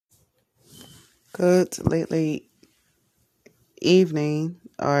Good late evening,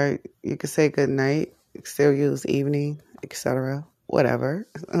 or you could say good night. Still use evening, etc. Whatever.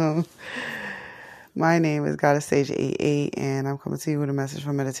 My name is Goddess Sage 88, and I'm coming to you with a message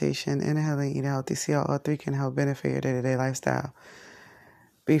from meditation, inhaling, eating healthy. See how all three can help benefit your day-to-day lifestyle.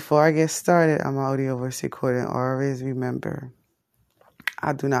 Before I get started, I'm audio voice recording. Always remember,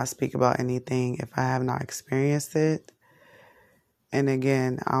 I do not speak about anything if I have not experienced it. And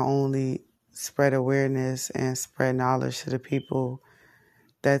again, I only spread awareness and spread knowledge to the people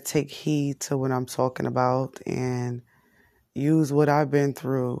that take heed to what I'm talking about and use what I've been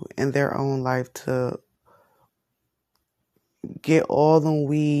through in their own life to get all them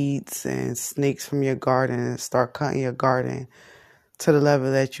weeds and snakes from your garden and start cutting your garden to the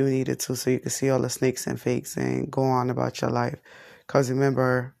level that you need it to so you can see all the snakes and fakes and go on about your life. Because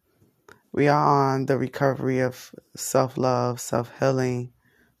remember, we are on the recovery of self-love, self-healing,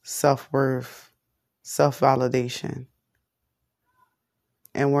 self-worth, self-validation,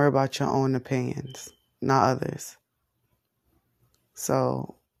 and worry about your own opinions, not others.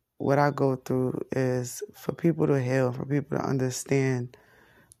 So what I go through is for people to heal, for people to understand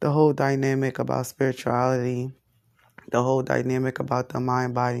the whole dynamic about spirituality, the whole dynamic about the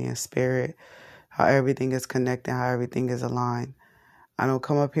mind, body, and spirit, how everything is connected, how everything is aligned. I don't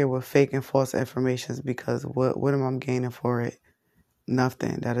come up here with fake and false information because what am I gaining for it?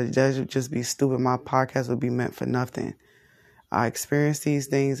 Nothing. That would just be stupid. My podcast would be meant for nothing. I experience these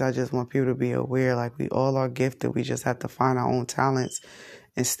things. I just want people to be aware, like we all are gifted. We just have to find our own talents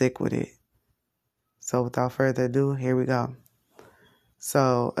and stick with it. So without further ado, here we go.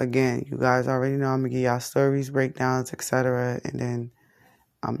 So again, you guys already know I'm gonna give y'all stories, breakdowns, etc. And then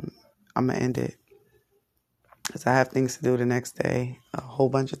I'm gonna end it. Because I have things to do the next day, a whole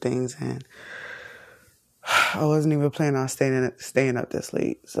bunch of things, and I wasn't even planning on staying up this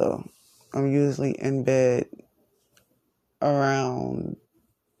late. So I'm usually in bed around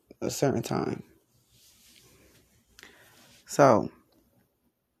a certain time. So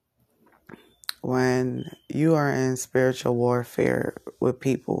when you are in spiritual warfare with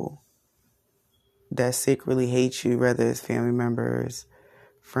people that secretly hate you, whether it's family members,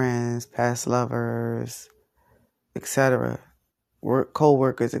 friends, past lovers, etc.,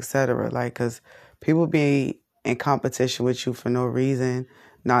 co-workers, etc., like, because people be in competition with you for no reason,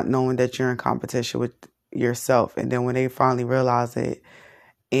 not knowing that you're in competition with yourself, and then when they finally realize it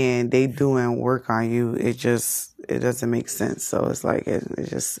and they doing work on you, it doesn't make sense. So it's like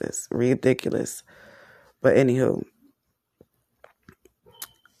it's ridiculous. But anywho,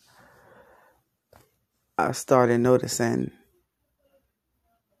 I started noticing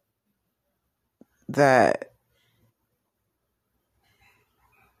that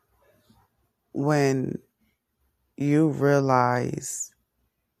when you realize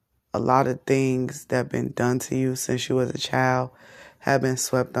a lot of things that have been done to you since you was a child have been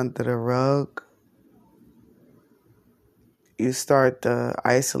swept under the rug, you start to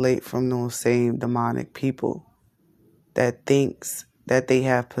isolate from those same demonic people that thinks that they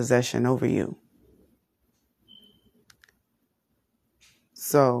have possession over you.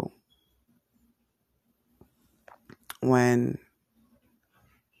 So when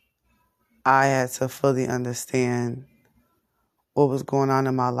I had to fully understand what was going on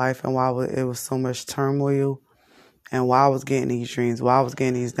in my life and why it was so much turmoil, and why I was getting these dreams, why I was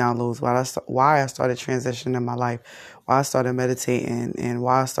getting these downloads, why I started transitioning in my life, why I started meditating, and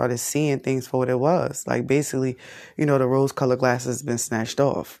why I started seeing things for what it was. Like basically, the rose-colored glasses has been snatched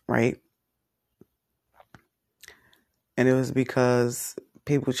off, right? And it was because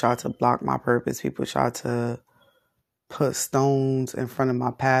people tried to block my purpose. People tried to put stones in front of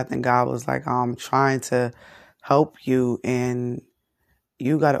my path, and God was like, I'm trying to help you, and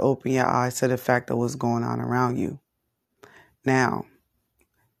you got to open your eyes to the fact of what's going on around you. Now,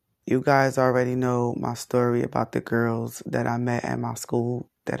 you guys already know my story about the girls that I met at my school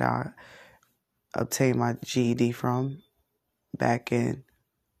that I obtained my GED from back in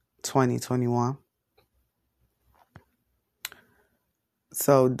 2021.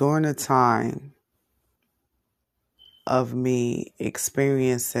 So during the time of me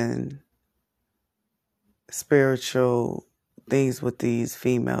experiencing spiritual things with these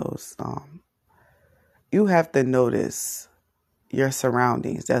females, you have to notice your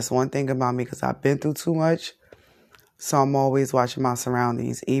surroundings. That's one thing about me, because I've been through too much. So I'm always watching my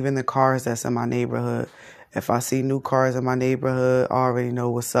surroundings, even the cars that's in my neighborhood. If I see new cars in my neighborhood, I already know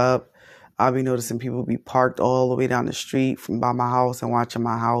what's up. I'll be noticing people be parked all the way down the street from by my house and watching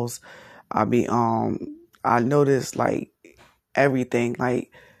my house. I notice like everything,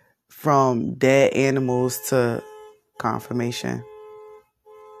 like from dead animals to confirmation.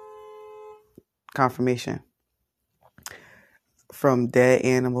 confirmation. From dead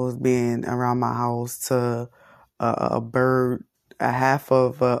animals being around my house to a bird, a half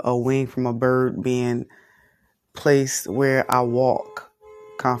of a wing from a bird being placed where I walk.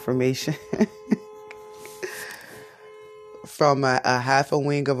 Confirmation. From a half a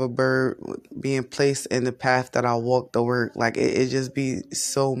wing of a bird being placed in the path that I walk to work. Like it just be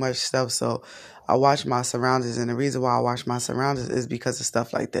so much stuff. So I watch my surroundings, and the reason why I watch my surroundings is because of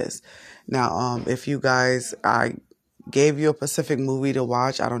stuff like this. Now, if you guys, I gave you a Pacific movie to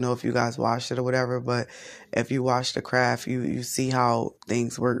watch. I don't know if you guys watched it or whatever, but if you watch The Craft, you see how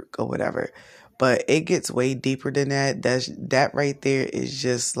things work or whatever. But it gets way deeper than that. That right there is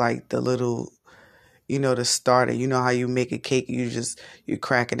just like the little, the starter. You know how you make a cake, you're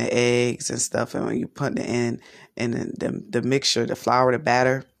cracking the eggs and stuff, and when you put it in, and then the mixture, the flour, the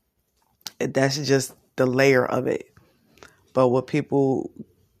batter, that's just the layer of it. But what people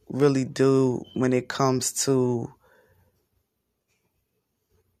really do when it comes to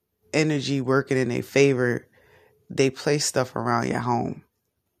energy working in their favor, they place stuff around your home.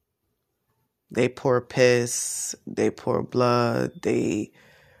 They pour piss, they pour blood,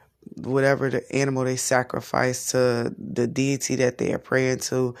 whatever the animal they sacrifice to the deity that they are praying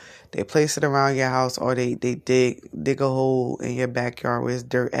to, they place it around your house, or they dig a hole in your backyard where it's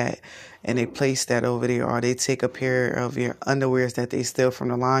dirt at, and they place that over there, or they take a pair of your underwears that they steal from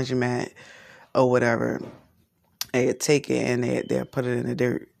the laundromat or whatever, and they take it and they'll put it in the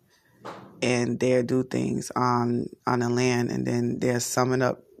dirt, and they'll do things on the land, and then they're summing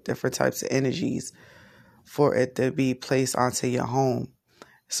up different types of energies for it to be placed onto your home.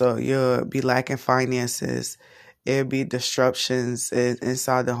 So you'll be lacking finances. It'll be disruptions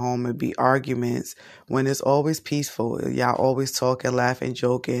inside the home. It'll be arguments when it's always peaceful. Y'all always talking, laughing,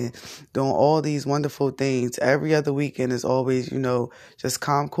 joking, doing all these wonderful things. Every other weekend is always, just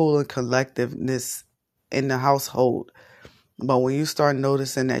calm, cool, and collectiveness in the household. But when you start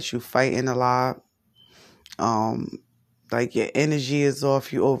noticing that you fighting a lot, like your energy is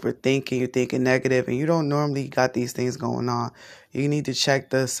off, you overthinking, you're thinking negative, and you don't normally got these things going on, you need to check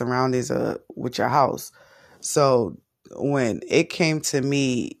the surroundings with your house. So when it came to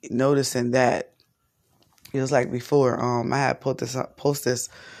me noticing that, it was like before, I had post this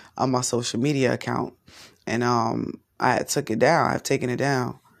on my social media account, and I had took it down. I've taken it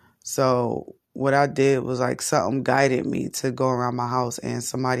down. So what I did was like something guided me to go around my house, and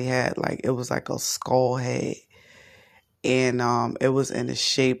somebody had it was like a skull head. And it was in the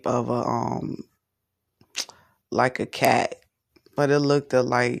shape of like a cat, but it looked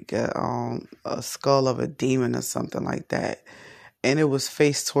like a skull of a demon or something like that, and it was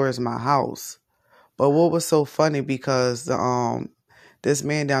faced towards my house. But what was so funny, because this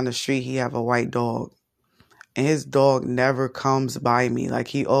man down the street, he have a white dog, and his dog never comes by me. Like,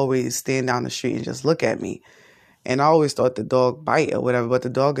 he always stand down the street and just look at me. And I always thought the dog bite or whatever, but the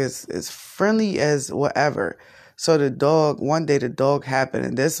dog is friendly as whatever. So one day the dog happened,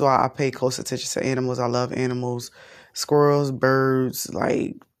 and this is why I pay close attention to animals. I love animals, squirrels, birds,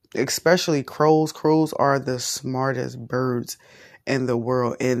 like especially crows. Crows are the smartest birds in the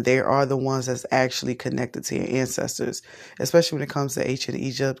world, and they are the ones that's actually connected to your ancestors, especially when it comes to ancient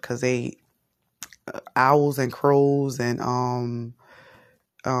Egypt, because owls and crows and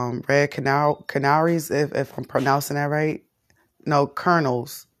red canaries, if I'm pronouncing that right. No,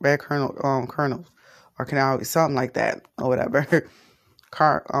 kernels, kernels, or canal, something like that, or whatever.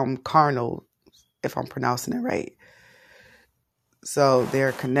 Carnal, if I'm pronouncing it right. So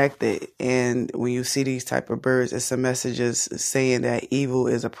they're connected, and when you see these type of birds, it's some messages saying that evil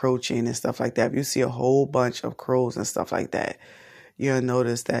is approaching and stuff like that. If you see a whole bunch of crows and stuff like that, you'll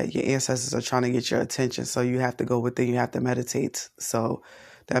notice that your ancestors are trying to get your attention. So you have to go within, you have to meditate, so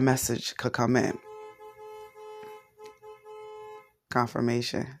that message could come in.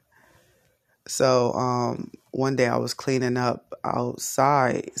 Confirmation. So one day I was cleaning up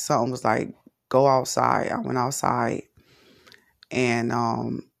outside. Something was like, go outside. I went outside, and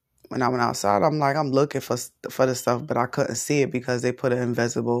when I went outside, I'm looking for the stuff, but I couldn't see it because they put an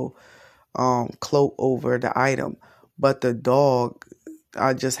invisible cloak over the item. But the dog,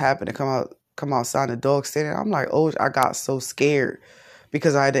 I just happened to come outside, and the dog standing. I'm like, oh, I got so scared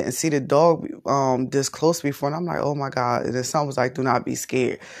because I didn't see the dog this close before, and I'm like, oh my God. And then someone was like, do not be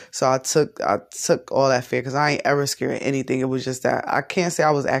scared. So I took all that fear, because I ain't ever scared of anything. It was just that I can't say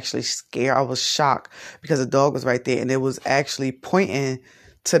I was actually scared. I was shocked because the dog was right there, and it was actually pointing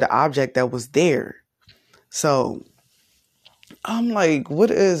to the object that was there. So I'm like, what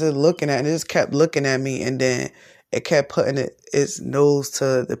is it looking at? And it just kept looking at me, and then it kept putting its nose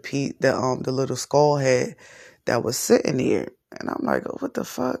to the little skull head that was sitting there. And I'm like, what the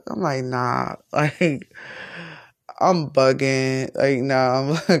fuck? I'm like, nah, like, I'm bugging. Like, nah, I'm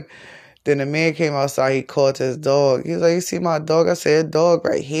like, then the man came outside, he called his dog. He was like, you see my dog? I said, dog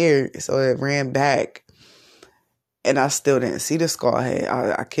right here. So it ran back. And I still didn't see the scar head.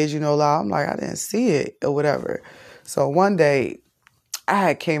 I kid you no lie. I'm like, I didn't see it or whatever. So one day, I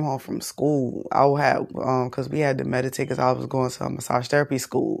had came home from school. I had, because we had to meditate because I was going to a massage therapy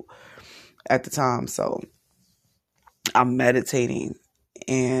school at the time. So I'm meditating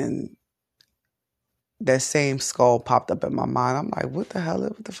and that same skull popped up in my mind. I'm like, what the hell?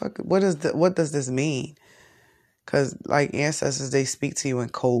 What the fuck? What does this mean? Because like ancestors, they speak to you in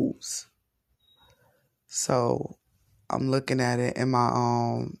codes. So I'm looking at it in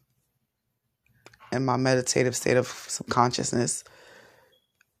my meditative state of subconsciousness.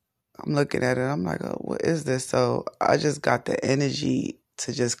 I'm looking at it. I'm like, oh, what is this? So I just got the energy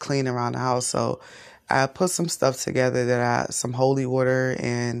to just clean around the house. So I put some stuff together some holy water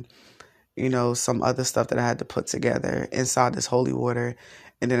and, some other stuff that I had to put together inside this holy water.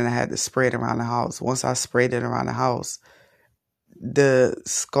 And then I had to spray it around the house. Once I sprayed it around the house, the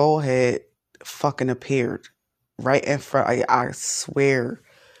skull head fucking appeared right in front. I swear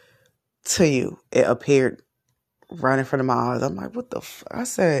to you, it appeared right in front of my eyes. I'm like, what the fuck? I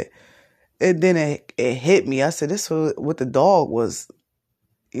said, and then it hit me. I said, this was what the dog was,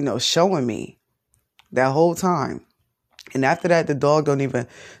 showing me that whole time. And after that, the dog don't even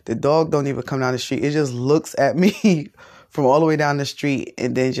come down the street. It just looks at me from all the way down the street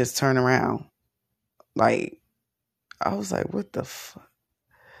and then just turn around. Like, I was like, what the fuck?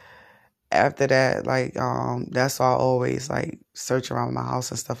 After that, like, that's why I always like search around my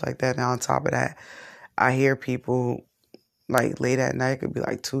house and stuff like that. And on top of that, I hear people like late at night, it could be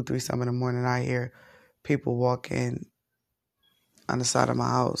like 2, 3, something in the morning. I hear people walking on the side of my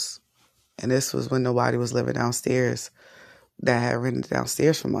house. And this was when nobody was living downstairs that had rented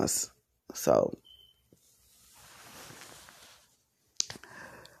downstairs from us. So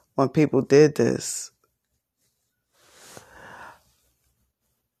when people did this,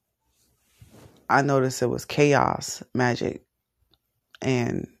 I noticed it was chaos, magic.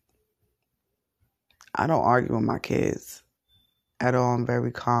 And I don't argue with my kids at all. I'm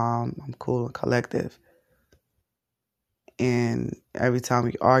very calm. I'm cool and collective. And every time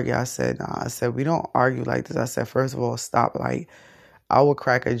we argue, I said, we don't argue like this. I said, first of all, stop. Like, I would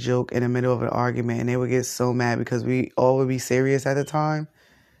crack a joke in the middle of an argument and they would get so mad because we all would be serious at the time.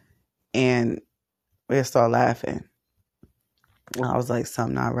 And we'd start laughing. And I was like,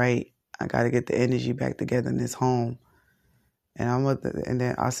 something not right. I got to get the energy back together in this home. And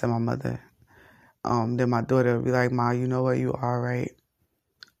then I said, my mother, then my daughter would be like, Ma, you know what? You are right.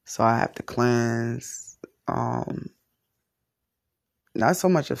 So I have to cleanse, not so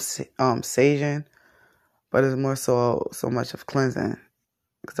much of saging, but it's more so much of cleansing.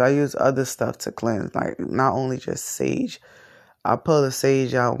 Because I use other stuff to cleanse, like not only just sage. I pull the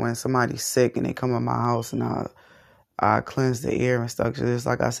sage out when somebody's sick and they come in my house and I cleanse the air and stuff. Just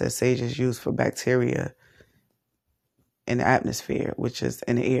like I said, sage is used for bacteria in the atmosphere, which is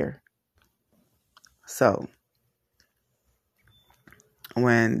in the air. So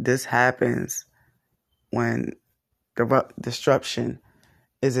when this happens, when the disruption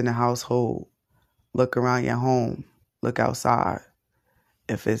is in the household, look around your home, look outside.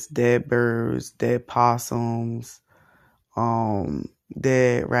 If it's dead birds, dead possums,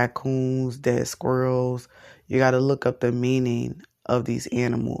 dead raccoons, dead squirrels, you got to look up the meaning of these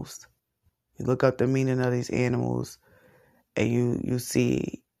animals. You look up the meaning of these animals and you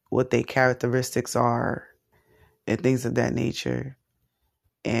see what their characteristics are and things of that nature.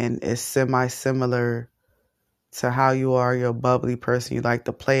 And it's semi-similar to how you are. You're a bubbly person. You like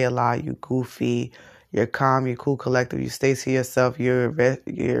to play a lot. You goofy. You're calm. You're cool, collective. You stay to yourself. You're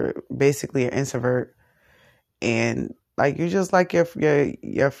basically an introvert. And like you just like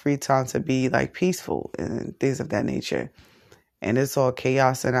your free time to be like peaceful and things of that nature. And it's all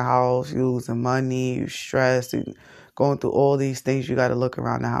chaos in the house. You losing money. You stressed. And going through all these things. You got to look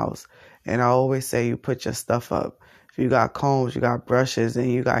around the house. And I always say you put your stuff up. If you got combs, you got brushes, and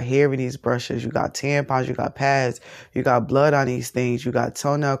you got hair in these brushes, you got tampons, you got pads, you got blood on these things, you got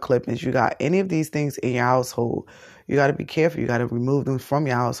toenail clippings, you got any of these things in your household, you got to be careful. You got to remove them from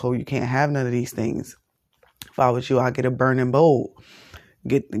your household. You can't have none of these things. If I was you, I'd get a burning bowl.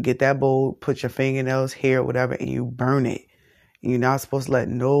 Get that bowl, put your fingernails, hair, whatever, and you burn it. And you're not supposed to let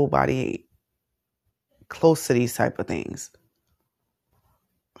nobody close to these type of things.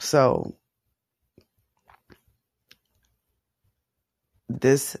 So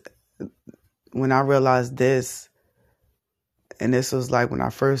when I realized this, and this was like when I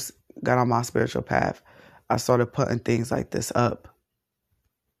first got on my spiritual path, I started putting things like this up.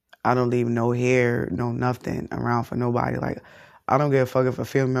 I don't leave no hair, no nothing around for nobody. Like, I don't give a fuck if a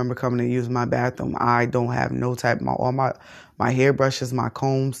family member coming to use my bathroom. I don't have no type of all my hairbrushes, my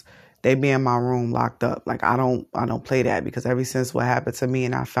combs, they be in my room locked up. Like, I don't play that, because ever since what happened to me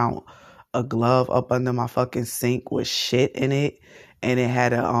and I found a glove up under my fucking sink with shit in it, and it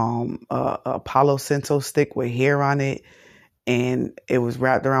had a Palo Santo stick with hair on it, and it was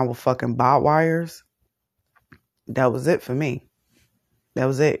wrapped around with fucking barbed wires. That was it for me. That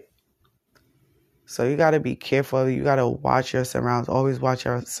was it. So you got to be careful. You got to watch your surroundings. Always watch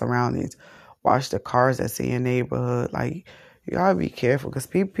your surroundings. Watch the cars that's in your neighborhood. Like, you got to be careful, because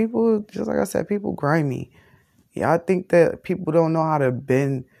people, just like I said, people grimy. Yeah, I think that people don't know how to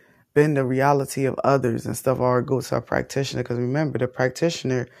bend the reality of others and stuff, or go to a practitioner. Because remember, the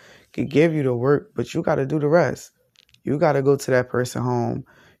practitioner can give you the work, but you got to do the rest. You got to go to that person home.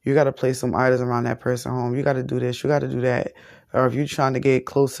 You got to place some items around that person home. You got to do this. You got to do that. Or if you're trying to get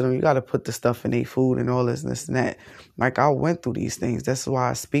close to them, you got to put the stuff in their food and all this and this and that. Like, I went through these things. That's why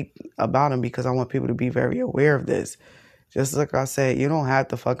I speak about them, because I want people to be very aware of this. Just like I said, you don't have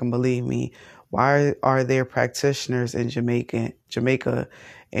to fucking believe me. Why are there practitioners in Jamaica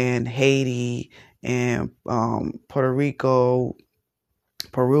and Haiti and Puerto Rico,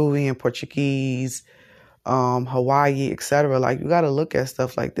 Peruvian, Portuguese, Hawaii, etc.? Like, you got to look at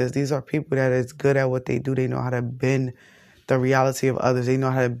stuff like this. These are people that is good at what they do. They know how to bend the reality of others. They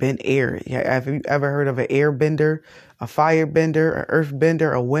know how to bend air. Have you ever heard of an air bender, a fire bender, an earth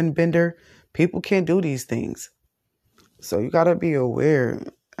bender, a wind bender? People can't do these things. So you got to be aware.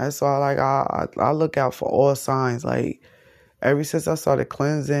 That's why, like, I look out for all signs. Like, ever since I started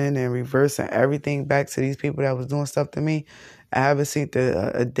cleansing and reversing everything back to these people that was doing stuff to me, I haven't seen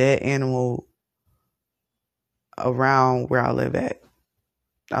a dead animal around where I live at.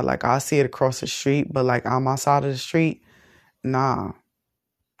 I see it across the street, but like on my side of the street, nah.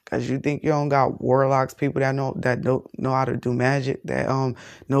 Cause you think you don't got warlocks, people that don't know how to do magic, that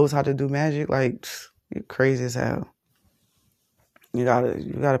knows how to do magic. Like, you're crazy as hell. You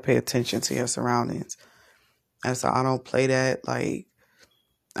gotta pay attention to your surroundings. And so I don't play that. Like,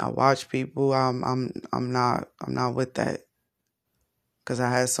 I watch people. I'm not with that. Cause I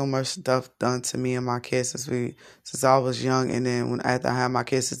had so much stuff done to me and my kids since I was young, and then after I had my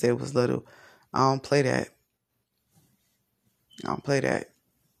kids since they was little. I don't play that.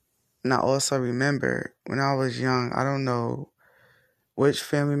 And I also remember when I was young, I don't know which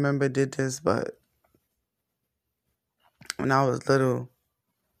family member did this, but when I was little,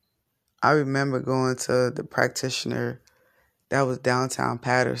 I remember going to the practitioner that was downtown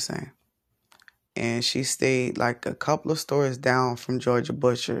Patterson. And she stayed like a couple of stores down from Georgia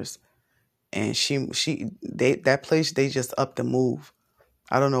Butcher's. And that place, they just upped and moved.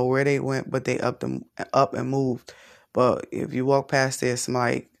 I don't know where they went, but they up and moved. But if you walk past there, it's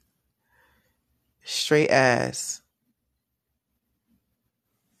like straight ass,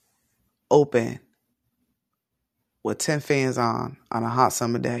 open, with 10 fans on a hot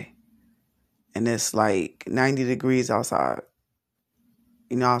summer day. And it's like 90 degrees outside.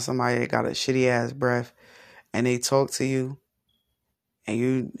 You know, somebody got a shitty ass breath, and they talk to you,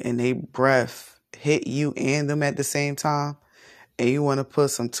 and they breath hit you and them at the same time, and you want to put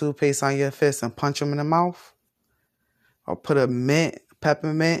some toothpaste on your fist and punch them in the mouth, or put a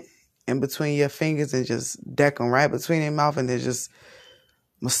peppermint in between your fingers and just deck them right between their mouth, and then just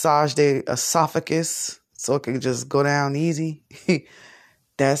massage their esophagus so it can just go down easy.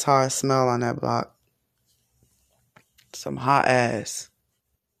 That's how I smell on that block. Some hot ass.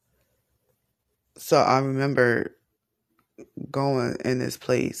 So I remember going in this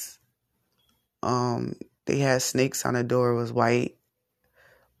place. They had snakes on the door. It was white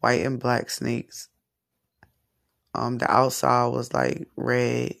and black snakes. The outside was like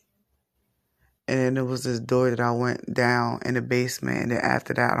red. And then there was this door that I went down in the basement. And then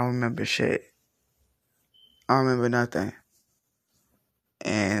after that, I don't remember shit. I don't remember nothing.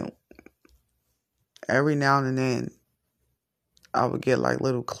 And every now and then, I would get like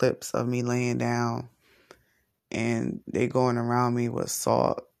little clips of me laying down, and they going around me with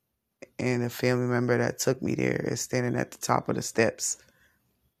salt. And a family member that took me there is standing at the top of the steps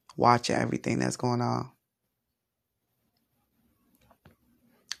watching everything that's going on.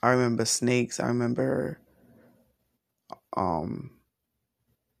 I remember snakes. I remember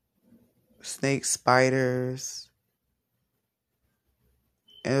snakes, spiders.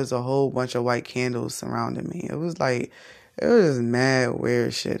 And there was a whole bunch of white candles surrounding me. It was just mad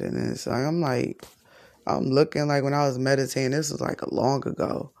weird shit in this. Like, I'm looking like when I was meditating, this was like a long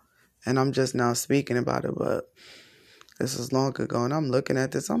ago. And I'm just now speaking about it, but This is long ago, and I'm looking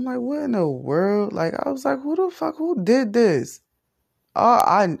at this. I'm like, what in the world? Like, I was like, who did this? Oh,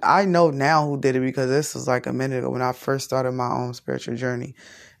 I know now who did it, because this was like a minute ago when I first started my own spiritual journey,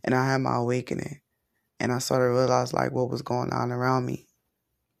 and I had my awakening, and I started to realize like what was going on around me,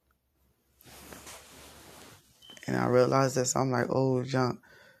 and I realized this. I'm like, oh, junk.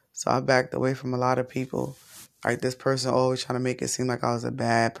 So I backed away from a lot of people. Like, this person always trying to make it seem like I was a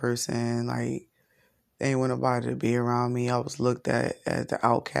bad person. Like, they ain't want nobody to be around me. I was looked at as the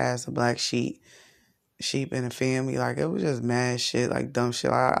outcast, the black sheep in the family. Like, it was just mad shit, like dumb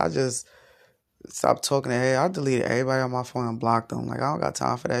shit. I just stopped talking to I deleted everybody on my phone and blocked them. Like, I don't got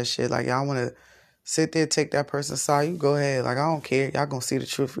time for that shit. Like, y'all want to sit there, take that person's side, you go ahead. Like, I don't care. Y'all gonna see the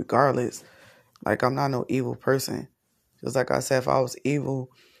truth regardless. Like, I'm not no evil person. Just like I said, if I was evil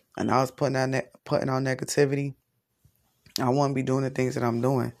and I was putting on negativity, I wouldn't be doing the things that I'm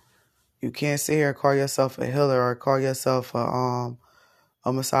doing. You can't sit here and call yourself a healer or call yourself a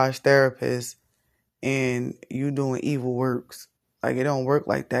massage therapist and you doing evil works. Like, it don't work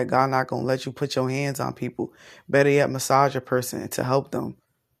like that. God not gonna let you put your hands on people. Better yet, massage a person to help them,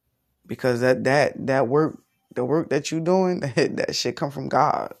 because that work, the work that you doing, that shit come from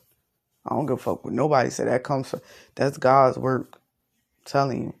God. I don't give a fuck what nobody said. That's God's work. I'm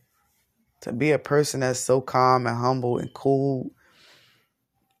telling you, to be a person that's so calm and humble and cool,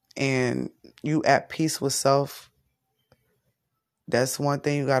 and you at peace with self. That's one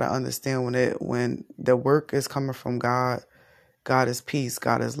thing you gotta understand, when the work is coming from God. God is peace.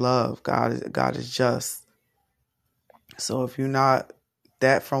 God is love. God is just. So if you're not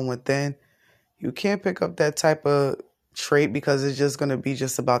that from within, you can't pick up that type of trait, because it's just gonna be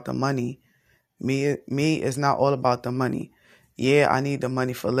just about the money. Me is not all about the money. Yeah, I need the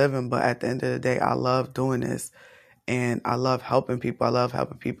money for living, but at the end of the day, I love doing this, and I love helping people. I love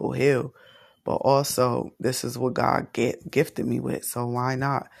helping people heal. But also, this is what God gifted me with, so why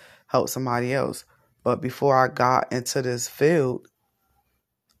not help somebody else? But before I got into this field,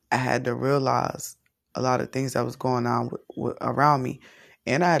 I had to realize a lot of things that was going on around me.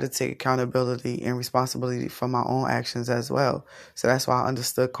 And I had to take accountability and responsibility for my own actions as well. So that's why I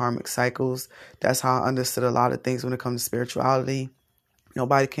understood karmic cycles. That's how I understood a lot of things when it comes to spirituality.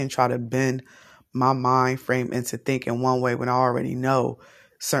 Nobody can try to bend my mind frame into thinking one way when I already know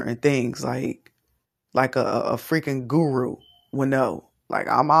certain things. Like a freaking guru would know. Like,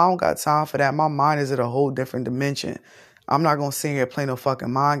 I don't got time for that. My mind is at a whole different dimension. I'm not going to sit here and play no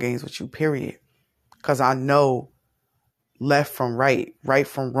fucking mind games with you, period. Because I know left from right, right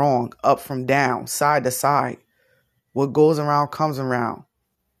from wrong, up from down, side to side. What goes around comes around.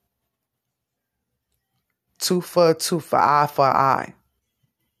 Tooth for a tooth, for eye.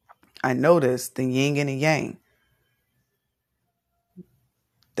 I know this, the yin and the yang.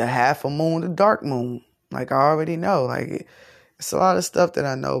 The half a moon, the dark moon. Like, I already know. Like, it's a lot of stuff that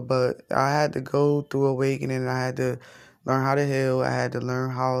I know, but I had to go through awakening. I had to learn how to heal. I had to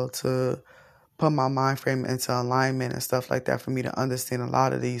learn how to put my mind frame into alignment and stuff like that for me to understand a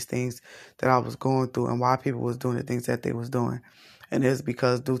lot of these things that I was going through and why people was doing the things that they was doing. And it's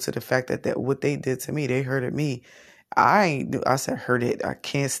because due to the fact that what they did to me, they hurted me. I said hurt it. I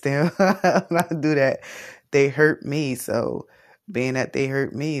can't stand when I do that. They hurt me. So being that they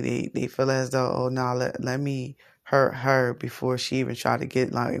hurt me, they feel as though, oh no, let me hurt her before she even tried to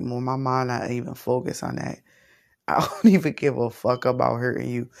get, like, more my mind not even focus on that. I don't even give a fuck about hurting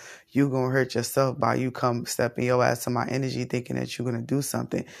you. You gonna hurt yourself by you come stepping your ass to my energy thinking that you're gonna do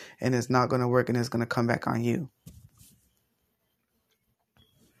something, and it's not gonna work, and it's gonna come back on you.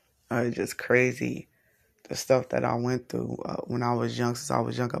 It's just crazy, the stuff that I went through when I was young, since I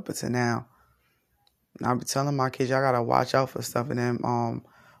was young up until now. And I be telling my kids, y'all gotta watch out for stuff. And then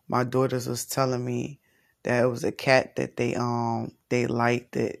my daughters was telling me that it was a cat that they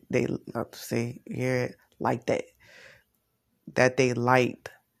liked, that they say here like that they liked.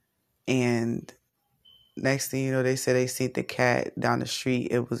 And next thing you know, they said they seen the cat down the street.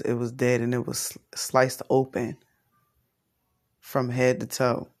 It was dead, and it was sliced open from head to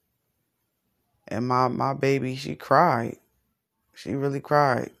toe. And my baby, she cried. She really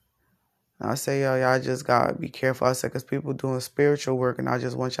cried. And I say, y'all just gotta be careful. I said, because people doing spiritual work, and I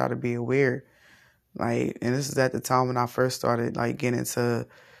just want y'all to be aware. Like, and this is at the time when I first started, like, getting into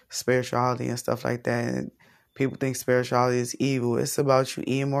spirituality and stuff like that. And people think spirituality is evil. It's about you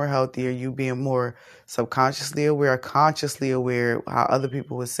eating more healthier, you being more subconsciously aware, consciously aware, how other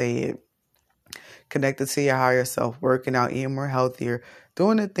people would say it, connected to your higher self, working out, eating more healthier,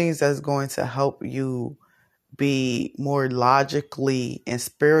 doing the things that's going to help you be more logically and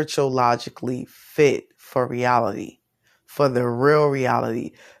spiritual logically fit for reality, for the real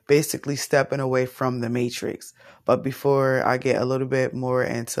reality, basically stepping away from the matrix. But before I get a little bit more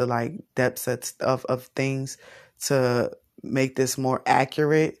into like depths of things to make this more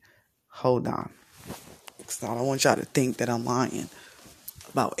accurate, hold on. So I don't want y'all to think that I'm lying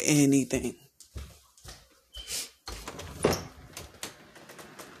about anything.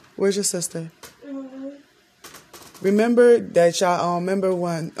 Where's your sister? Remember that y'all remember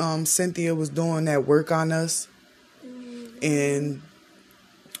when Cynthia was doing that work on us? And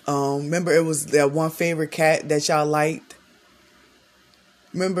remember it was that one favorite cat that y'all liked?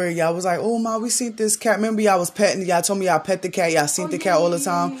 Remember y'all was like, oh ma, we seen this cat. Remember y'all was petting, y'all told me y'all pet the cat, y'all seen the cat all the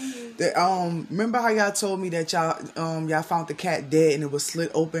time. Remember how y'all told me that y'all found the cat dead and it was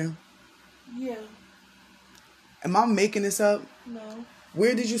slit open? Yeah. Am I making this up? No.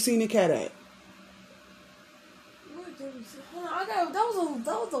 Where did you see the cat at? That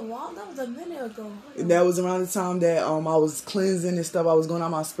was a minute ago. That was around the time that I was cleansing and stuff. I was going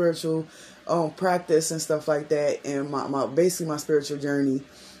on my spiritual practice and stuff like that, and my basically my spiritual journey.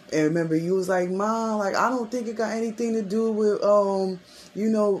 And remember, you was like, Mom, like I don't think it got anything to do with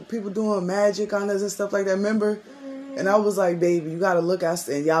people doing magic on us and stuff like that. Remember? Mm-hmm. And I was like, baby, you got to look at,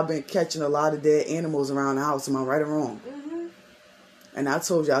 and y'all been catching a lot of dead animals around the house. Am I right or wrong? Mm-hmm. And I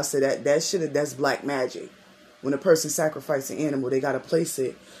told you, I said that's black magic. When a person sacrifices an animal, they got to place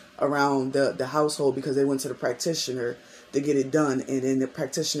it around the household because they went to the practitioner to get it done. And then the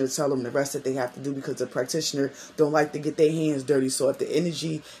practitioner tell them the rest that they have to do because the practitioner don't like to get their hands dirty. So if the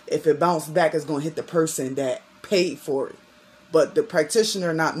energy, if it bounced back, it's going to hit the person that paid for it. But the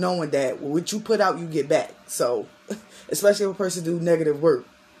practitioner not knowing that what you put out, you get back. So especially if a person do negative work,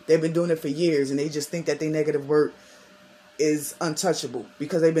 they've been doing it for years and they just think that they negative work is untouchable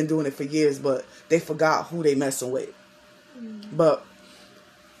because they've been doing it for years, but they forgot who they messing with. But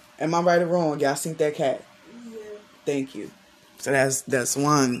am I right or wrong? Y'all seen that cat? Yeah. Thank you. So that's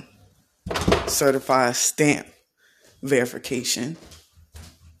one certified stamp verification.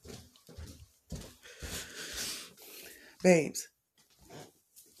 Babes.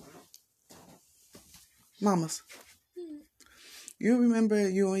 Mamas. You remember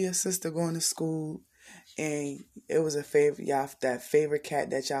you and your sister going to school and it was a favorite, y'all, that favorite cat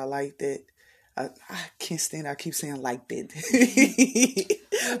that y'all liked it. I can't stand it. I keep saying liked it.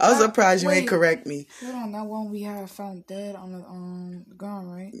 I was surprised you ain't correct me. Hold on, that one we had found dead on the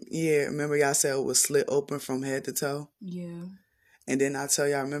ground, right? Yeah, remember y'all said it was slit open from head to toe? Yeah. And then I told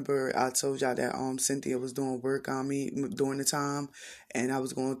y'all that Cynthia was doing work on me during the time, and I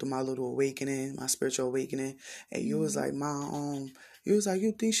was going through my little awakening, my spiritual awakening, and you was like, Mom, you was like,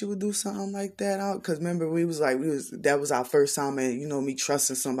 you think she would do something like that? Because remember, that was our first time, and me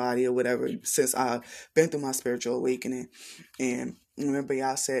trusting somebody or whatever since I've been through my spiritual awakening. And remember,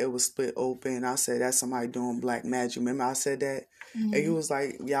 y'all said it was split open. I said that's somebody doing black magic. Remember, I said that, and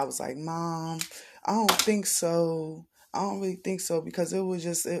y'all was like, Mom, I don't think so. I don't really think so because it was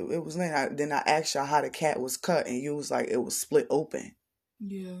just it was late. Then I asked y'all how the cat was cut, and you was like it was split open.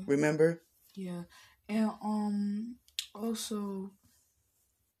 Yeah. Remember? Yeah, and also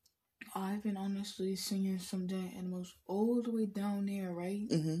I've been honestly seeing some dead animals all the way down there. Right?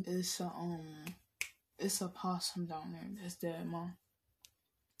 Mm-hmm. It's a possum down there. That's dead, Mom.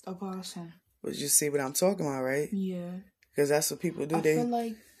 A possum. But you see what I'm talking about, right? Yeah. Because that's what people do. I feel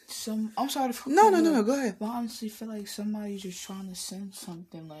like I'm sorry to No, go ahead. But I honestly feel like somebody's just trying to send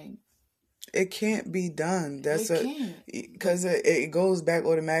something like. It can't be done. Can't. Because it goes back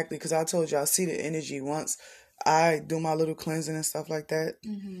automatically. Because I told you I see the energy once I do my little cleansing and stuff like that.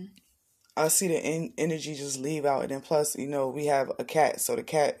 Mm-hmm. I see the energy just leave out, and then plus we have a cat, so the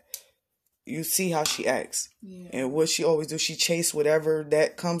cat. You see how she acts. Yeah. And what she always do, she chase whatever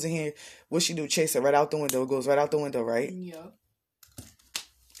that comes in here. What she do, chase it right out the window. It goes right out the window, right? Yep.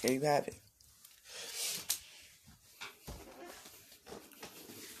 There you have it.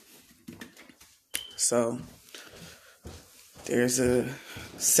 So, there's a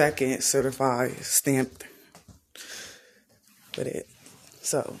second certified stamp with it.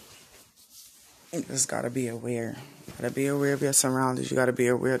 So, you just gotta be aware. Gotta be aware of your surroundings. You gotta be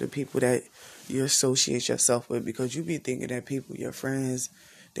aware of the people that you associate yourself with, because you be thinking that people, your friends,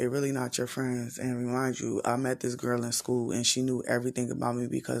 they're really not your friends. And remind you, I met this girl in school and she knew everything about me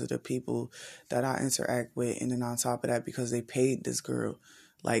because of the people that I interact with. And then on top of that, because they paid this girl.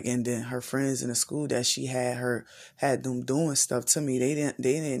 And then her friends in the school that she had them doing stuff to me. They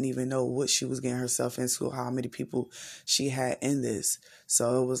didn't even know what she was getting herself into, how many people she had in this.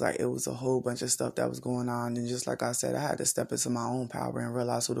 So it was a whole bunch of stuff that was going on. And just like I said, I had to step into my own power and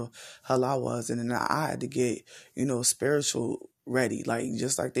realize who the hell I was. And then I had to get, spiritual ready. Like,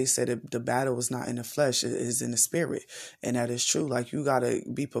 just like they said, the battle is not in the flesh, it is in the spirit. And that is true. Like, you gotta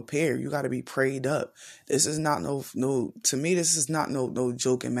be prepared. You gotta be prayed up. This is not to me, this is not no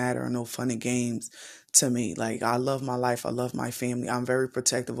joking matter or no funny games to me. Like, I love my life. I love my family. I'm very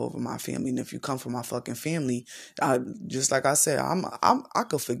protective over my family. And if you come from my fucking family, just like I said, I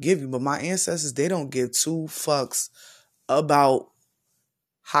could forgive you, but my ancestors, they don't give two fucks about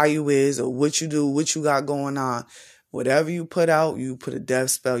how you is or what you do, what you got going on. Whatever you put out, you put a death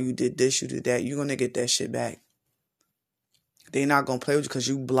spell, you did this, you did that, you're going to get that shit back. They're not going to play with you because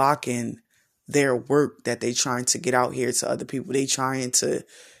you blocking their work that they trying to get out here to other people. They trying to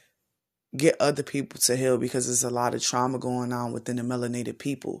get other people to heal because there's a lot of trauma going on within the melanated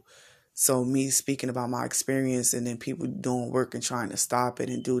people. So me speaking about my experience and then people doing work and trying to stop it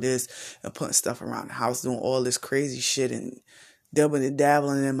and do this and putting stuff around the house, doing all this crazy shit and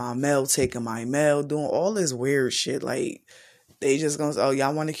dabbling in my mail, taking my mail, doing all this weird shit. Like, they just gonna say, oh,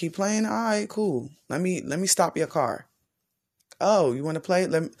 y'all want to keep playing? All right, cool. Let me stop your car. Oh, you want to play?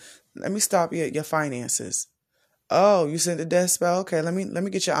 Let me stop your finances. Oh, you sent the death spell? Okay, let me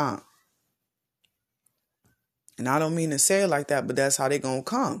get your aunt. And I don't mean to say it like that, but that's how they gonna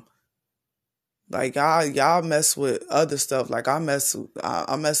come. Like, y'all mess with other stuff. Like, I mess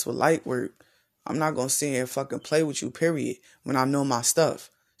with light work. I'm not gonna sit here and fucking play with you, period, when I know my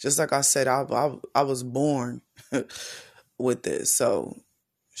stuff. Just like I said, I was born with this. So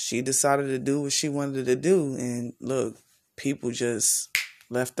she decided to do what she wanted to do. And look, people just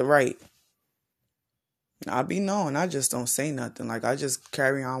left to right. I be knowing, I just don't say nothing. Like, I just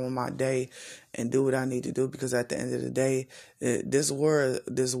carry on with my day and do what I need to do, because at the end of the day, this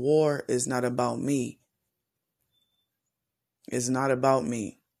war is not about me. It's not about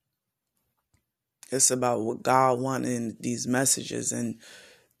me. It's about what God wants in these messages, and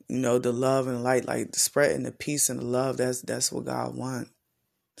the love and light, like spreading the peace and the love. That's what God wants.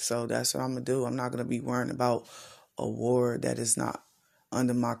 So that's what I'm gonna do. I'm not gonna be worrying about a war that is not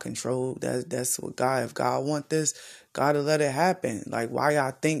under my control. That's what God. If God want this, God will let it happen. Like, why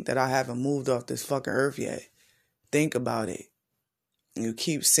y'all think that I haven't moved off this fucking earth yet? Think about it. You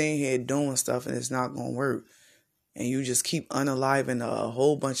keep sitting here doing stuff and it's not gonna work, and you just keep unaliving a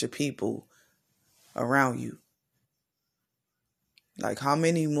whole bunch of people around you. Like, how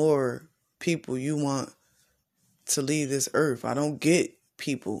many more people you want to leave this earth? I don't get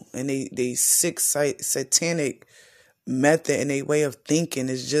people and they sick satanic method and a way of thinking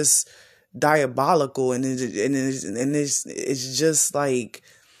is just diabolical, and it's just like,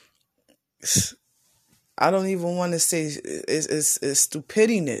 I don't even want to say it's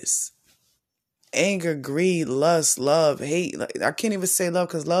stupidiness. Anger, greed, lust, love, hate. Like, I can't even say love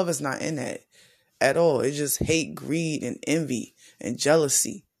because love is not in that at all. It's just hate, greed, and envy and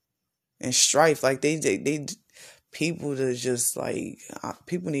jealousy and strife. Like, they people that just like,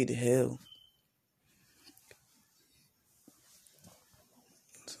 people need to heal.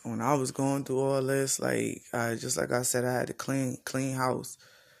 So when I was going through all this, like, just like I said, I had to clean house.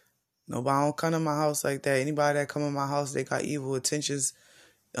 Nobody don't come to my house like that. Anybody that come in my house, they got evil intentions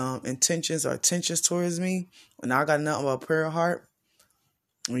or intentions towards me. And I got nothing but a pure heart.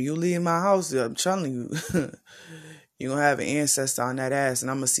 When you leave my house, I'm telling you, you're going to have an ancestor on that ass, and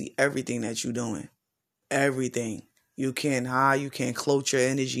I'm going to see everything that you're doing. Everything. You can't hide. You can't cloak your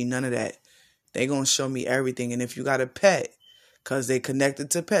energy. None of that. They're going to show me everything. And if you got a pet, because they connected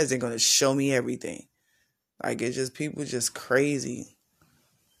to pets, they're going to show me everything. Like, it's just, people just crazy.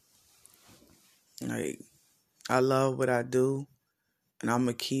 Like, I love what I do, and I'm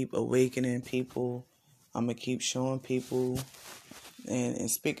going to keep awakening people. I'm going to keep showing people and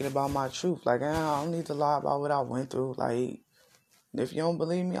speaking about my truth. Like, I don't need to lie about what I went through. Like, if you don't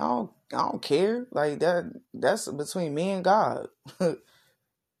believe me, I don't care. Like, that's between me and God.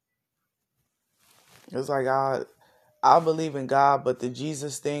 It's like, I believe in God, but the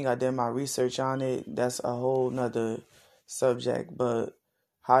Jesus thing, I did my research on it. That's a whole nother subject. But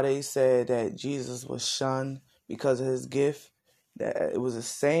how they said that Jesus was shunned because of his gift, that it was the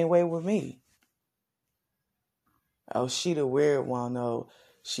same way with me. Oh, she the weird one, though.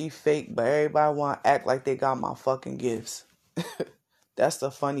 She fake, but everybody want to act like they got my fucking gifts. That's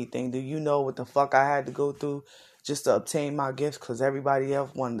the funny thing. Do you know what the fuck I had to go through just to obtain my gifts? Because everybody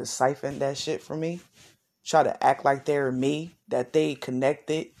else wanted to siphon that shit from me. Try to act like they're me, that they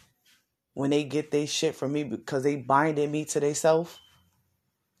connected when they get their shit from me because they binded me to themselves.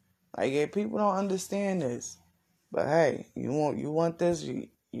 Like, yeah, people don't understand this. But hey, you want this,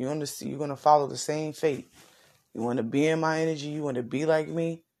 you understand, you're gonna follow the same fate. You want to be in my energy, you want to be like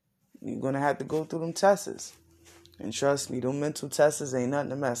me, you're gonna have to go through them tests. And trust me, them mental tests ain't nothing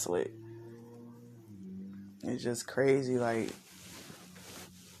to mess with. It's just crazy. Like,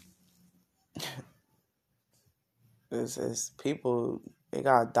 It's people, they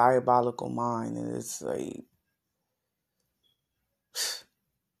got a diabolical mind, and it's like, it's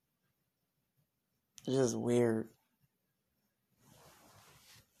just weird.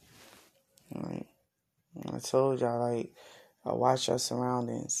 Like, I told y'all, like, watch your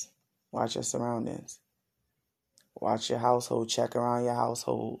surroundings. Watch your surroundings. Watch your household. Check around your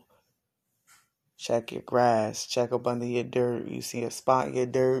household. Check your grass. Check up under your dirt. You see a spot in your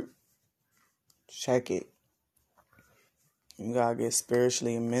dirt, check it. You gotta get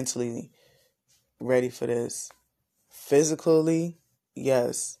spiritually and mentally ready for this. Physically,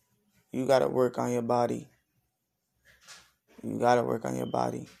 yes, you gotta work on your body. You gotta work on your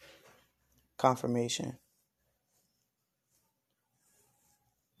body. Confirmation.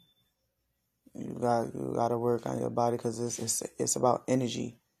 You gotta work on your body because it's about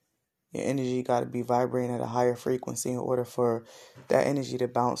energy. Your energy got to be vibrating at a higher frequency in order for that energy to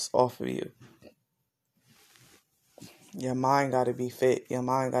bounce off of you. Your mind got to be fit. Your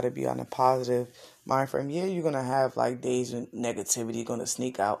mind got to be on a positive mind frame. Yeah, you're going to have like days when negativity going to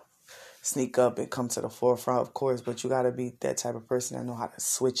sneak up and come to the forefront, of course, but you got to be that type of person that know how to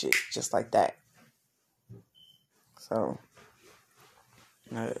switch it just like that. So,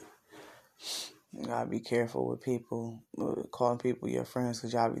 you gotta be careful with people, calling people your friends,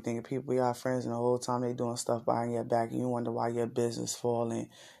 because y'all be thinking people y'all friends, and the whole time they doing stuff behind your back, and you wonder why your business falling,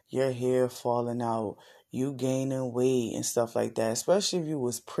 your hair falling out, you gaining weight and stuff like that. Especially if you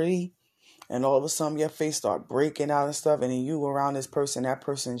was pretty, and all of a sudden your face start breaking out and stuff, and then you around this person, that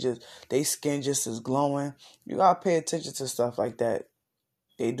person just, they skin just is glowing. You gotta pay attention to stuff like that.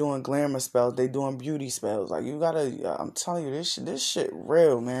 They doing glamour spells, they doing beauty spells. Like, you gotta, I'm telling you, this shit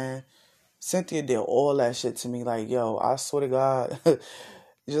real, man. Cynthia did all that shit to me. Like, yo, I swear to God.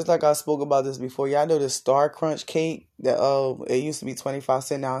 Just like I spoke about this before. Y'all know the Star Crunch cake that it used to be 25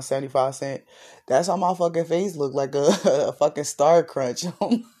 cents, now it's 75 cents. That's how my fucking face looked, like a fucking Star Crunch.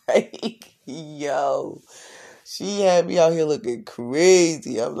 I'm like, yo. She had me out here looking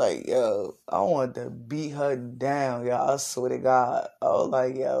crazy. I'm like, yo, I wanted to beat her down, yo. I swear to God. I was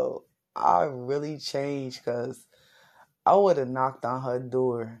like, yo, I really changed because I would have knocked on her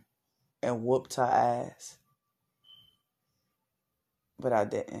door and whooped her ass. But I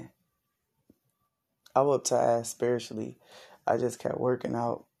didn't. I whooped her ass spiritually. I just kept working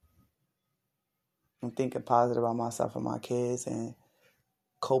out and thinking positive about myself and my kids and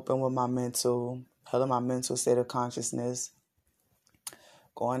coping with my healing my mental state of consciousness,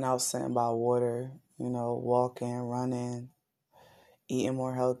 going out sitting by water, walking, running, eating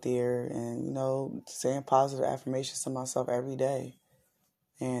more healthier, and, saying positive affirmations to myself every day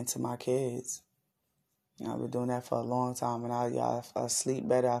and to my kids. I've been doing that for a long time, and I sleep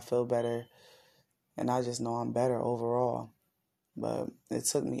better, I feel better, and I just know I'm better overall. But it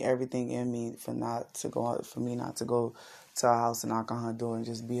took me everything in me for me not to go to her house and knock on her door and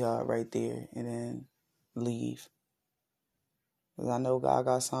just be her right there and then leave. Because I know God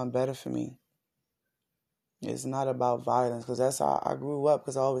got something better for me. It's not about violence, because that's how I grew up,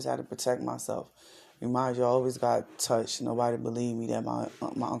 because I always had to protect myself. Remind you, I always got touched. Nobody believed me that my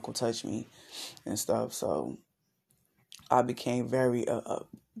uncle touched me and stuff. So I became very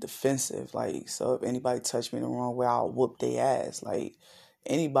defensive. Like, so if anybody touched me the wrong way, I'll whoop their ass. Like,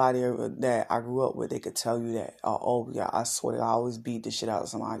 anybody that I grew up with, they could tell you that. Oh yeah, I swear to God, I always beat the shit out of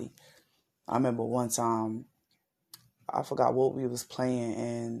somebody. I remember one time, I forgot what we was playing,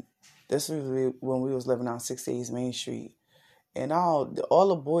 and this was when we was living on 68 Main Street. And all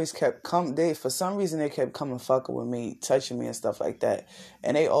the boys kept for some reason they kept coming fucking with me, touching me and stuff like that.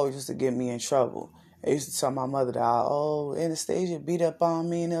 And they always used to get me in trouble. They used to tell my mother that, Anastasia beat up on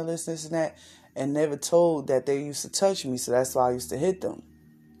me and all this and that. And never told that they used to touch me, so that's why I used to hit them.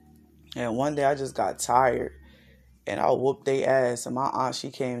 And one day I just got tired, and I whooped their ass. And my aunt,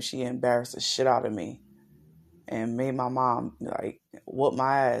 she embarrassed the shit out of me. And made my mom, like, whoop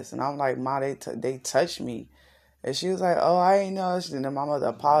my ass. And I'm like, Ma, they touched me. And she was like, oh, I ain't know. And then my mother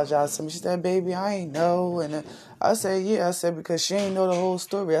apologized to me. She said, baby, I ain't know. And I said, yeah. I said, because she ain't know the whole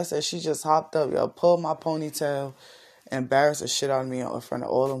story. I said, she just hopped up, pulled my ponytail, embarrassed the shit out of me in front of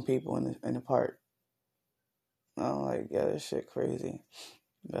all them people in the park. I'm like, yeah, this shit crazy.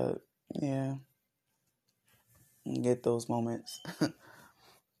 But, yeah. You get those moments.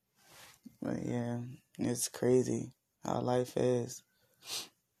 But, yeah, it's crazy how life is.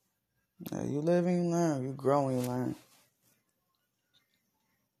 You live and you learn. You grow and you learn.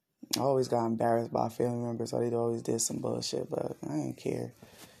 I always got embarrassed by family members, so they always did some bullshit, but I didn't care.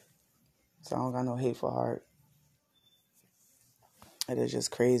 So I don't got no hateful heart. It is just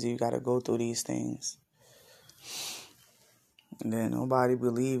crazy. You gotta go through these things. And then nobody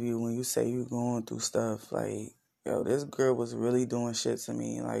believe you when you say you going through stuff. Like, yo, this girl was really doing shit to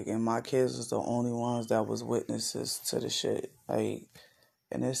me. Like, and my kids was the only ones that was witnesses to the shit. Like,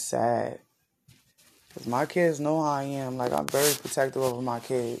 and it's sad. Because my kids know how I am. Like, I'm very protective over my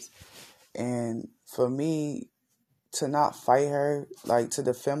kids. And for me to not fight her, like, to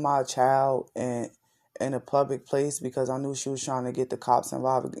defend my child and in a public place because I knew she was trying to get the cops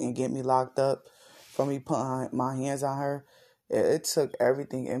involved and get me locked up for me putting my hands on her, it took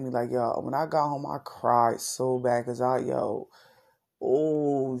everything in me. Like, yo, when I got home, I cried so bad because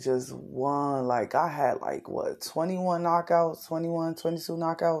just one. Like, I had, like, 21 knockouts, 21, 22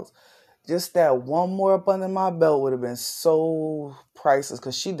 knockouts. Just that one more up under my belt would have been so priceless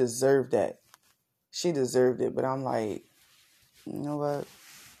because she deserved that. She deserved it. But I'm like, you know what?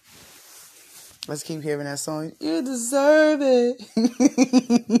 Let's keep hearing that song. You deserve it.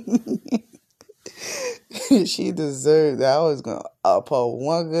 She deserved that. I was going to up her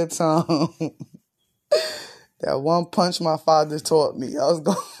one good time. That one punch my father taught me. I was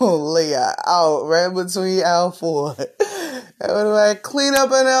going to lay her out right between L4. I would have like, clean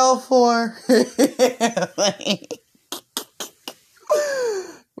up an L4.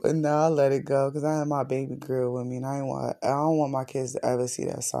 But now I let it go because I had my baby girl with me. And I don't want my kids to ever see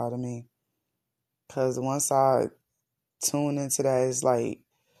that side of me. Because once I tune into that, it's like,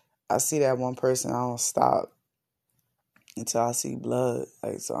 I see that one person, I don't stop until I see blood.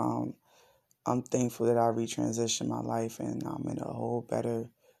 Like, so I'm thankful that I retransitioned my life and I'm in a whole better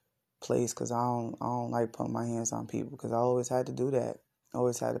place because I don't like putting my hands on people because I always had to do that. I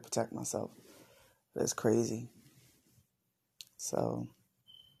always had to protect myself. That's crazy. So,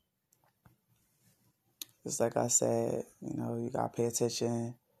 just like I said, you got to pay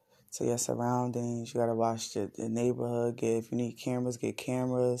attention to your surroundings. You got to watch the neighborhood. If you need cameras, get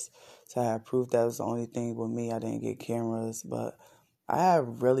cameras. To have proof that was the only thing with me. I didn't get cameras, but I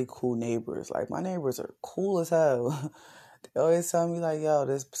have really cool neighbors. Like, my neighbors are cool as hell. They always tell me, like, yo,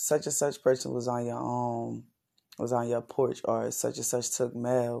 this such and such person was on your porch, or such and such took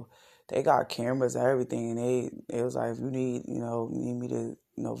mail. They got cameras and everything, and it was like, if you need me to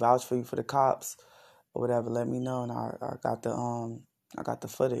vouch for you for the cops or whatever, let me know, and I got the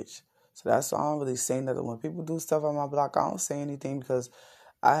footage. So that's why I don't really say nothing. When people do stuff on my block, I don't say anything because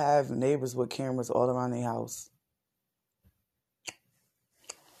I have neighbors with cameras all around their house.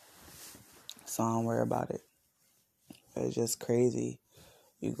 So I don't worry about it. It's just crazy.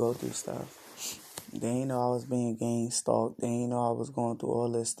 You go through stuff. They ain't know I was being gang stalked. They ain't know I was going through all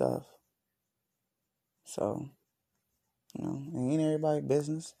this stuff. So, it ain't everybody's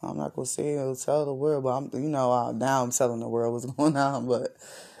business. I'm not going to say it or tell the world, but now I'm telling the world what's going on. But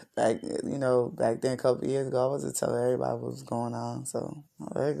back then, a couple of years ago, I wasn't telling everybody what was going on. So,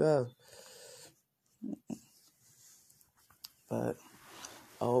 there you go. But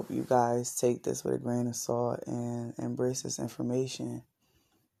I hope you guys take this with a grain of salt and embrace this information.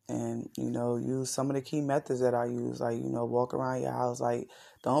 And, use some of the key methods that I use. Like, walk around your house. Like,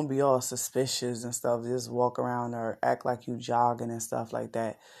 don't be all suspicious and stuff. Just walk around or act like you jogging and stuff like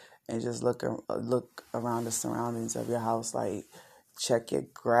that. And just look around the surroundings of your house. Like, check your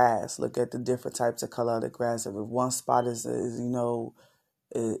grass. Look at the different types of color of the grass. If one spot is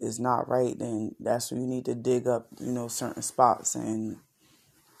not right, then that's where you need to dig up, certain spots and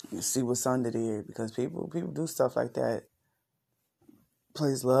see what's under there. Because people do stuff like that.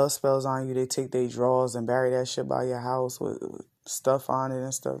 Place love spells on you. They take their drawers and bury that shit by your house with stuff on it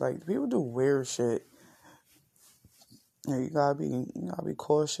and stuff. Like, people do weird shit. And you gotta be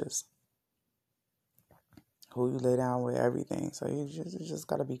cautious who you lay down with, everything. So you just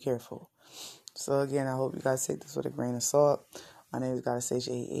gotta be careful. So again, I hope you guys take this with a grain of salt. My name is God Sage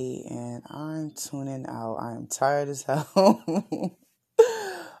 88 and I'm tuning out. I am tired as hell.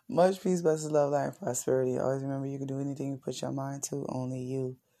 Much peace, blessings, love, light, and prosperity. Always remember, you can do anything you put your mind to. Only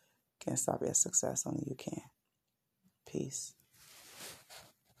you can stop your success. Only you can. Peace.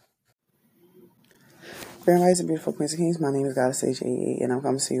 Grand Rising, beautiful Queens and Kings. My name is Goddess Sage 88, and I'm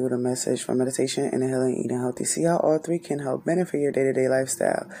coming to you with a message from meditation and healing, eating healthy. See how all three can help benefit your day-to-day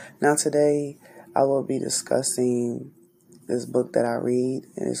lifestyle. Now, today, I will be discussing this book that I read,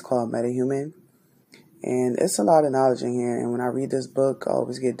 and it's called MetaHuman. And it's a lot of knowledge in here. And when I read this book, I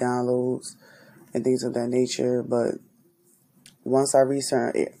always get downloads and things of that nature. But once I read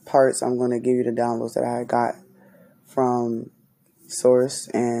certain parts, I'm going to give you the downloads that I got from source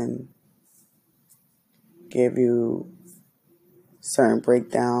and give you certain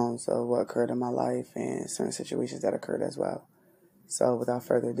breakdowns of what occurred in my life and certain situations that occurred as well. So without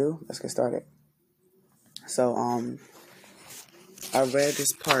further ado, let's get started. So I read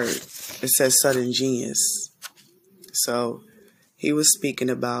this part. It says sudden genius. So he was speaking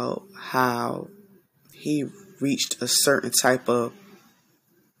about how he reached a certain type of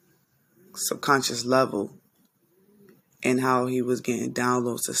subconscious level, and how he was getting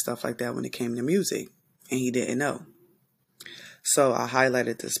downloads and stuff like that when it came to music, and he didn't know. So I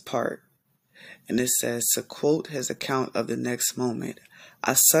highlighted this part, and it says, to quote his account of the next moment,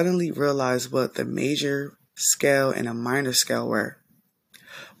 I suddenly realized what the major scale and a minor scale were,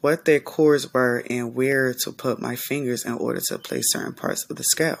 what their chords were, and where to put my fingers in order to play certain parts of the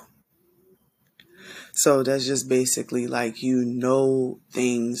scale. So that's just basically like, you know,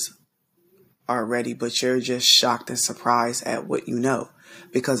 things already, but you're just shocked and surprised at what you know,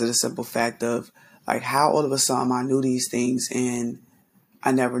 because of the simple fact of like how all of a sudden I knew these things and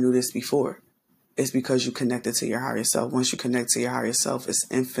I never knew this before. It's because you connected to your higher self. Once you connect to your higher self, it's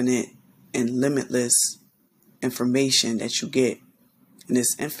infinite and limitless information that you get, and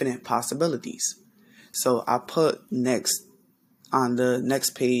it's infinite possibilities. So I put next on the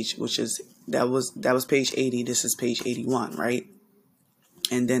next page, which is that was page 80. This is page 81, right?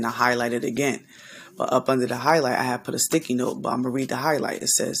 And then I highlighted again. But up under the highlight, I have put a sticky note, but I'm going to read the highlight. It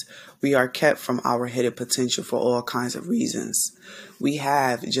says, we are kept from our hidden potential for all kinds of reasons. We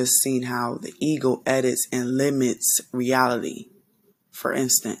have just seen how the ego edits and limits reality, for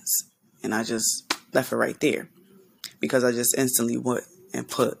instance. And I just left it right there because I just instantly went and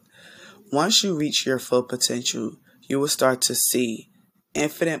put, once you reach your full potential, you will start to see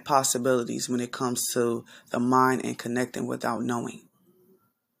infinite possibilities when it comes to the mind and connecting without knowing.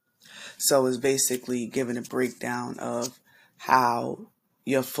 So it's basically giving a breakdown of how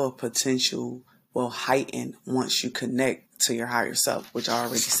your full potential will heighten once you connect to your higher self, which I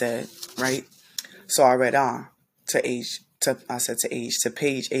already said, right? So I read on to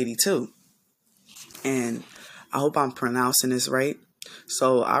page 82. And I hope I'm pronouncing this right.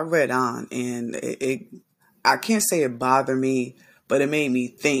 So I read on, and I can't say it bothered me, but it made me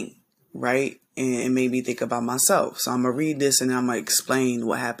think, right? And it made me think about myself. So I'm going to read this and I'm going to explain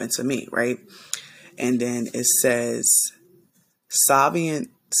what happened to me, right? And then it says, Savant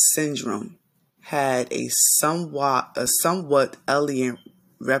syndrome had a somewhat alien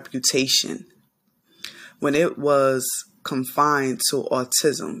reputation when it was confined to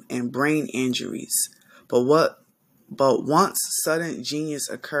autism and brain injuries. But once sudden genius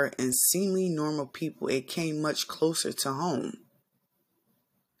occurred in seemingly normal people, it came much closer to home.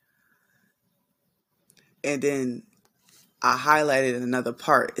 And then I highlighted another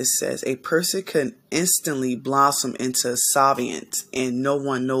part. It says, a person can instantly blossom into a savant and no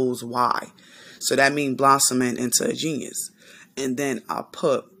one knows why. So that means blossoming into a genius. And then I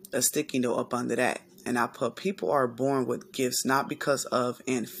put a sticky note up under that. And I put, people are born with gifts not because of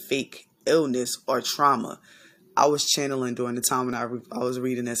an fake illness or trauma. I was channeling during the time when I was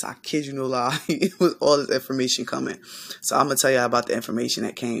reading this. I kid you no lie. It was all this information coming. So I'm going to tell you about the information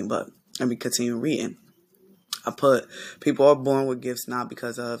that came, but let me continue reading. I put, people are born with gifts not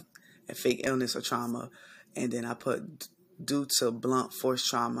because of a fake illness or trauma. And then I put, due to blunt force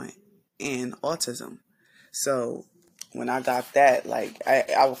trauma and autism. So when I got that, like,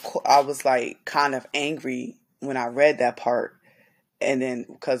 I was like kind of angry when I read that part. And then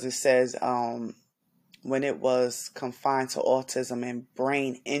because it says, when it was confined to autism and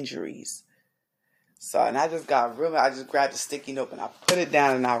brain injuries. So, and I just grabbed a sticky note and I put it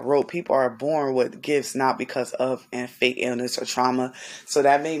down and I wrote, people are born with gifts not because of a fake illness or trauma. So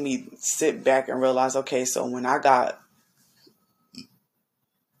that made me sit back and realize, okay, so when I got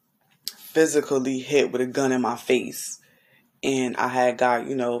physically hit with a gun in my face and I had got,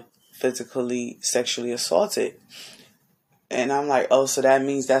 physically, sexually assaulted. And I'm like, oh, so that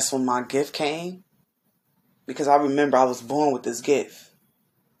means that's when my gift came? Because I remember I was born with this gift.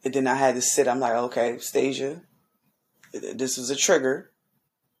 And then I had to sit. I'm like, okay, Stasia, this was a trigger.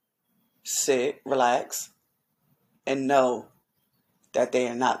 Sit, relax, and know that they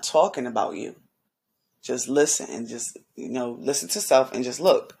are not talking about you. Just listen and just, listen to self and just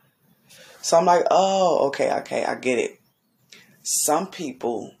look. So I'm like, oh, okay, I get it. Some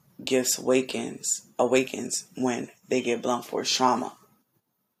people gifts awakens when they get blunt force trauma.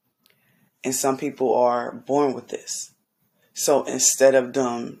 And some people are born with this. So instead of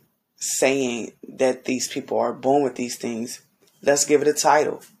them saying that these people are born with these things, let's give it a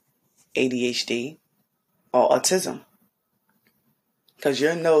title, ADHD or autism. Because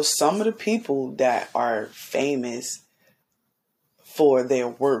some of the people that are famous for their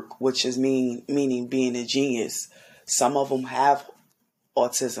work, which is meaning being a genius, some of them have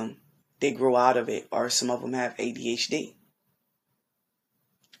autism. They grow out of it, or some of them have ADHD.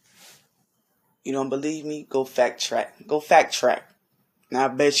 You don't believe me? Go fact check. Now I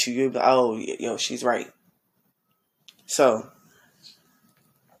bet you'll be like, oh, yo, she's right. So,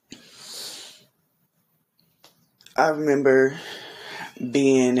 I remember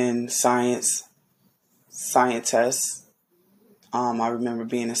being in science tests. I remember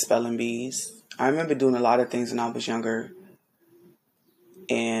being in spelling bees. I remember doing a lot of things when I was younger,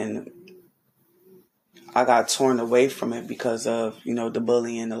 and I got torn away from it because of, the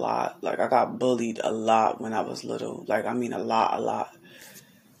bullying a lot. Like, I got bullied a lot when I was little. Like, I mean, a lot.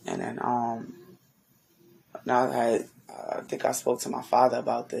 And then, now I think I spoke to my father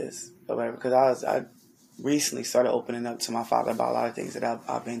about this, or whatever, because I recently started opening up to my father about a lot of things that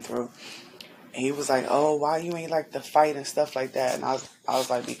I've been through. And he was like, "Oh, why you ain't like to fight and stuff like that?" And I was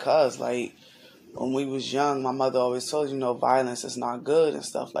like, because, like, when we was young, my mother always told violence is not good and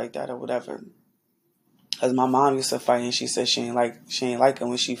stuff like that or whatever. Cause my mom used to fight and she said she ain't like it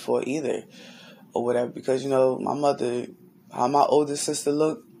when she fought either or whatever. Because my mother, how my older sister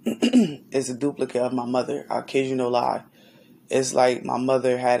looked, is a duplicate of my mother. I kid you no lie. It's like my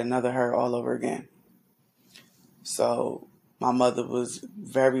mother had another her all over again. So my mother was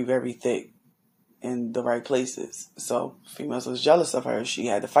very, very thick in the right places. So females was jealous of her. She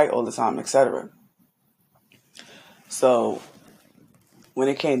had to fight all the time, etc. So when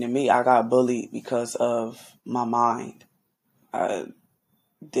it came to me, I got bullied because of my mind. I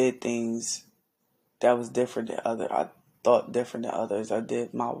did things that was different than others. I thought different than others. I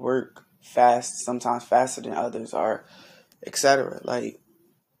did my work fast, sometimes faster than others, or etc. Like,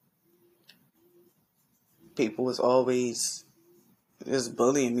 people was always just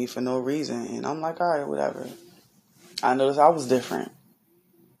bullying me for no reason, and I'm like, all right, whatever. I noticed I was different.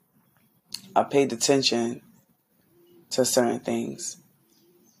 I paid attention to certain things.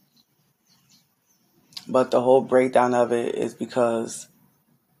 But the whole breakdown of it is because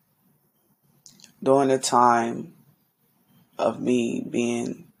during the time of me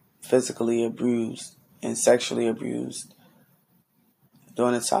being physically abused and sexually abused,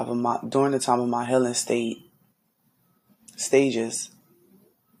 during the time of my healing stages,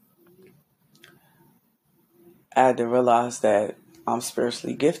 I had to realize that I'm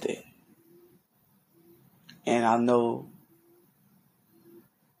spiritually gifted. And I know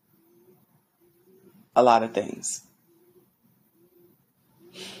a lot of things.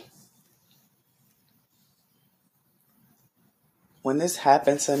 When this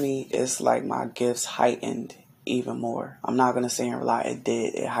happened to me, it's like my gifts heightened even more. I'm not going to say and lie, it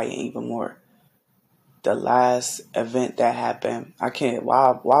did. It heightened even more. The last event that happened,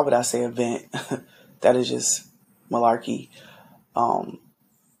 why would I say event? That is just malarkey.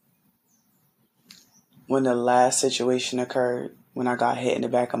 When the last situation occurred, when I got hit in the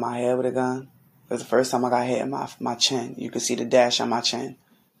back of my head with a gun, it was the first time I got hit in my chin. You can see the dash on my chin.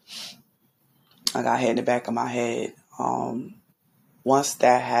 I got hit in the back of my head. Once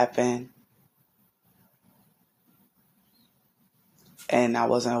that happened, and I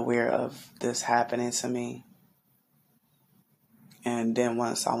wasn't aware of this happening to me, and then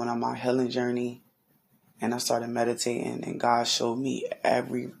once I went on my healing journey and I started meditating, and God showed me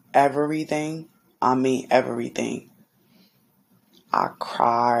everything. I mean everything. I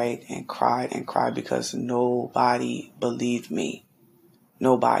cried and cried and cried because nobody believed me.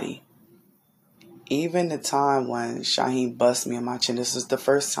 Nobody. Even the time when Shaheen bust me in my chin, this is the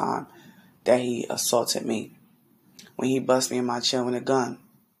first time that he assaulted me. When he bust me in my chin with a gun.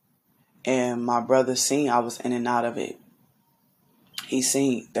 And my brother seen I was in and out of it. He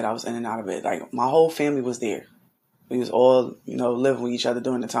seen that I was in and out of it. Like, my whole family was there. We was all, living with each other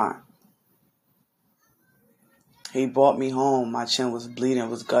during the time. He brought me home. My chin was bleeding,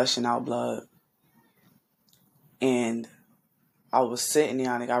 was gushing out blood. And I was sitting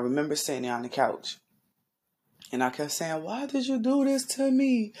there I remember sitting there on the couch. And I kept saying, "Why did you do this to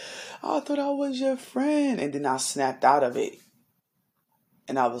me? I thought I was your friend." And then I snapped out of it.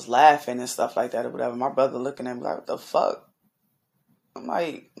 And I was laughing and stuff like that or whatever. My brother looking at me like, "What the fuck?" I'm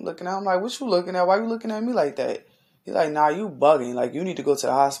like, looking at him like, "What you looking at? Why you looking at me like that?" He's like, "Nah, you bugging. Like, you need to go to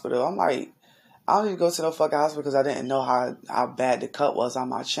the hospital." I'm like, I don't need to go to no fucking hospital because I didn't know how bad the cut was on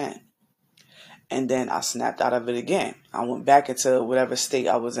my chin. And then I snapped out of it again. I went back into whatever state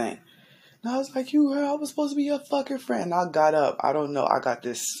I was in. And I was like, "You heard I was supposed to be your fucking friend." And I got up. I don't know. I got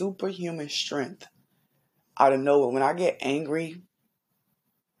this superhuman strength out of nowhere. When I get angry,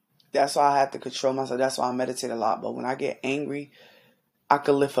 that's why I have to control myself. That's why I meditate a lot. But when I get angry, I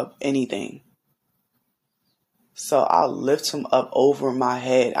could lift up anything. So I lift him up over my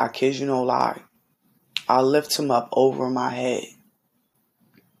head. I kid you no lie. I lift him up over my head.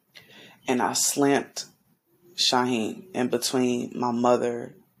 And I slammed Shaheen in between my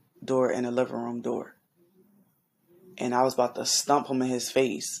mother door and the living room door. And I was about to stump him in his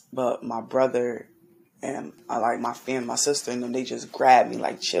face. But my brother And I like my family, my sister and them, they just grabbed me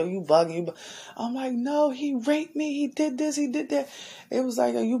like, chill, you bugging. I'm like, no, he raped me. He did this, he did that. It was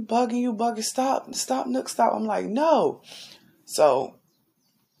like, are you bugging? Stop, Nook, stop. I'm like, no. So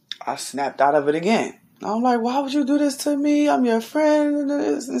I snapped out of it again. I'm like, why would you do this to me? I'm your friend, and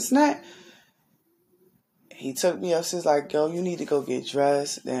this and that. He took me upstairs like, yo, you need to go get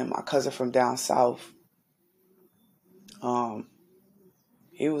dressed. Then my cousin from down south,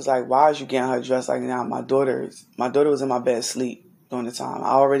 he was like, why is you getting her dressed like now? My daughter was in my bed asleep during the time.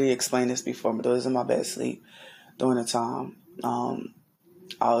 I already explained this before. My daughter was in my bed asleep during the time.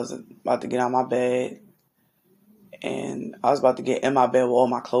 I was about to get out of my bed, and I was about to get in my bed with all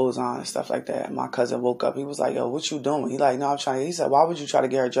my clothes on and stuff like that. And my cousin woke up. He was like, yo, what you doing? He like, no, I'm trying. He said, why would you try to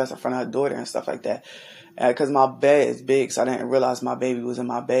get her dressed in front of her daughter and stuff like that? Because my bed is big, so I didn't realize my baby was in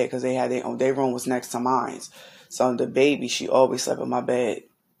my bed because they had their room was next to mine. So the baby, she always slept in my bed.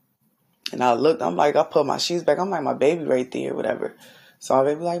 And I looked, I'm like, I put my sheets back. I'm like, my baby right there, whatever. So my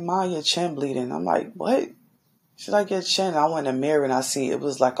baby like, Mom, your chin bleeding. I'm like, what? She's like, your chin. And I went in the mirror and I see it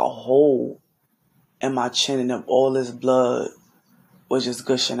was like a hole in my chin, and all this blood was just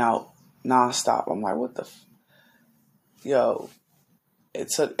gushing out nonstop. I'm like, what the Yo, it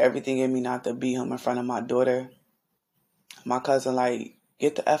took everything in me not to beat him in front of my daughter. My cousin like,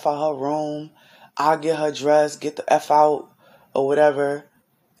 get the F out her room. I'll get her dressed, get the F out or whatever.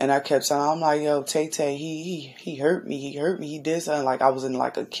 And I kept saying, I'm like, yo, Tay, he hurt me. He did something. Like I was in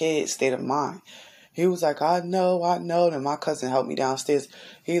like a kid state of mind. He was like, I know. Then my cousin helped me downstairs.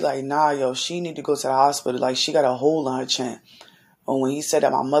 He like, nah, yo, she need to go to the hospital. Like she got a hole in her chin. And when he said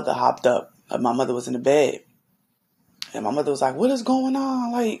that, my mother hopped up. My mother was in the bed. And my mother was like, what is going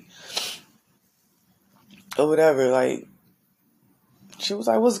on? Like, or whatever. Like, she was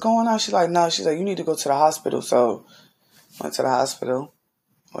like, what's going on? She's like, no. She's like, you need to go to the hospital. So went to the hospital.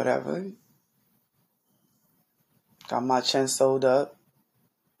 Whatever. Got my chin sewed up.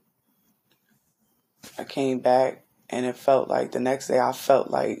 I came back and it felt like the next day I felt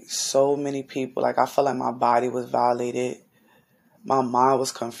like so many people, like I felt like my body was violated. My mind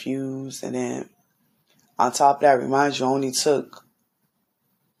was confused. And then on top of that, remind you, only took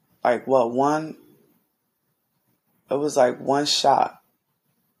like it was like one shot.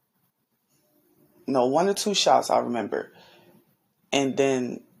 No, 1 or 2 shots I remember. And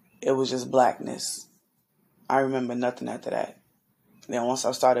then it was just blackness. I remember nothing after that. Then once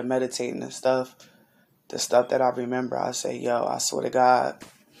I started meditating and stuff, the stuff that I remember, I say, yo, I swear to God,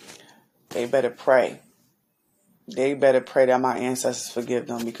 they better pray. They better pray that my ancestors forgive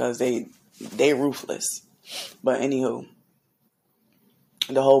them because they ruthless. But anywho,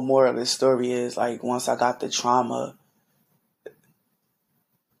 the whole moral of the story is like once I got the trauma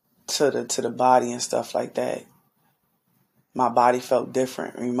to the body and stuff like that, my body felt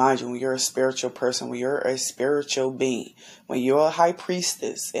different. Remind you, when you're a spiritual person, when you're a spiritual being, when you're a high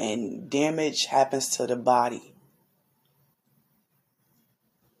priestess and damage happens to the body,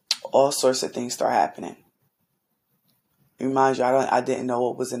 all sorts of things start happening. Remind you, I didn't know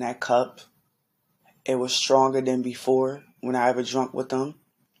what was in that cup. It was stronger than before when I ever drunk with them.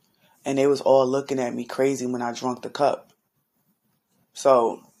 And they was all looking at me crazy when I drunk the cup.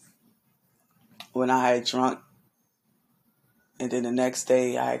 So when I had drunk, and then the next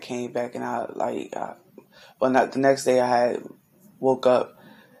day I came back and the next day I had woke up,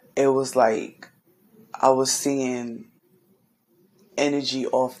 it was like I was seeing energy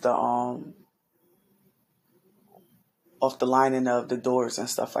off the lining of the doors and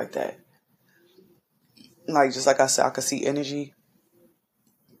stuff like that. Like just like I said, I could see energy.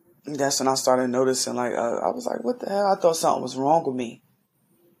 That's when I started noticing, like, I was like, what the hell? I thought something was wrong with me.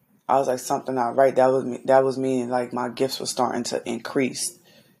 I was like, something not right. That was meaning like my gifts were starting to increase.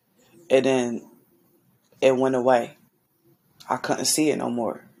 And then it went away. I couldn't see it no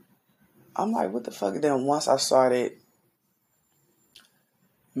more. I'm like, what the fuck? And then once I started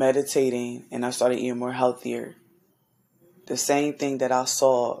meditating and I started eating more healthier, the same thing that I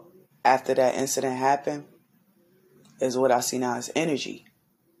saw after that incident happened is what I see now as energy.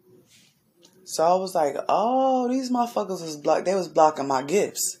 So I was like, oh, these motherfuckers was blocking my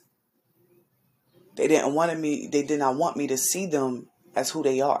gifts. They did not want me to see them as who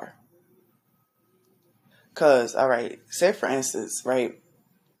they are. Cause, all right, say for instance, right,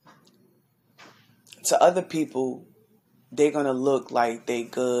 to other people, they're gonna look like they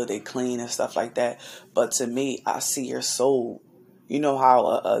good, they clean and stuff like that. But to me, I see your soul. You know how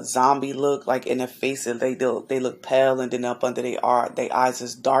a zombie look, like in their face, they look pale, and then up under their eyes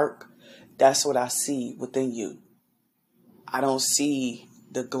is dark. That's what I see within you. I don't see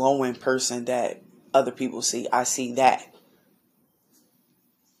the glowing person that other people see. I see that.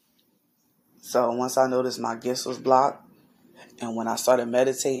 So once I noticed my gifts was blocked, and when I started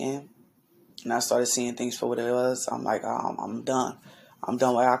meditating and I started seeing things for what it was, I'm like, I'm done. I'm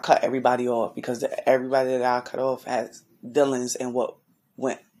done. I cut everybody off because everybody that I cut off has dealings in what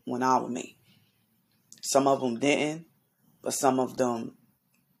went on with me. Some of them didn't, but some of them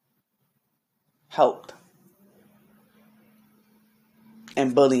helped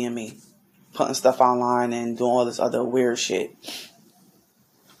in bullying me, putting stuff online and doing all this other weird shit.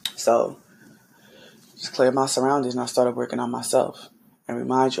 So just cleared my surroundings and I started working on myself. And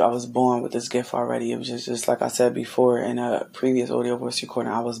remind you, I was born with this gift already. It was just like I said before in a previous audio voice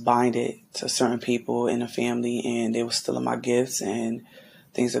recording, I was binded to certain people in the family and they were stealing my gifts and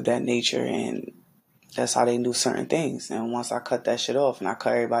things of that nature. And that's how they knew certain things. And once I cut that shit off and I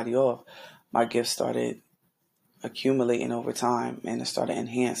cut everybody off, my gifts started accumulating over time and it started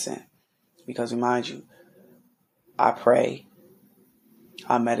enhancing. Because remind you, I pray,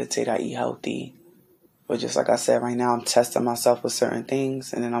 I meditate, I eat healthy. But just like I said, right now I'm testing myself with certain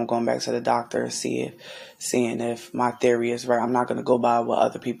things, and then I'm going back to the doctor and seeing if my theory is right. I'm not going to go by what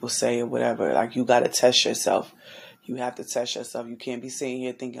other people say or whatever. Like, you got to test yourself. You have to test yourself. You can't be sitting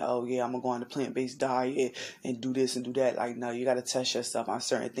here thinking, oh, yeah, I'm going to go on a plant-based diet and do this and do that. Like, no, you got to test yourself on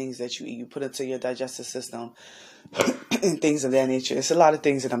certain things that you eat. You put into your digestive system and things of that nature. It's a lot of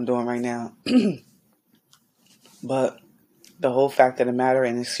things that I'm doing right now. But the whole fact of the matter,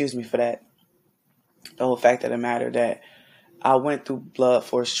 and excuse me for that, the whole fact of the matter that I went through blood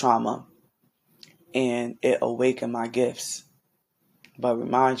force trauma and it awakened my gifts. But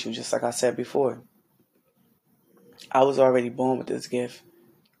remind you, just like I said before, I was already born with this gift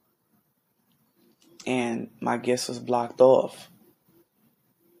and my gifts was blocked off.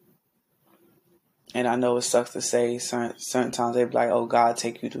 And I know it sucks to say certain times they be like, oh, God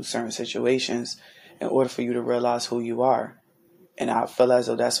take you through certain situations in order for you to realize who you are. And I feel as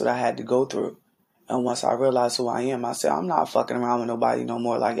though that's what I had to go through. And once I realized who I am, I said, I'm not fucking around with nobody no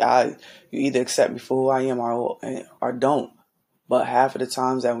more. Like, you either accept me for who I am or don't. But half of the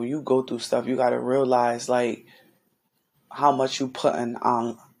times that when you go through stuff, you got to realize, like, how much you putting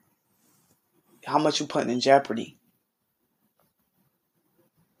in jeopardy.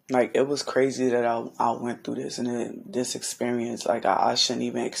 Like, it was crazy that I went through this and this experience. Like, I shouldn't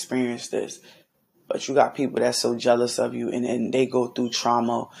even experience this. But you got people that's so jealous of you and they go through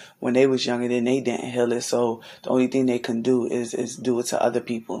trauma when they was younger and they didn't heal it. So the only thing they can do is do it to other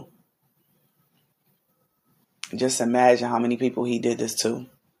people. Just imagine how many people he did this to.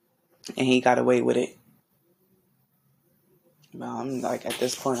 And he got away with it. But I'm like, at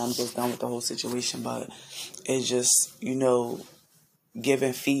this point, I'm just done with the whole situation. But it's just,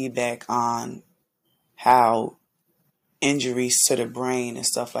 giving feedback on how injuries to the brain and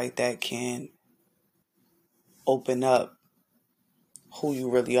stuff like that can open up who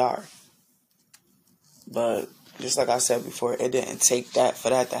you really are. But just like I said before, it didn't take that for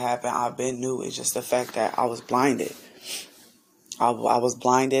that to happen. I've been new. It's just the fact that I was blinded. I was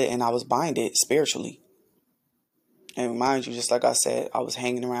blinded and I was binded spiritually. And remind you, just like I said, I was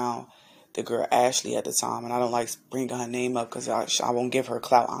hanging around the girl Ashley at the time. And I don't like bringing her name up because I won't give her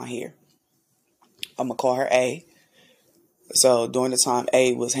clout on here. I'm going to call her A. So during the time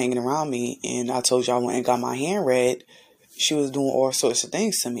A was hanging around me and I told you I went and got my hand read, she was doing all sorts of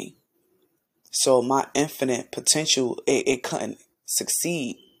things to me. So my infinite potential, it couldn't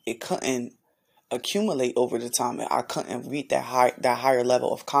succeed. It couldn't accumulate over the time. I couldn't reach that higher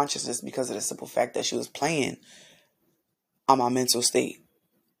level of consciousness because of the simple fact that she was playing on my mental state.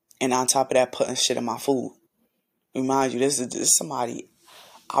 And on top of that, putting shit in my food. Remind you, this is somebody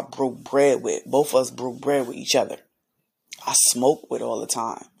I broke bread with. Both of us broke bread with each other. I smoked with all the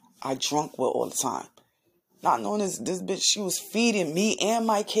time. I drunk with all the time. Not knowing this bitch, she was feeding me and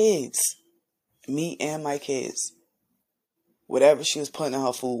my kids. Me and my kids. Whatever she was putting in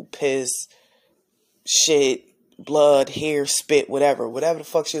her food, piss, shit, blood, hair, spit, whatever the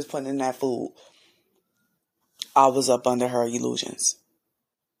fuck she was putting in that food, I was up under her illusions.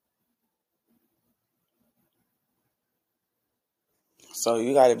 So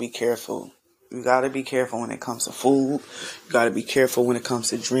you gotta be careful. You gotta be careful when it comes to food. You gotta be careful when it comes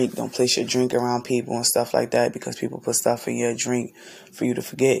to drink. Don't place your drink around people and stuff like that because people put stuff in your drink for you to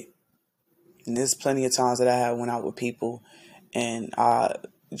forget. And there's plenty of times that I went out with people and I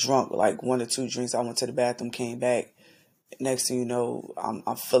drunk like 1 or 2 drinks. I went to the bathroom, came back. Next thing you know,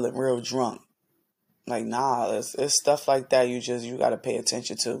 I'm feeling real drunk. Like, nah, it's stuff like that you gotta pay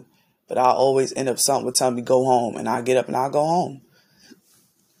attention to. But I always end up something would tell me go home, and I get up and I go home.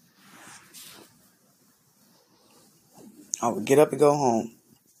 I would get up and go home.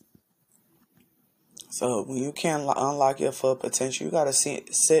 So when you can't unlock your full potential, you gotta sit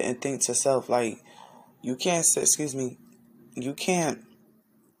and think to self, like, you can't sit. Excuse me. You can't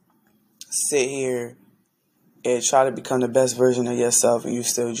sit here and try to become the best version of yourself, and you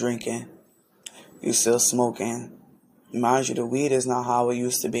still drinking, you still smoking. Mind you, the weed is not how it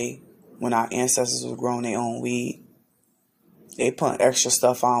used to be. When our ancestors was growing their own weed, they put extra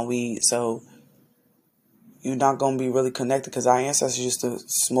stuff on weed, so you're not gonna be really connected. Because our ancestors used to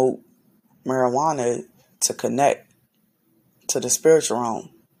smoke marijuana to connect to the spiritual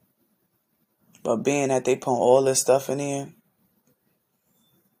realm. But being that they put all this stuff in there,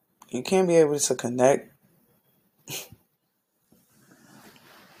 you can't be able to connect.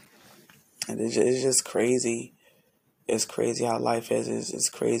 And it's just crazy. It's crazy how life is. It's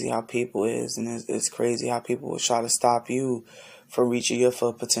crazy how people is. And it's crazy how people will try to stop you from reaching your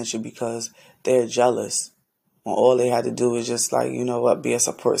full potential because they're jealous. When all they had to do was just, like, you know what, be a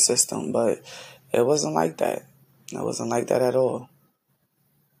support system. But it wasn't like that. It wasn't like that at all.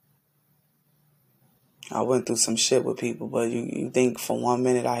 I went through some shit with people, but you think for 1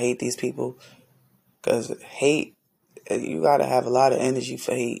 minute I hate these people? Because hate, you got to have a lot of energy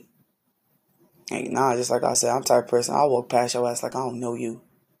for hate. Like, nah, just like I said, I'm the type of person, I'll walk past your ass like I don't know you.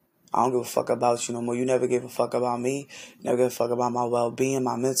 I don't give a fuck about you no more. You never gave a fuck about me. You never gave a fuck about my well-being,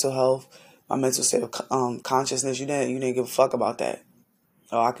 my mental health, my mental state of consciousness. You didn't give a fuck about that.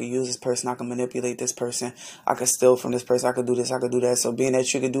 Oh, I could use this person. I can manipulate this person. I could steal from this person. I could do this. I could do that. So being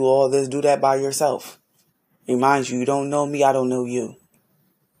that you could do all this, do that by yourself. Remind you, you don't know me. I don't know you.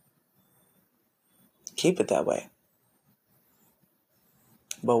 Keep it that way.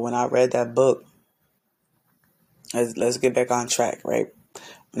 But when I read that book, let's get back on track, right?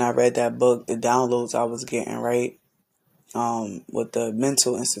 When I read that book, the downloads I was getting, right, with the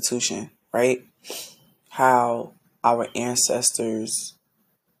mental institution, right, how our ancestors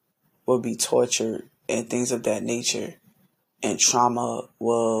will be tortured and things of that nature, and trauma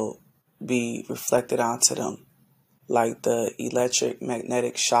will be reflected onto them, like the electric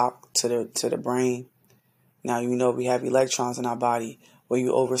magnetic shock to the brain. Now, you know, we have electrons in our body. When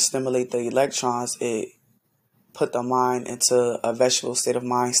you overstimulate the electrons, it put the mind into a vegetable state of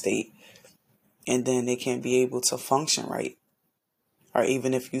mind state, and then they can't be able to function right. Or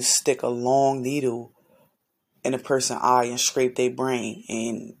even if you stick a long needle in a person's eye and scrape their brain,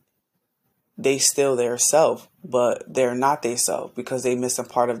 and they still their self, but they're not their self because they missing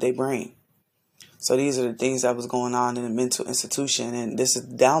part of their brain. So these are the things that was going on in the mental institution, and this is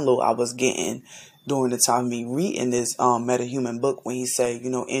the download I was getting during the time of me reading this MetaHuman book when he said, you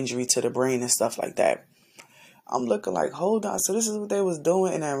know, injury to the brain and stuff like that. I'm looking like, hold on, so this is what they was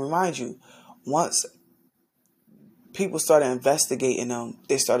doing. And I remind you, once people started investigating them,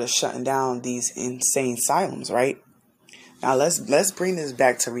 they started shutting down these insane asylums, right? Now let's bring this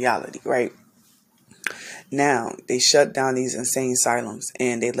back to reality, right? Now they shut down these insane asylums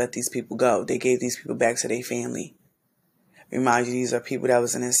and they let these people go. They gave these people back to their family. Remind you, these are people that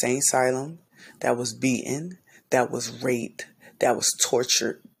was in an insane asylum, that was beaten, that was raped, that was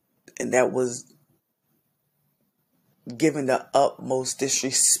tortured, and that was given the utmost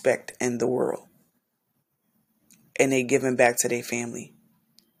disrespect in the world. And they given back to their family.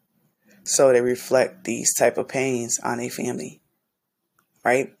 So they reflect these type of pains on their family.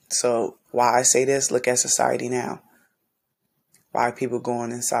 Right? So why I say this, look at society now. Why are people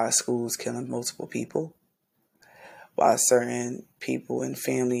going inside schools killing multiple people? Why certain people and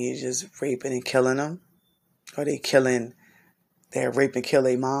family is just raping and killing them? Or they're raping and kill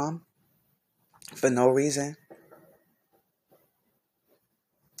their mom for no reason?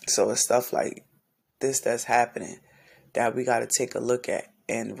 So it's stuff like this that's happening that we got to take a look at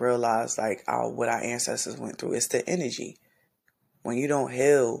and realize, like, what our ancestors went through. It's the energy. When you don't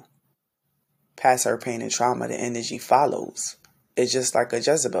heal past her pain and trauma, the energy follows. It's just like a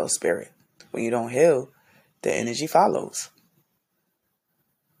Jezebel spirit. When you don't heal, the energy follows.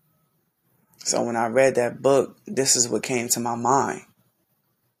 So when I read that book, this is what came to my mind.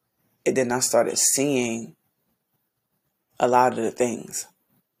 And then I started seeing a lot of the things.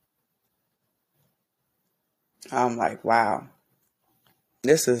 I'm like, wow,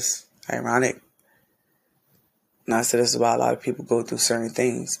 this is ironic. And I said this is why a lot of people go through certain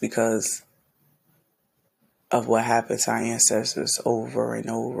things, because of what happened to our ancestors over and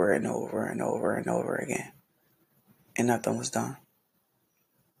over and over and over and over again. And nothing was done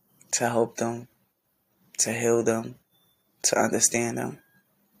to help them, to heal them, to understand them.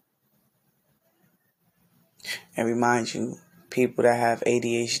 And remind you, people that have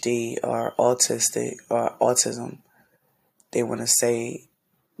ADHD or autistic or autism, they want to say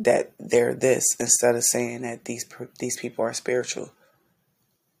that they're this instead of saying that these people are spiritual.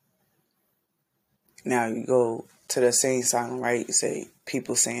 Now you go to the same asylum, right? You say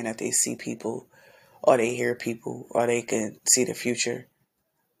people saying that they see people, or they hear people, or they can see the future.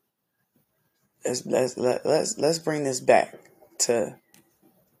 Let's bring this back to.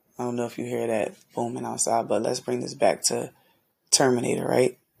 I don't know if you hear that booming outside, but let's bring this back to Terminator,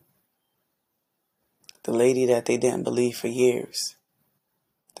 right? The lady that they didn't believe for years.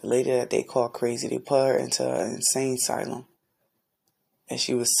 The lady that they called crazy, they put her into an insane asylum. And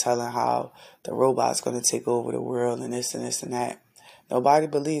she was telling how the robot's going to take over the world and this and this and that. Nobody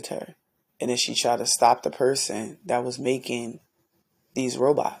believed her. And then she tried to stop the person that was making these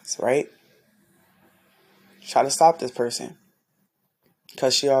robots, right? Try to stop this person.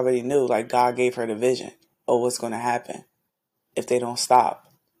 Because she already knew, like, God gave her the vision of what's going to happen if they don't stop.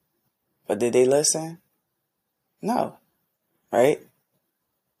 But did they listen? No. Right?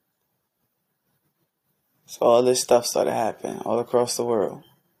 So all this stuff started happening all across the world.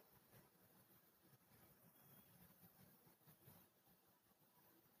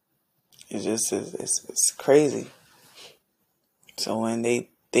 It's crazy. So when they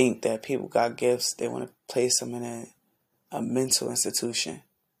think that people got gifts, they want to place them in a mental institution.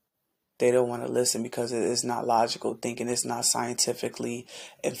 They don't want to listen because it's not logical thinking. It's not scientifically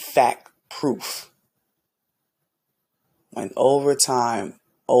and fact proof. When over time,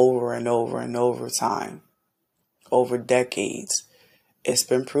 over and over and over time, over decades, it's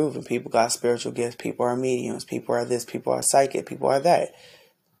been proven people got spiritual gifts. People are mediums. People are this. People are psychic. People are that.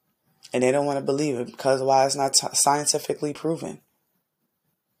 And they don't want to believe it because why? It's not scientifically proven.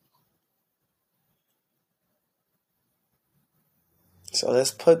 So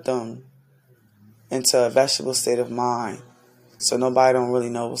let's put them into a vegetable state of mind so nobody don't really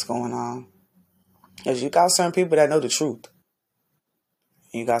know what's going on. Because you got certain people that know the truth.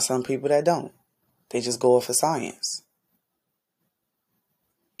 And you got some people that don't. They just go off of science.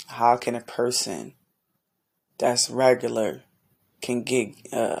 How can a person that's regular can get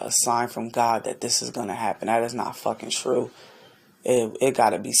a sign from God that this is going to happen? That is not fucking true. It got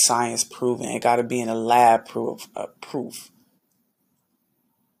to be science proven. It got to be in a lab proof.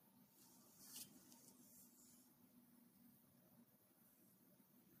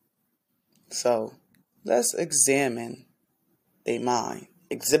 So let's examine their mind.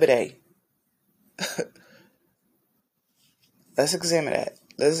 Exhibit A. Let's examine that.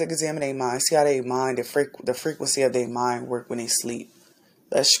 Let's examine their mind. See how their mind, the frequency of their mind work when they sleep.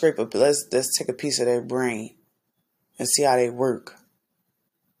 Let's take a piece of their brain and see how they work.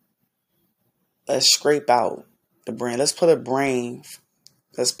 Let's scrape out the brain. Let's pull a brain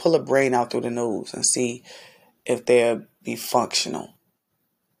out through the nose and see if they'll be functional.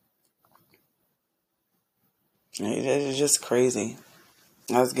 It's just crazy.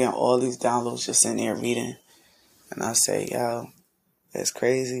 I was getting all these downloads just sitting there reading. And I say, yo, it's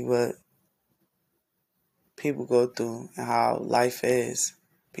crazy what people go through and how life is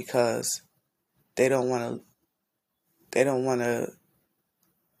because they don't want to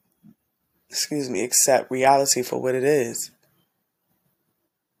accept reality for what it is.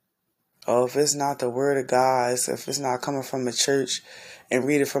 Oh, if it's not the word of God, if it's not coming from a church and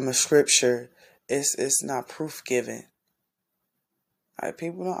read it from a scripture, it's not proof given. Like,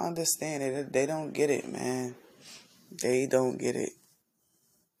 people don't understand it. They don't get it, man. They don't get it.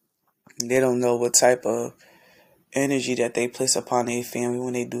 They don't know what type of energy that they place upon their family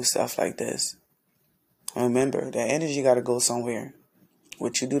when they do stuff like this. Remember, that energy got to go somewhere.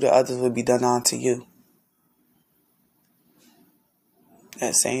 What you do to others will be done unto you.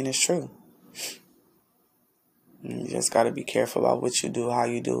 That saying is true. You just got to be careful about what you do, how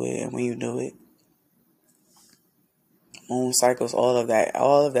you do it, and when you do it. Moon cycles, all of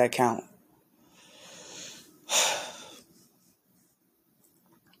that count.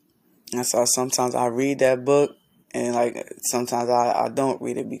 And so sometimes I read that book, and like sometimes I don't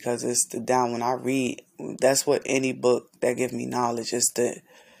read it because it's the down. When I read, that's what any book that gives me knowledge is the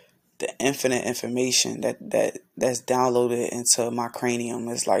infinite information that's downloaded into my cranium.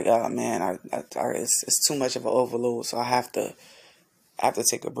 It's like, oh man, it's too much of an overload, so I have to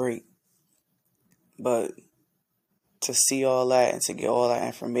take a break. But to see all that and to get all that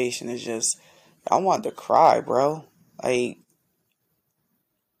information is just, I wanted to cry, bro. Like,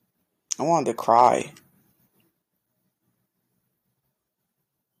 I wanted to cry.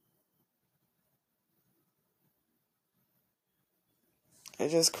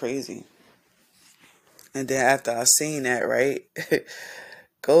 It's just crazy. And then after I seen that, right,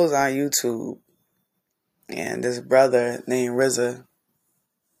 goes on YouTube, and this brother named RZA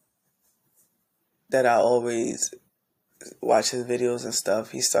that I always watch his videos and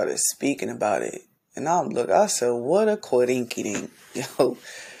stuff, he started speaking about it. And I said, what a coinkydink. Yo,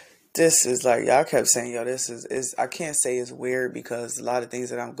 this is like y'all kept saying, yo, this is I can't say it's weird because a lot of things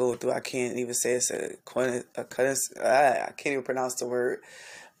that I'm going through, I can't even say it's I can't even pronounce the word.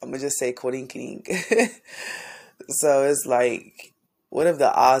 I'm gonna just say korinkining. So it's like, what if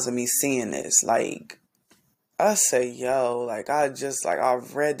the odds of me seeing this? Like, I say, yo, like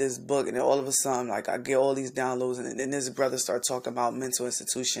I've read this book, and then all of a sudden, like I get all these downloads, and then this brother start talking about mental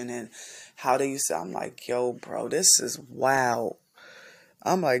institution and how they used to. I'm like, yo, bro, this is wow.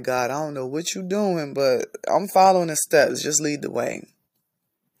 I'm like, God, I don't know what you doing, but I'm following the steps. Just lead the way.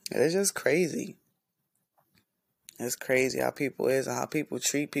 It's just crazy. It's crazy how people is and how people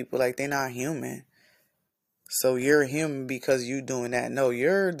treat people like they're not human. So you're human because you doing that. No,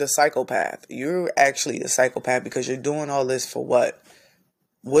 you're the psychopath. You're actually the psychopath because you're doing all this for what?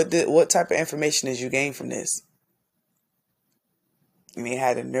 What type of information did you gain from this? I mean, it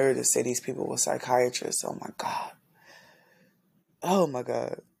had the nerve to say these people were psychiatrists. Oh my God. Oh my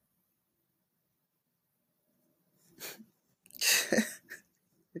God.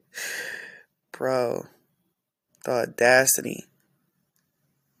 Bro, the audacity.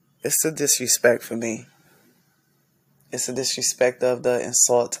 It's a disrespect for me. It's a disrespect of the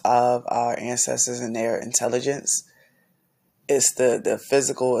insult of our ancestors and their intelligence. It's the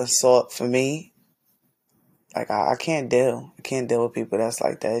physical assault for me. Like I can't deal. I can't deal with people that's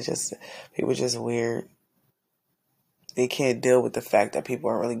like that. It's just people just weird. They can't deal with the fact that people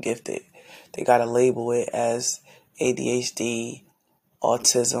aren't really gifted. They gotta label it as ADHD,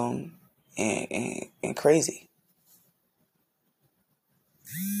 autism, and crazy.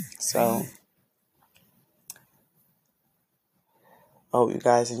 So I hope you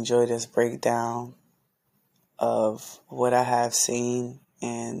guys enjoy this breakdown of what I have seen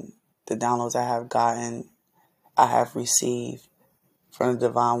and the downloads I have gotten, I have received from the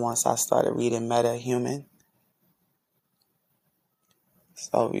divine once I started reading Meta Human.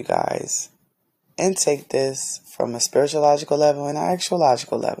 So you guys intake this from a spiritualogical level and an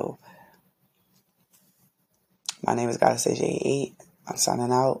actualogical level. My name is Goddess AJ8. I'm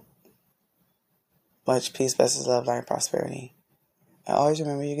signing out. Much peace, blessings, love, light, and prosperity. And always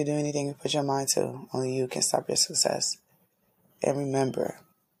remember, you can do anything you put your mind to. Only you can stop your success. And remember,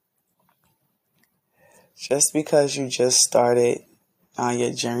 just because you just started on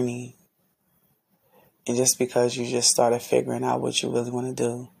your journey, and just because you just started figuring out what you really want to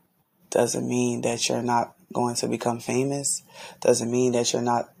do, doesn't mean that you're not going to become famous. Doesn't mean that you're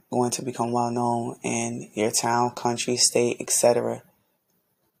not going to become well known in your town, country, state, etc.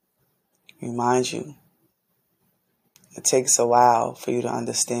 Remind you, it takes a while for you to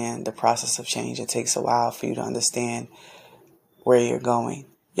understand the process of change. It takes a while for you to understand where you're going,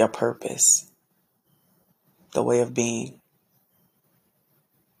 your purpose, the way of being.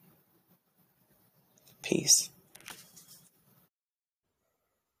 Peace.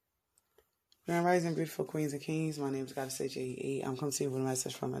 Grand Rising, beautiful queens and kings. My name is Goddess AJ8. I'm coming to you with a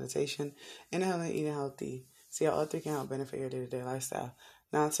message from meditation and eating healthy. See how all three can help benefit your day-to-day lifestyle.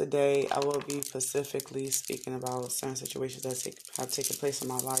 Now today, I will be specifically speaking about certain situations that have taken place in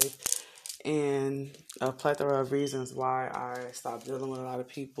my life and a plethora of reasons why I stopped dealing with a lot of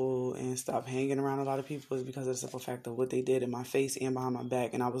people and stopped hanging around a lot of people is because of the simple fact of what they did in my face and behind my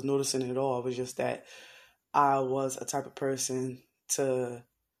back. And I was noticing it all. It was just that I was a type of person to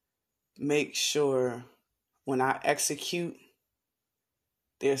make sure when I execute,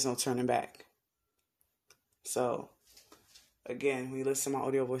 there's no turning back. So, again, when you listen to my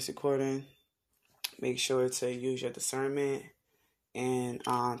audio voice recording, make sure to use your discernment. And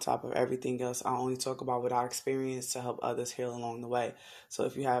on top of everything else, I only talk about what I experienced to help others heal along the way. So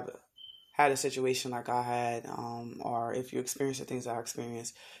if you have had a situation like I had, or if you experience the things I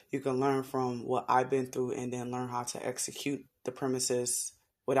experienced, you can learn from what I've been through and then learn how to execute the premises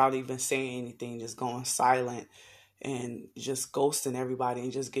without even saying anything, just going silent and just ghosting everybody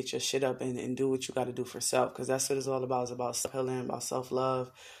and just get your shit up and do what you got to do for self, because that's what it's all about. It's about self-healing, about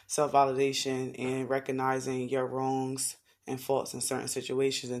self-love, self-validation, and recognizing your wrongs and faults in certain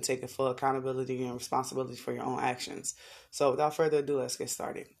situations and taking full accountability and responsibility for your own actions. So without further ado, let's get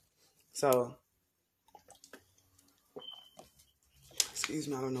started. So, excuse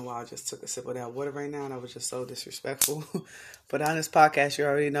me, I don't know why I just took a sip of that water right now and I was just so disrespectful. But on this podcast, you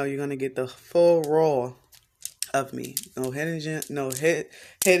already know you're going to get the full raw of me. No hidden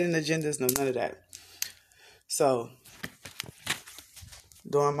agendas, no none of that. So,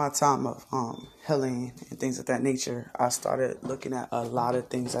 during my time of healing and things of that nature, I started looking at a lot of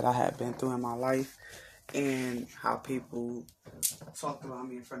things that I had been through in my life and how people talked about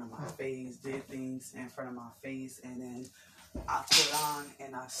me in front of my face, did things in front of my face, and then I put on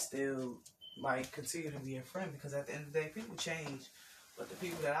and I still continue to be a friend, because at the end of the day, people change. But the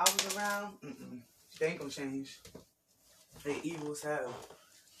people that I was around, they ain't gonna change. They evil as hell.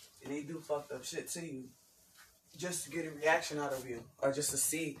 And they do fucked up shit to you. Just to get a reaction out of you. Or just to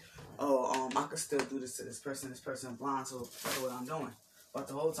see, I could still do this to this person blind to what I'm doing. But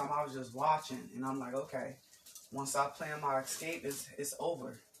the whole time I was just watching, and I'm like, okay, once I plan my escape, it's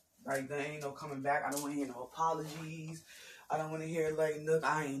over. Like, there ain't no coming back. I don't want to hear no apologies. I don't want to hear, like, look,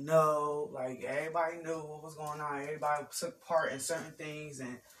 I ain't know. Like, everybody knew what was going on. Everybody took part in certain things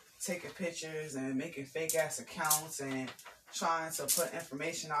and taking pictures and making fake-ass accounts and trying to put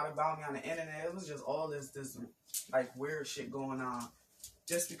information out about me on the internet. It was just all this like, weird shit going on.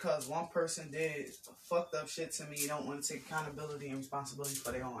 Just because one person did fucked up shit to me, you don't want to take accountability and responsibility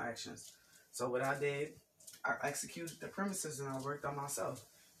for their own actions. So what I did, I executed the premises and I worked on myself.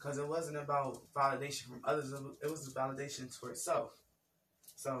 Because it wasn't about validation from others. It was a validation for itself.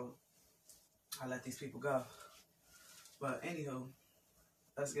 So I let these people go. But anywho,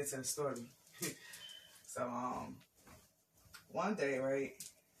 let's get to the story. So one day, right,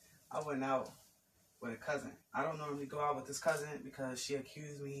 I went out with a cousin. I don't normally go out with this cousin because she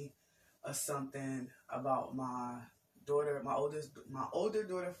accused me of something about my daughter, my older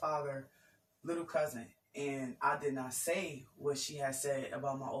daughter father, little cousin. And I did not say what she had said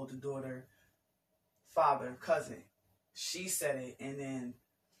about my older daughter, father, cousin. She said it, and then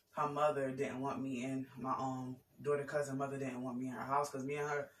her mother didn't want me in, my daughter, cousin, mother didn't want me in her house because me and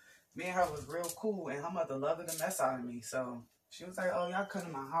her was real cool, and her mother loved the mess out of me. So she was like, oh, y'all come to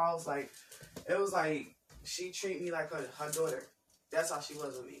my house. Like, it was like she treated me like her daughter. That's how she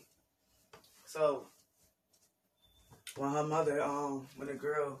was with me. So when her mother, when the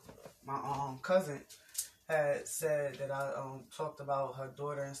girl, my cousin, had said that I talked about her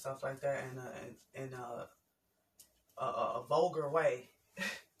daughter and stuff like that in a vulgar way,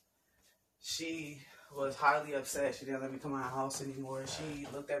 she was highly upset. She didn't let me come to her house anymore. She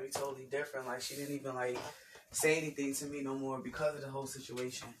looked at me totally different. Like, she didn't even like say anything to me no more because of the whole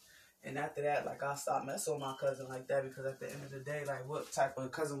situation. And after that, like, I stopped messing with my cousin like that, because at the end of the day, like, what type of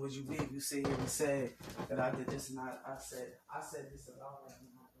cousin would you be if you sit here and said that I did this and I said this about her and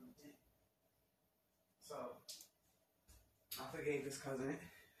I didn't. So I forgave this cousin.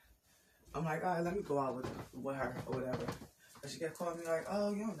 I'm like, all right, let me go out with her or whatever. But she kept calling me like,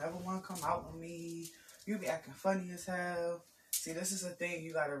 oh, you don't never want to come out with me. You be acting funny as hell. See, this is a thing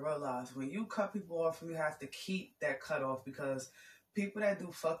you got to realize. When you cut people off, you have to keep that cut off, because people that do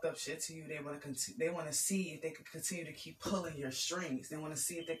fucked up shit to you, they want to see if they could continue to keep pulling your strings. They want to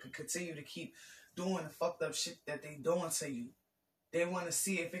see if they could continue to keep doing the fucked up shit that they doing to you. They want to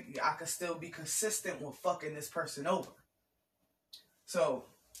see if I could still be consistent with fucking this person over. So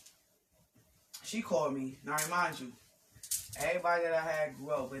she called me. Now, remind you, everybody that I had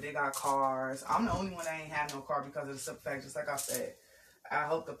grew up with, they got cars. I'm the only one that ain't have no car because of the simple fact, just like I said, I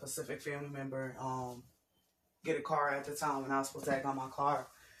helped a Pacific family member get a car at the time when I was supposed to act on my car.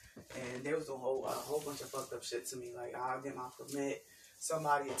 And there was a whole bunch of fucked up shit to me. Like, I'll get my permit.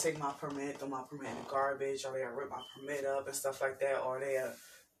 Somebody would take my permit, throw my permit in the garbage, or they'll rip my permit up and stuff like that, or they'll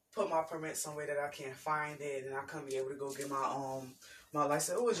put my permit somewhere that I can't find it, and I couldn't be able to go get my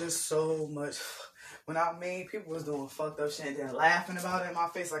license. It was just so much. When I made, people was doing fucked up shit and then laughing about it in my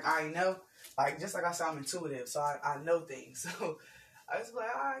face like I ain't know. Like, just like I said, I'm intuitive, so I know things. So I was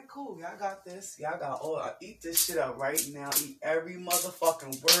like, all right, cool. Y'all got this. Y'all got I eat this shit up right now. Eat every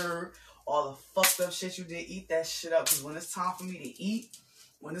motherfucking word. All the fucked up shit you did, eat that shit up. Because when it's time for me to eat,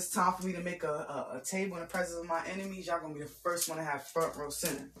 when it's time for me to make a table in the presence of my enemies, y'all gonna be the first one to have front row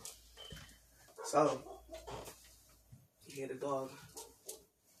center. So, you hear the dog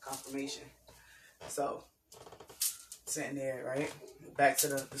confirmation. So, sitting there, right? Back to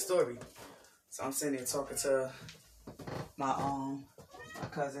the story. So I'm sitting there talking to my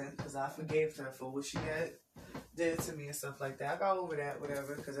cousin, because I forgave her for what she had did to me and stuff like that. I got over that,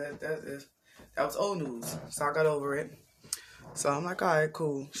 whatever, because that was old news. So I got over it. So I'm like, all right,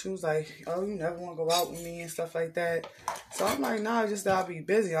 cool. She was like, oh, you never want to go out with me and stuff like that. So I'm like, nah, just that I'll be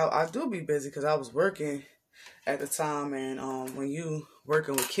busy. I do be busy because I was working at the time. And when you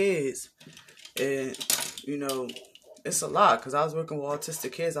working with kids, you know, it's a lot, because I was working with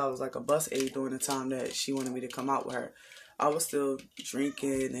autistic kids. I was like a bus aide during the time that she wanted me to come out with her. I was still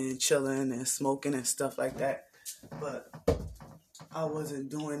drinking and chilling and smoking and stuff like that. But I wasn't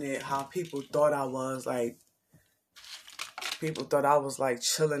doing it how people thought I was. Like, people thought I was like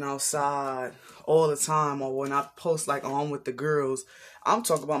chilling outside all the time, or when I post like on with the girls, I'm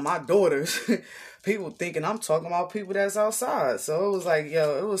talking about my daughters. People thinking I'm talking about people that's outside. So it was like,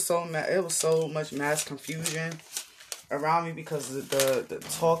 yo, it was so much mass confusion around me because of the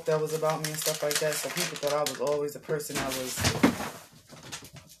talk that was about me and stuff like that. So people thought I was always the person that was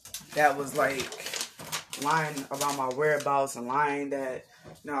that was like lying about my whereabouts and lying that,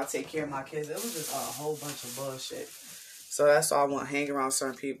 I take care of my kids. It was just a whole bunch of bullshit. So that's why I won't hang around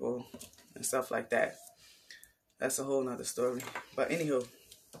certain people and stuff like that. That's a whole nother story. But anywho,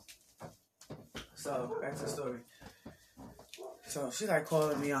 so back to the story. So she like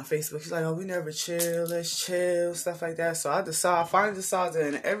calling me on Facebook. She's like, "Oh, we never chill. Let's chill," stuff like that. So I finally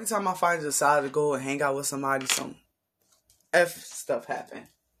decided, and every time I finally decided to go and hang out with somebody, some F stuff happened.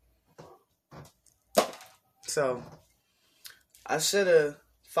 So I should have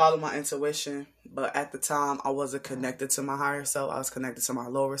followed my intuition, but at the time I wasn't connected to my higher self. I was connected to my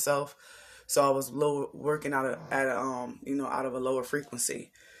lower self. So I was working out of a lower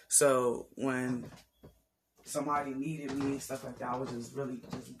frequency. So when somebody needed me and stuff like that, I would just really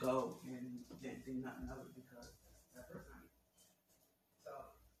just go and didn't do nothing other because that person. So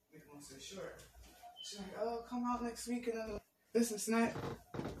we going to the short. She's like, "Oh, come out next week and this and that."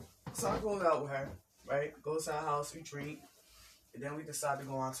 So I go out with her, right? Go to our house, we drink, and then we decide to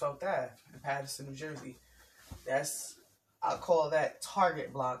go on 12th Ave in Paterson, New Jersey. I call that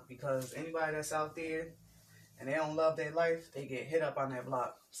target block because anybody that's out there and they don't love their life, they get hit up on that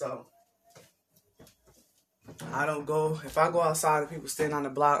block. So if I go outside and people standing on the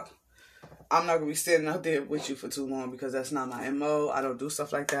block, I'm not going to be standing out there with you for too long because that's not my MO. I don't do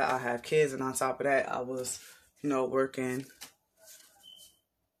stuff like that. I have kids, and on top of that, I was, working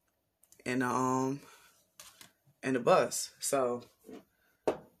in the bus. So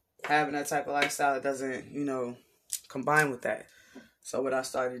having that type of lifestyle, it doesn't, combine with that. So what I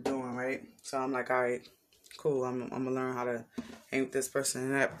started doing, right? So I'm like, all right, cool. I'm gonna learn how to hang with this person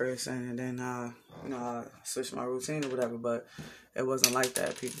and that person, and then I switch my routine or whatever. But it wasn't like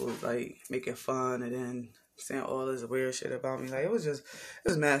that. People like making fun and then saying all this weird shit about me. Like it was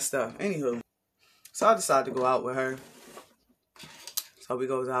mad stuff. Anywho, so I decided to go out with her. So we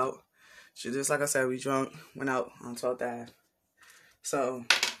goes out. She just like I said, we drunk, went out on 12th Ave. So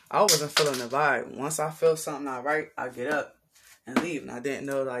I wasn't feeling the vibe. Once I feel something not right, I get up and leave. And I didn't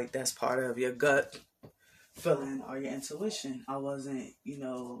know like that's part of your gut feeling or your intuition. I wasn't,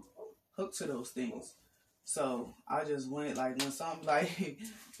 hooked to those things. So I just went like when something like,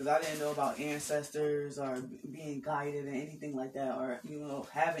 because I didn't know about ancestors or being guided and anything like that, or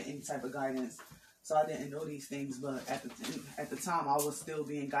having any type of guidance. So I didn't know these things, but at the time I was still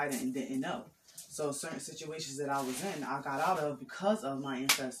being guided and didn't know. So certain situations that I was in, I got out of because of my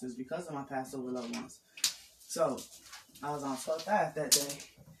ancestors, because of my past over loved ones. So I was on 12th Ave that day,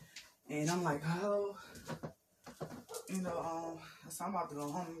 and I'm like, oh, so I'm about to go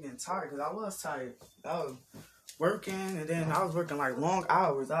home. I'm getting tired because I was tired. I was working, and then I was working like long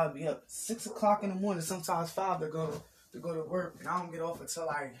hours. I would be up 6 o'clock in the morning, sometimes 5 to go to work, and I don't get off until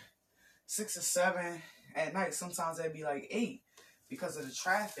like 6 or 7 at night. Sometimes it'd be like 8 because of the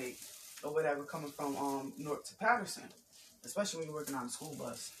traffic or whatever coming from North to Paterson, especially when you're working on a school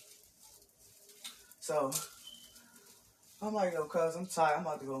bus. So I'm like, yo, cuz I'm tired. I'm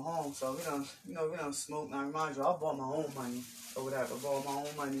about to go home. So we don't smoke. Now remind you, I bought my own money or whatever. Bought my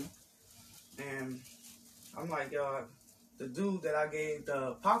own money, and I'm like, yo, the dude that I gave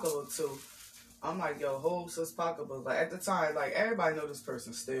the pocketbook to, I'm like, yo, hold this pocketbook. Like at the time, like everybody know this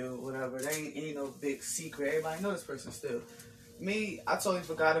person still, whatever. They ain't no big secret. Everybody know this person still. Me, I totally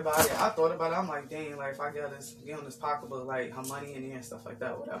forgot about it. I thought about it. I'm like, dang, like if I get on this pocketbook, like her money in there and stuff like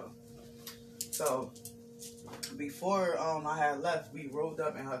that, whatever. So before I had left, we rolled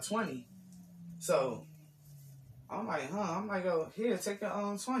up in her 20. So I'm like, I'm like, yo, here, take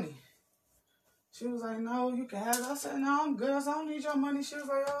your 20. She was like, no, you can have it. I said, no, I'm good. I said, I don't need your money. She was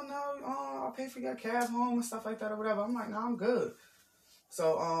like, oh, no, I'll pay for your cab home and stuff like that or whatever. I'm like, no, I'm good.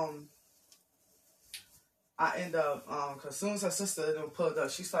 So, I end up, cause as soon as her sister pulled up,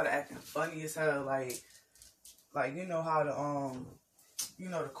 she started acting funny as hell. Like, you know how the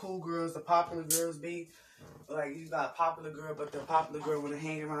cool girls, the popular girls be. Like, you got a popular girl, but the popular girl want to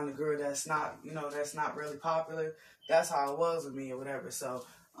hang around the girl that's not, that's not really popular. That's how it was with me or whatever. So,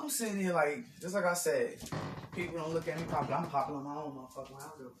 I'm sitting here like, just like I said, people don't look at me popular. I'm popular on my own motherfucker. I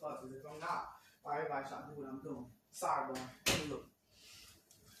don't give a fuck. If I'm not, everybody trying to do what I'm doing. Sidebar. Look.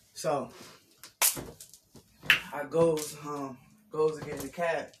 So, I goes to get in the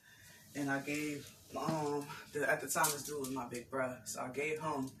cab, and I gave, at the time this dude was my big bruh. So I gave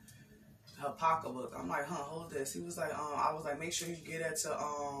him her pocketbook. I'm like, hold this. He was like, I was like, make sure you get that to,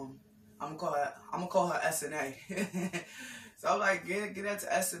 I'm gonna call her S&A. So I'm like, get that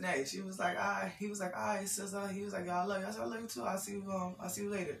to S&A. She was like, all right. He was like, all right, sister. He was like, yo, I love you. I said, I love you too. I'll see you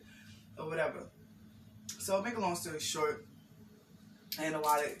later. Or whatever. So make a long story short, and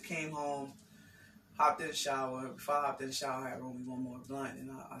while it came home, hopped in the shower. Before I hopped in the shower, I had rolled me one more blunt,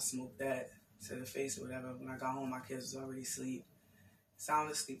 and I smoked that to the face or whatever. When I got home, my kids was already asleep.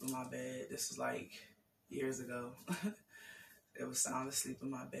 Sound asleep in my bed. This was like years ago. It was sound asleep in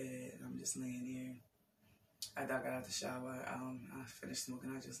my bed. I'm just laying there. After I got out the shower, I finished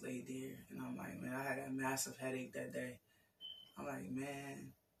smoking. I just laid there, and I'm like, man, I had a massive headache that day. I'm like,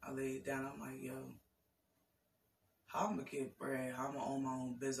 man, I laid down. I'm like, yo, how I'm gonna get bread? How I'm gonna own my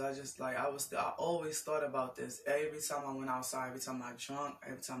own business? I always thought about this. Every time I went outside, every time I drunk,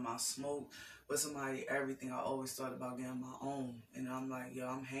 every time I smoked with somebody, everything, I always thought about getting my own. And I'm like, yo,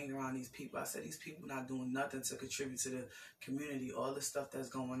 I'm hanging around these people. I said, these people not doing nothing to contribute to the community. All the stuff that's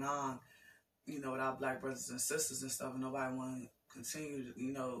going on, with our black brothers and sisters and stuff, and nobody want to continue,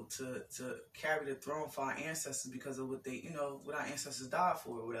 to carry the throne for our ancestors because of what they, what our ancestors died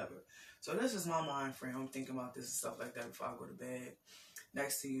for or whatever. So this is my mind frame. I'm thinking about this and stuff like that before I go to bed.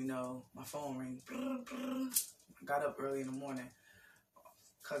 Next thing you know, my phone rings. I got up early in the morning.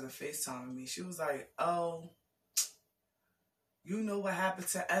 Cousin FaceTiming me. She was like, oh, you know what happened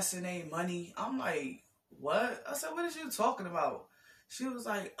to SNA money? I'm like, what? I said, what is you talking about? She was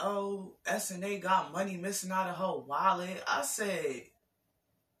like, oh, SNA got money missing out of her wallet. I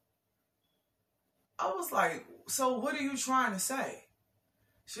was like, so what are you trying to say?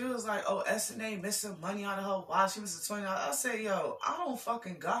 She was like, oh, SNA missing money out of her wallet. She missing $20. I said, yo, I don't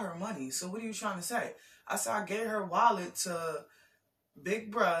fucking got her money. So what are you trying to say? I said, I gave her wallet to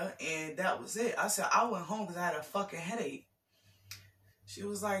Big Bruh, and that was it. I said, I went home because I had a fucking headache. She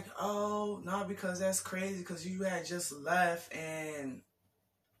was like, oh, no, because that's crazy because you had just left and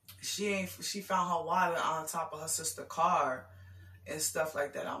she found her wallet on top of her sister's car and stuff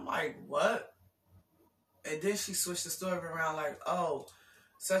like that. I'm like, what? And then she switched the story around like, oh,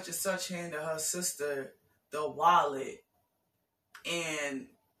 such and such handed her sister the wallet and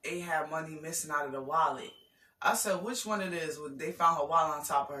they had money missing out of the wallet. I said, which one it is? They found her wallet on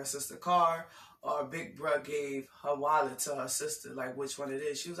top of her sister's car, or Big Bruh gave her wallet to her sister? Like, which one it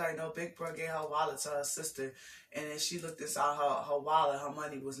is? She was like, no, Big Bruh gave her wallet to her sister, and then she looked inside her wallet, her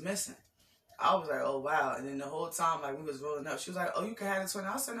money was missing. I was like, oh, wow. And then the whole time, like, we was rolling up, she was like, oh, you can have this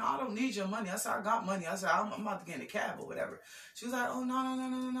 $20. I said, no, I don't need your money. I said, I got money. I said, I'm about to get in a cab or whatever. She was like, oh,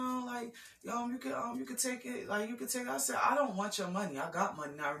 no. Like, you could take it. Like, you could take it. I said, I don't want your money. I got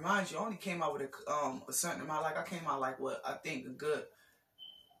money. Now, remind you, I only came out with a certain amount. Like, I came out, like, what, I think a good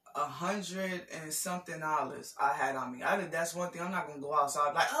 $100 and something I had on me. That's one thing. I'm not gonna go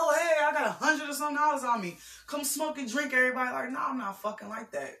outside like, oh, hey, I got $100 or something on me. Come smoke and drink, everybody. Like, no, I'm not fucking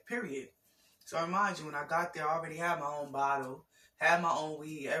like that, period. So I remind you, when I got there, I already had my own bottle, had my own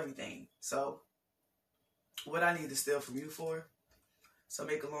weed, everything. So what I need to steal from you for? So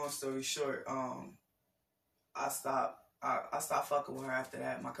make a long story short, I stopped fucking with her after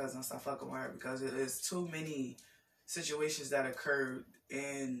that. My cousin stopped fucking with her because it is too many situations that occurred,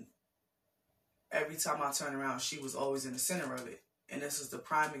 and every time I turned around, she was always in the center of it. And this is the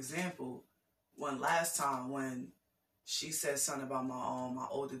prime example. Last time when she said something about my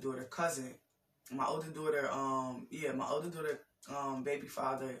older daughter cousin. My older daughter, baby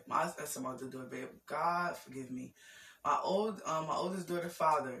father, that's my older daughter, baby. God forgive me. My oldest daughter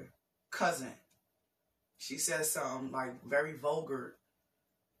father, cousin. She said something like very vulgar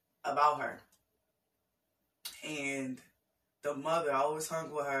about her. And the mother, I always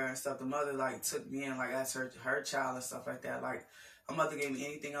hung with her and stuff. The mother like took me in like as her child and stuff like that. Like my mother gave me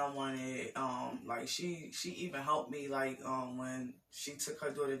anything I wanted. Like she even helped me like when she took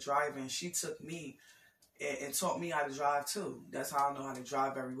her daughter driving, she took me and taught me how to drive too. That's how I know how to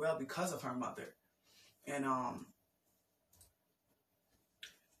drive very well because of her mother. And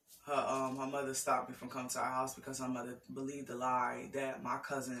her mother stopped me from coming to our house because her mother believed the lie that my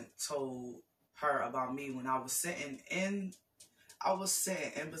cousin told her about me when I was sitting in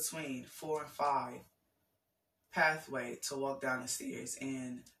between 4 and 5 pathway to walk down the stairs,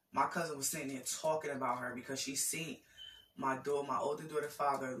 and my cousin was sitting there talking about her because she seen my older daughter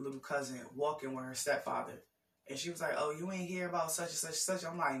father, little cousin, walking with her stepfather, and she was like, oh, you ain't hear about such and such and such?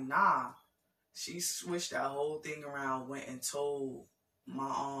 I'm like, nah. She switched that whole thing around, went and told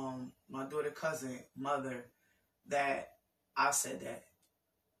my daughter cousin mother that I said that.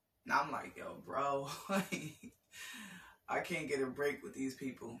 And I'm like, yo, bro, I can't get a break with these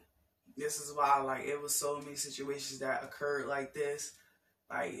people. This is why, like, it was so many situations that occurred like this.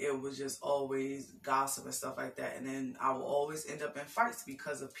 Like, it was just always gossip and stuff like that. And then I will always end up in fights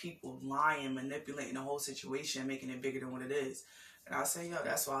because of people lying, manipulating the whole situation, making it bigger than what it is. And I say, yo,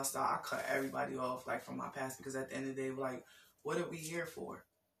 that's why I cut everybody off, like, from my past. Because at the end of the day, like, what are we here for?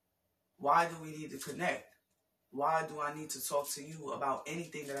 Why do we need to connect? Why do I need to talk to you about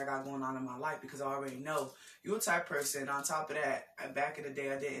anything that I got going on in my life? Because I already know you're a type person. On top of that, back in the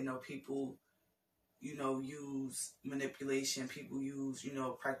day, I didn't know people, you know, use manipulation. People use, you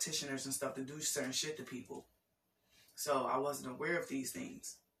know, practitioners and stuff to do certain shit to people. So I wasn't aware of these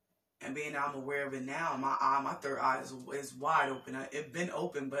things. And being that I'm aware of it now, my third eye is wide open. It's been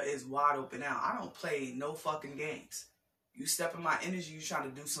open, but it's wide open now. I don't play no fucking games. You step in my energy, you trying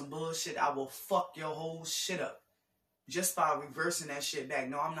to do some bullshit, I will fuck your whole shit up. Just by reversing that shit back.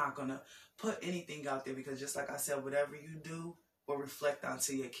 No, I'm not going to put anything out there because just like I said, whatever you do will reflect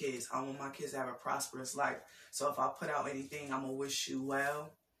onto your kids. I want my kids to have a prosperous life. So if I put out anything, I'm going to wish you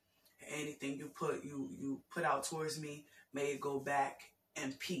well. Anything you put out towards me, may it go back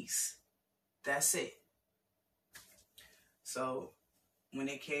in peace. That's it. So when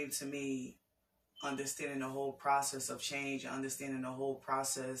it came to me understanding the whole process of change, understanding the whole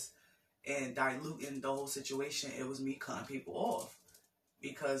process and diluting the whole situation, it was me cutting people off.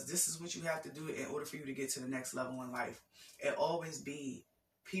 Because this is what you have to do in order for you to get to the next level in life. It always be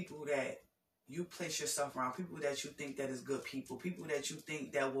people that you place yourself around, people that you think that is good people that you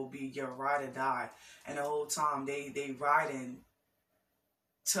think that will be your ride or die. And the whole time they riding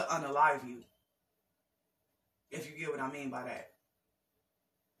to unalive you. If you get what I mean by that.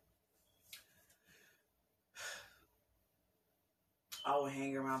 I would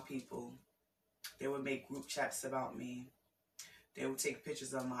hang around people. They would make group chats about me. They would take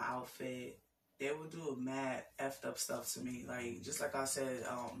pictures of my outfit. They would do mad effed up stuff to me. Like, just like I said,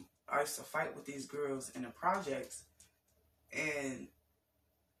 I used to fight with these girls in the projects. And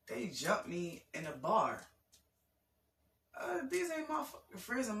they jumped me in a bar. These ain't my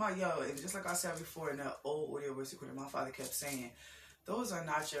friends and my yo. And just like I said before in the old audio voice recording, my father kept saying, those are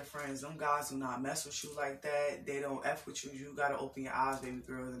not your friends. Them guys do not mess with you like that. They don't F with you. You got to open your eyes, baby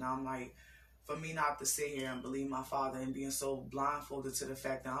girl. And I'm like, for me not to sit here and believe my father and being so blindfolded to the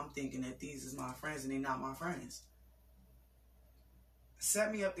fact that I'm thinking that these is my friends and they not my friends.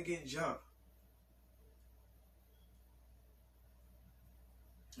 Set me up to get jumped.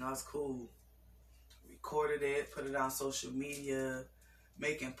 And that's cool. Recorded it, put it on social media,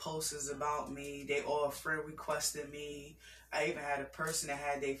 making posters about me. They all friend requested me. I even had a person that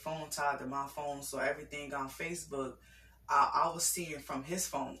had their phone tied to my phone, so everything on Facebook, I was seeing from his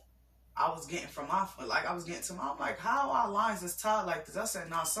phone. I was getting from my phone. Like, I was getting to my, I'm like, how our lines is tied like this? I said,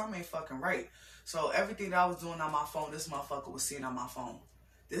 nah, something ain't fucking right. So everything that I was doing on my phone, this motherfucker was seeing on my phone.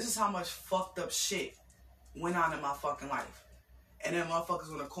 This is how much fucked up shit went on in my fucking life. And then motherfuckers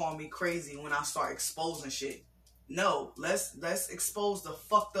gonna call me crazy when I start exposing shit. No, let's expose the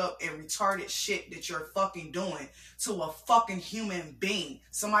fucked up and retarded shit that you're fucking doing to a fucking human being.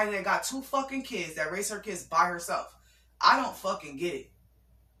 Somebody that got 2 fucking kids, that raised her kids by herself. I don't fucking get it.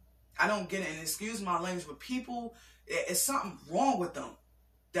 I don't get it. And excuse my language, but people, it's something wrong with them.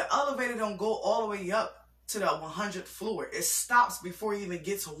 The elevator don't go all the way up to the 100th floor. It stops before you even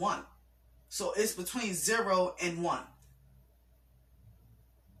get to 1. So it's between 0 and 1.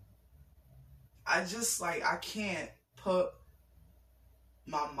 I just, like, I can't put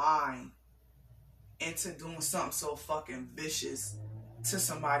my mind into doing something so fucking vicious to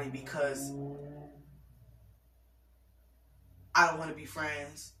somebody because I don't want to be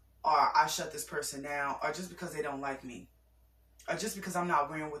friends, or I shut this person down, or just because they don't like me, or just because I'm not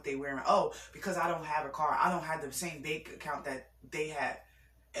wearing what they wearing. Oh, because I don't have a car, I don't have the same bank account that they had.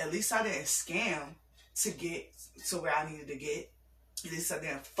 At least I didn't scam to get to where I needed to get. At least I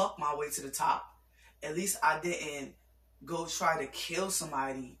didn't fuck my way to the top. At least I didn't go try to kill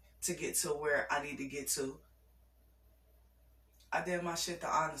somebody to get to where I need to get to. I did my shit the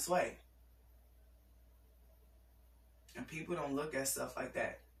honest way. And people don't look at stuff like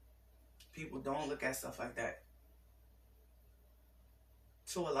that. People don't look at stuff like that.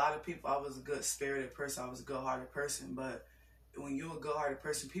 To a lot of people, I was a good-spirited person. I was a good-hearted person. But when you're a good-hearted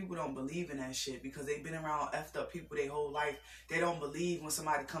person, people don't believe in that shit because they've been around effed up people their whole life. They don't believe when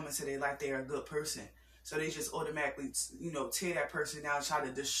somebody comes into their life they're a good person. So they just automatically, you know, tear that person down, try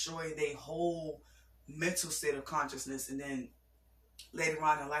to destroy their whole mental state of consciousness. And then later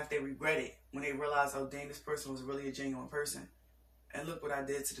on in life, they regret it when they realize, oh, dang, this person was really a genuine person. And look what I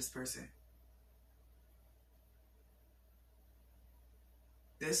did to this person.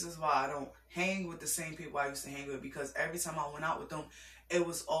 This is why I don't hang with the same people I used to hang with, because every time I went out with them, it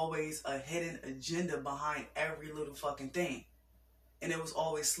was always a hidden agenda behind every little fucking thing. And it was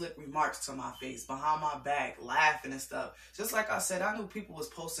always slick remarks to my face, behind my back, laughing and stuff. Just like I said, I knew people was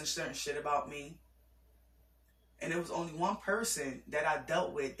posting certain shit about me. And there was only one person that I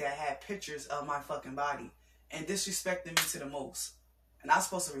dealt with that had pictures of my fucking body and disrespected me to the most. and I'm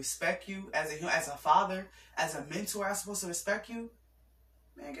supposed to respect you as a father, as a mentor, I'm supposed to respect you,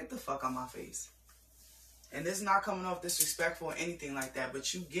 man, get the fuck on my face. And this is not coming off disrespectful or anything like that,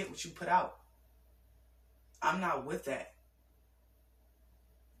 but you get what you put out. I'm not with that.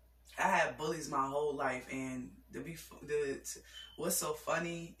 I had bullies my whole life, and what's so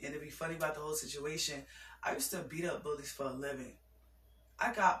funny, and to be funny about the whole situation, I used to beat up bullies for a living.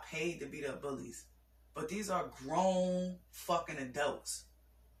 I got paid to beat up bullies, but these are grown fucking adults.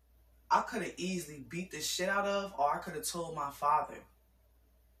 I could have easily beat the shit out of, or I could have told my father,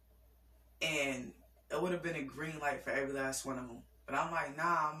 and it would have been a green light for every last one of them. But I'm like,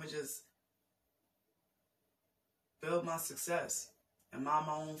 nah, I'm gonna just build my success and mind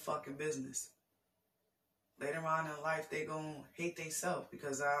my own fucking business. Later on in life, they gonna hate themselves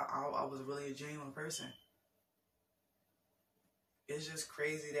because I was really a genuine person. It's just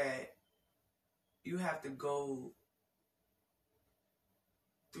crazy that you have to go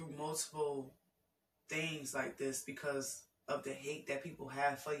through multiple things like this because of the hate that people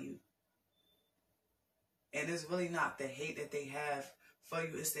have for you. And it's really not the hate that they have for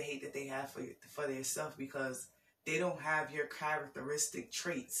you, it's the hate that they have for themselves, because they don't have your characteristic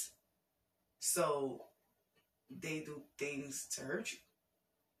traits. So they do things to hurt you.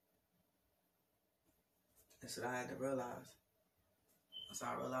 That's what I had to realize. Once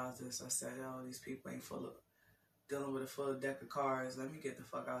I realized this, I said, oh, these people ain't dealing with a full deck of cards. Let me get the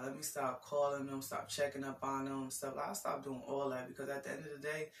fuck out. Let me stop calling them, stop checking up on them, stuff. I stopped doing all that, because at the end of the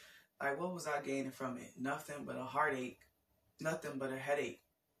day, like, what was I gaining from it? Nothing but a heartache. Nothing but a headache.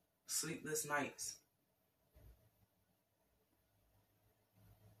 Sleepless nights.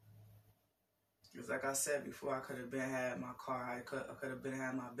 Because like I said before, I could have been had my car. I could have been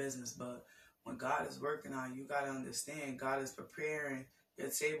had my business. But when God is working on you, got to understand, God is preparing your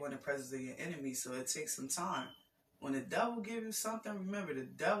table in the presence of your enemy. So it takes some time. When the devil gives you something, remember, the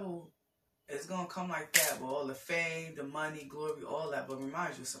devil is going to come like that with all the fame, the money, glory, all that. But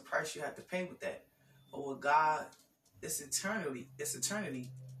remind you, it's a price you have to pay with that. But with God, it's eternity. It's eternity.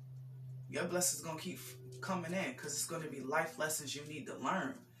 Your blessings going to keep coming in, because it's going to be life lessons you need to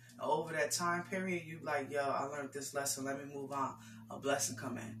learn. And over that time period, you like, yo, I learned this lesson. Let me move on. A blessing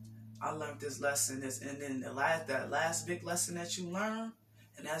come in. I learned this lesson. And then that last big lesson that you learn,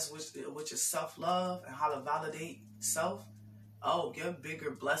 and that's with your self-love and how to validate self. Oh, your bigger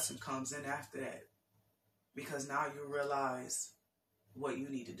blessing comes in after that. Because now you realize what you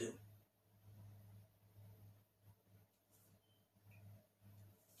need to do.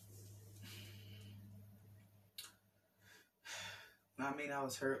 I mean, I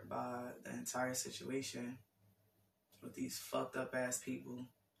was hurt by the entire situation with these fucked up ass people,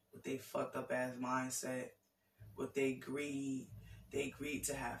 with their fucked up ass mindset, with their greed. They greed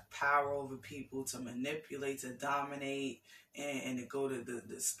to have power over people, to manipulate, to dominate, and to go to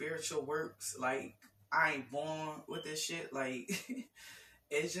the spiritual works. Like, I ain't born with this shit. Like,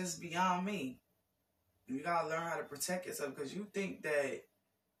 it's just beyond me. You gotta learn how to protect yourself, because you think that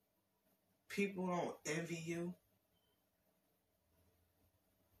people don't envy you.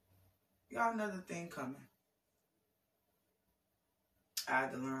 You got another thing coming. I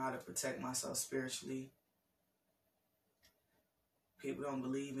had to learn how to protect myself spiritually. People don't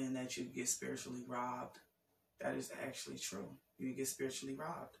believe in that you get spiritually robbed. That is actually true. You can get spiritually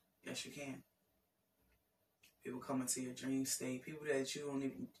robbed. Yes, you can. People come into your dream state. People that you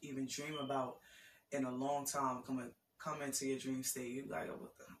don't even dream about in a long time come into your dream state. You like, oh,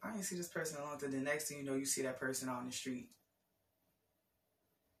 what the? I didn't see this person in a long time. The next thing you know, you see that person out in the street.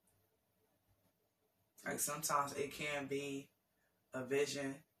 Like, sometimes it can be a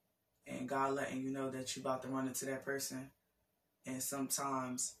vision and God letting you know that you about to run into that person. And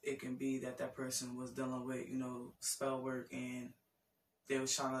sometimes it can be that person was dealing with, spell work, and they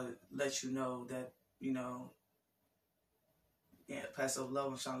was trying to let you know that, passive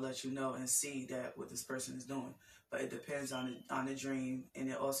love was trying to let you know and see that what this person is doing. But it depends on the dream, and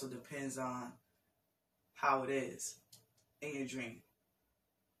it also depends on how it is in your dream.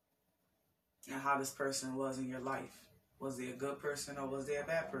 And how this person was in your life. Was they a good person, or was they a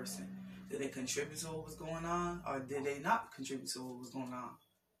bad person? Did they contribute to what was going on, or did they not contribute to what was going on?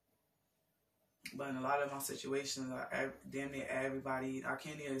 But in a lot of my situations, damn near everybody, I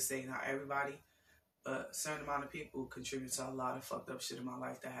can't even say not everybody, but a certain amount of people contribute to a lot of fucked up shit in my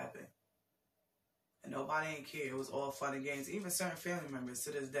life that happened. And nobody ain't care. It was all fun and games. Even certain family members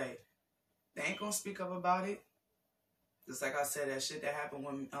to this day, they ain't gonna speak up about it. Just like I said, that shit that happened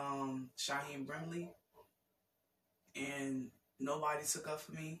with Shaheem Brimley, and nobody took up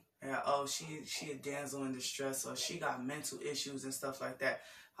for me. And, oh, she a damsel in distress, or she got mental issues and stuff like that.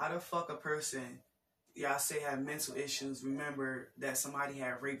 How the fuck a person y'all say have mental issues, remember that somebody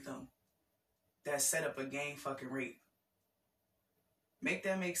had raped them. That set up a gang fucking rape. Make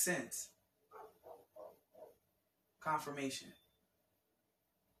that make sense. Confirmation.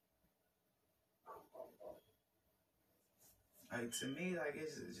 Like, to me, like,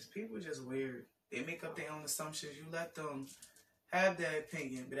 it's just, people just weird. They make up their own assumptions. You let them have their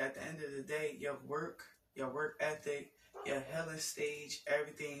opinion, but at the end of the day, your work ethic, your healing stage,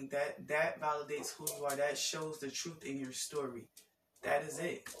 everything, that validates who you are. That shows the truth in your story. That is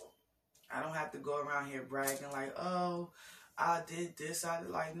it. I don't have to go around here bragging like, oh, I did this, I did,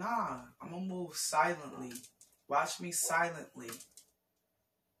 like, nah. I'm gonna move silently. Watch me silently.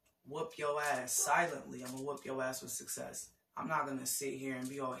 Whoop your ass silently. I'm gonna whoop your ass with success. I'm not gonna sit here and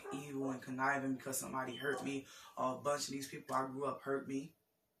be all evil and conniving because somebody hurt me or a bunch of these people I grew up hurt me.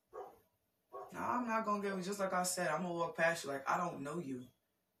 No, I'm not gonna get, just like I said, I'm gonna walk past you like I don't know you.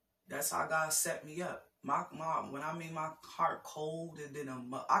 That's how God set me up. When I mean my heart cold and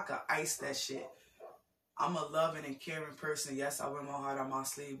then I could ice that shit. I'm a loving and caring person. Yes, I wear my heart on my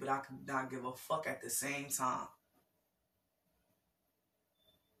sleeve, but I could not give a fuck at the same time.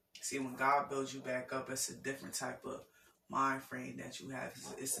 See, when God builds you back up, it's a different type of mind frame that you have.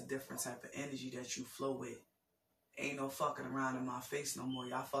 It's a different type of energy that you flow with. Ain't no fucking around in my face no more.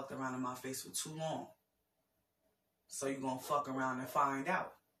 Y'all fucked around in my face for too long. So you gonna fuck around and find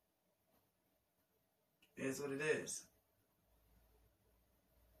out. It is what it is.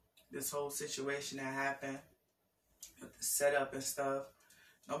 This whole situation that happened with the setup and stuff,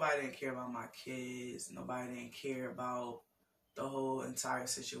 nobody didn't care about my kids. Nobody didn't care about the whole entire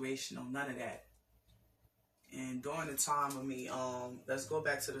situation or none of that. And during the time of me, let's go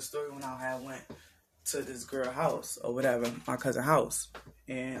back to the story when I had went to this girl house or whatever, my cousin house,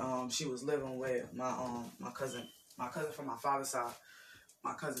 and she was living with my cousin from my father's side,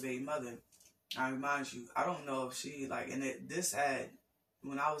 my cousin baby mother. I remind you, I don't know if she this had,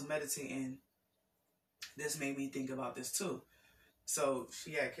 when I was meditating, this made me think about this too. So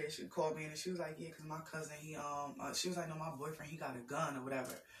she called me and she was like, yeah, because my cousin, she was like, no, my boyfriend, he got a gun or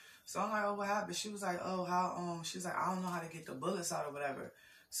whatever. So I'm like, oh, what happened? She was like, oh, how, she was like, I don't know how to get the bullets out or whatever.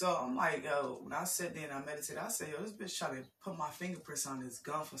 So I'm like, yo, when I sat there and I meditated, I said, yo, this bitch try to put my fingerprints on this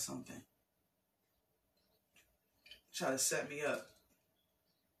gun for something. Try to set me up.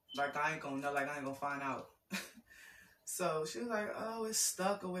 Like I ain't gonna find out. So she was like, oh, it's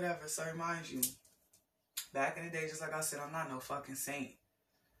stuck or whatever. So remind you, back in the day, just like I said, I'm not no fucking saint.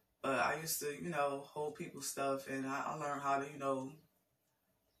 But I used to, hold people's stuff, and I learned how to,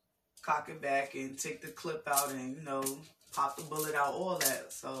 cock it back and take the clip out and, pop the bullet out, all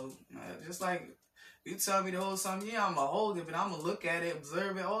that. So, just like you tell me to hold something, yeah, I'm going to hold it, but I'm going to look at it,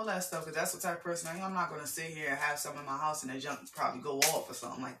 observe it, all that stuff, because that's the type of person I am. I'm not going to sit here and have something in my house and that junk probably go off or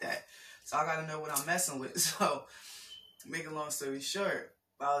something like that. So I got to know what I'm messing with. So, make a long story short,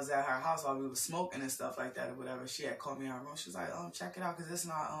 I was at her house while we were smoking and stuff like that or whatever. She had called me in her room. She was like, check it out, because it's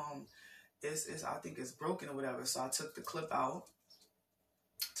not, I think it's broken or whatever. So I took the clip out,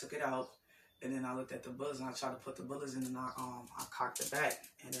 took it out, and then I looked at the bullets and I tried to put the bullets in, and I cocked it back,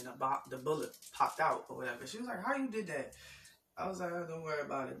 and then the bullet popped out or whatever. She was like, how you did that? I was like, oh, don't worry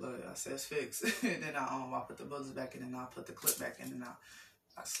about it, but I said it's fixed. And then I put the bullets back in, and I put the clip back in, and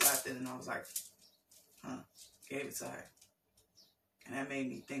I slapped it, and I was like, gave it to her. And that made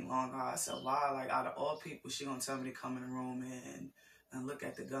me think long hard. I said, why? Like, out of all people, she gonna tell me to come in the room and look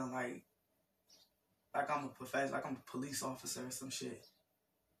at the gun like I'm a professional, like I'm a police officer or some shit.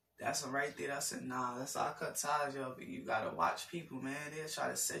 That's right there. I said, nah, that's how I cut ties, yo. But you gotta watch people, man. They'll try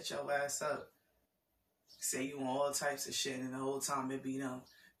to set your ass up. Say you on all types of shit, and the whole time it be them.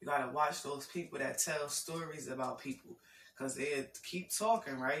 You gotta watch those people that tell stories about people, because they keep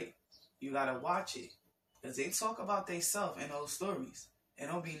talking, right? You gotta watch it. Because they talk about themselves in those stories.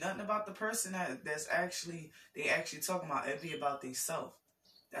 And don't be nothing about the person that's actually talking about. It be about themselves.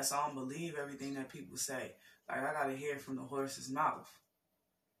 That's how I don't believe everything that people say. Like, I gotta hear it from the horse's mouth.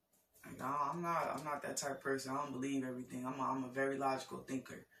 Like, I'm not that type of person. I don't believe everything. I'm a very logical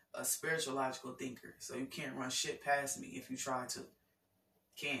thinker. A spiritual logical thinker. So you can't run shit past me if you try to.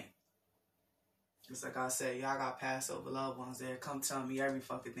 Can't. Just like I said, y'all got Passover loved ones there. Come tell me every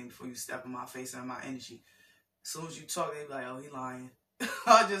fucking thing before you step in my face and my energy. As soon as you talk, they be like, oh, he lying.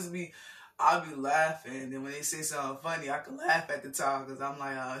 I'll be laughing. And then when they say something funny, I can laugh at the time because I'm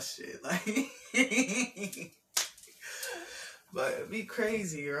like, oh, shit. Like, but it'd be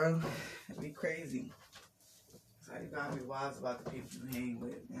crazy, bro. It'd be crazy. So you gotta be wise about the people you hang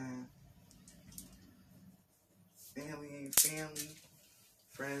with, man. Family ain't family.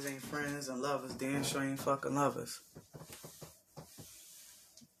 Friends ain't friends, and lovers damn sure ain't fucking lovers.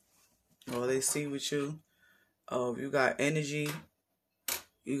 All they see with you, if you got energy,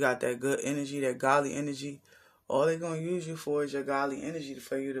 you got that good energy, that godly energy, all they're going to use you for is your godly energy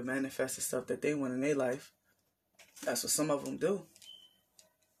for you to manifest the stuff that they want in their life. That's what some of them do.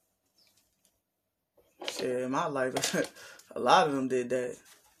 Shit, in my life, a lot of them did that.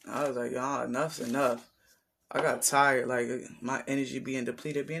 I was like, y'all, enough's enough. I got tired, like, my energy being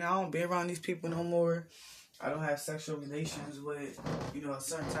depleted. I don't be around these people no more. I don't have sexual relations with, a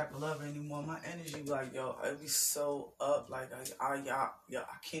certain type of lover anymore. My energy, like, yo, I be so up. Like, I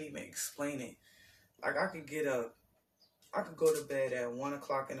can't even explain it. Like, I could go to bed at 1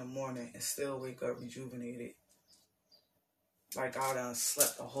 o'clock in the morning and still wake up rejuvenated. Like, I done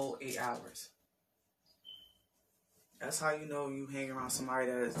slept the whole 8 hours. That's how you know you hang around somebody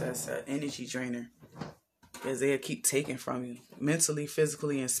that's an energy drainer. Because they'll keep taking from you. Mentally,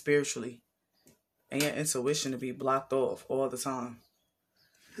 physically, and spiritually. And your intuition to be blocked off all the time.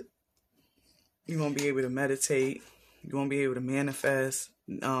 You won't be able to meditate. You won't be able to manifest.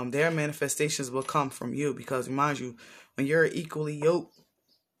 Their manifestations will come from you. Because, remind you, when you're equally yoked,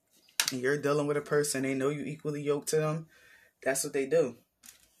 and you're dealing with a person, they know you equally yoked to them, that's what they do.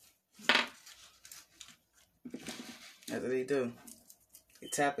 That's what they do. They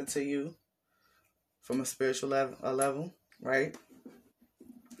tap into you from a spiritual level, right?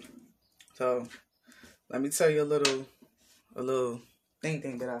 So, let me tell you a little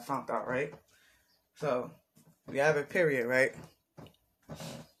thing that I found out, right? So, you have a period, right?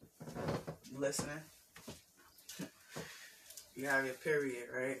 You listening? You have your period,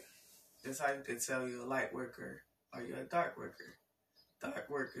 right? That's how you can tell you're a light worker or you're a dark worker. Dark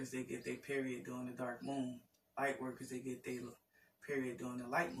workers, they get their period during the dark moon. Light workers, they get their period during the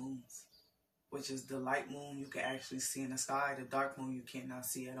light moons, which is the light moon you can actually see in the sky. The dark moon you cannot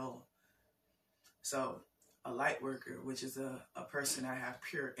see at all. So a light worker, which is a person that have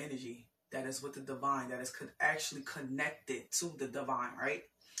pure energy, that is with the divine, that is actually connected to the divine, right?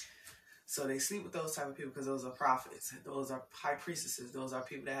 So they sleep with those type of people because those are prophets. Those are high priestesses. Those are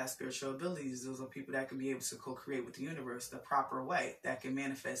people that have spiritual abilities. Those are people that can be able to co-create with the universe the proper way, that can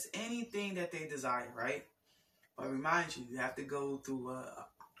manifest anything that they desire, right? But remind you, you have to go through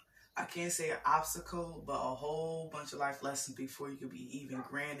I can't say an obstacle, but a whole bunch of life lessons before you can be even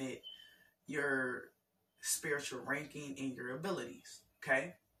granted your spiritual ranking and your abilities,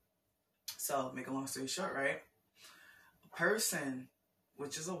 okay? So, make a long story short, right? A person,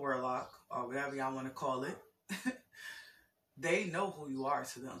 which is a warlock, or whatever y'all want to call it, they know who you are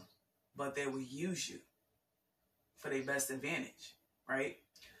to them, but they will use you for their best advantage, right?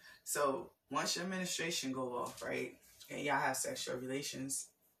 So, once your menstruation go off, right, and y'all have sexual relations,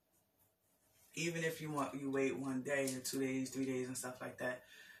 even if you wait 1 day or 2 days, 3 days and stuff like that,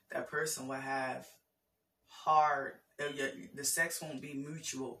 that person will have hard, the sex won't be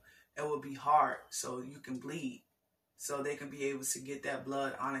mutual. It will be hard, so you can bleed. So they can be able to get that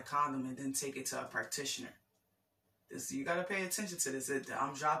blood on a condom and then take it to a practitioner. You got to pay attention to this.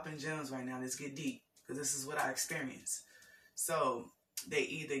 I'm dropping gems right now. Let's get deep, because this is what I experienced. So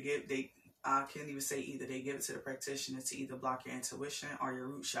I can't even say either. They give it to the practitioner to either block your intuition or your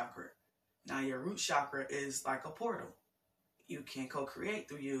root chakra. Now, your root chakra is like a portal. You can co-create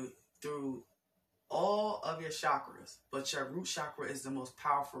through all of your chakras, but your root chakra is the most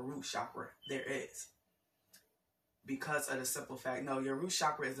powerful root chakra there is. Because of the simple fact, your root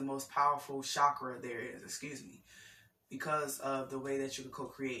chakra is the most powerful chakra there is, because of the way that you can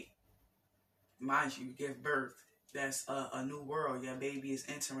co-create. Mind you, give birth. That's a new world. Your baby is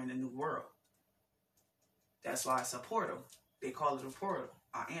entering a new world. That's why it's a portal. They call it a portal,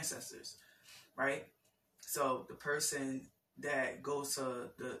 our ancestors, right? So the person that goes to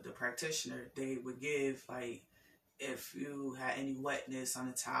the practitioner, they would give, like, if you had any wetness on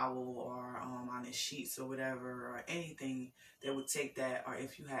a towel or on the sheets or whatever, or anything, they would take that. Or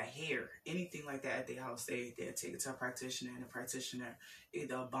if you had hair, anything like that at their house, they'd take it to a practitioner, and the practitioner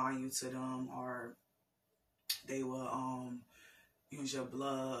either bind you to them, or they will use your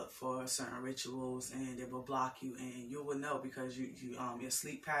blood for certain rituals, and they will block you, and you will know, because your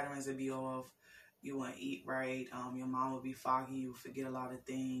sleep patterns will be off. You won't eat right. Your mind will be foggy. You forget a lot of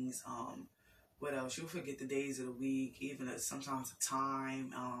things. What else? You'll forget the days of the week, even sometimes the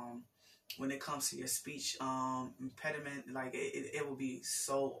time. When it comes to your speech impediment, like it will be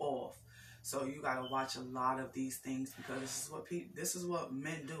so off. So you gotta watch a lot of these things, because this is what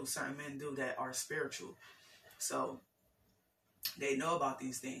men do. Certain men do that are spiritual. So they know about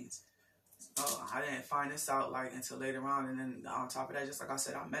these things. I didn't find this out until later on, and then on top of that, just like I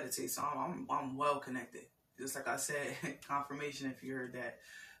said, I meditate, so I'm well connected. just like I said, confirmation if you heard that.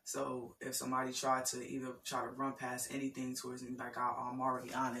 So if somebody tried to run past anything towards me, like I'm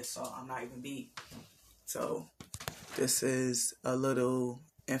already on it, so I'm not even beat. So this is a little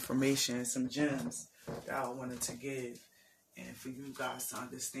information, some gems that I wanted to give, and for you guys to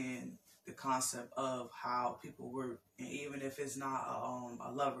understand the concept of how people work. And even if it's not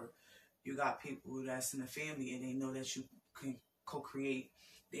a lover, you got people that's in the family and they know that you can co-create.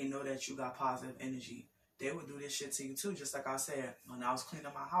 They know that you got positive energy. They would do this shit to you too. Just like I said, when I was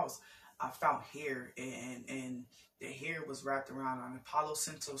cleaning my house, I found hair, and the hair was wrapped around an Palo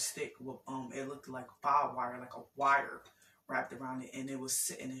Santo stick. With, it looked like barbed wire, like a wire wrapped around it, and it was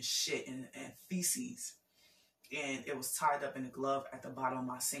sitting in shit and feces. And it was tied up in a glove at the bottom of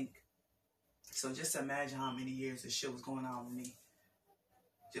my sink. So just imagine how many years this shit was going on with me.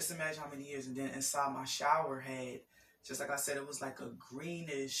 Just imagine how many years. And then inside my shower head, just like I said, it was like a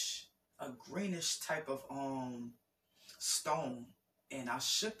greenish type of stone. And I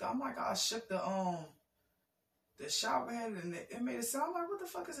shook the shower head, and it made it sound like, what the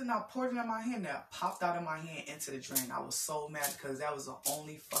fuck is it? And I poured it in my hand. That popped out of my hand into the drain. I was so mad because that was the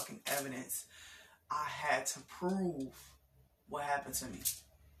only fucking evidence I had to prove what happened to me.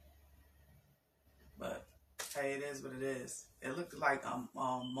 But hey, it is what it is. It looked like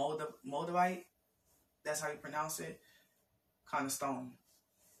moldavite. That's how you pronounce it. Kind of stone,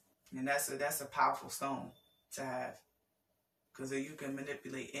 and that's a powerful stone to have, because you can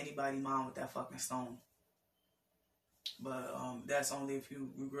manipulate anybody's mind with that fucking stone. But that's only if you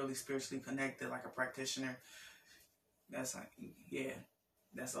really spiritually connected, like a practitioner. That's like, yeah,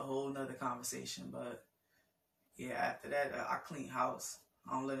 that's a whole nother conversation. But yeah, after that, I clean house.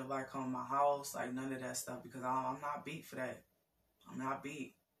 I don't let nobody come in my house, like none of that stuff, because I'm not beat for that. I'm not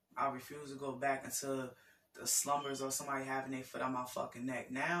beat. I refuse to go back into the slumbers or somebody having their foot on my fucking neck.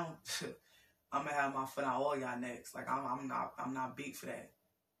 Now, I'm gonna have my foot on all y'all necks. Like I'm not beat for that.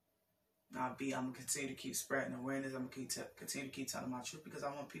 Not beat. I'm gonna continue to keep spreading awareness. I'm gonna continue to keep telling my truth, because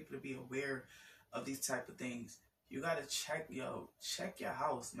I want people to be aware of these type of things. You gotta check your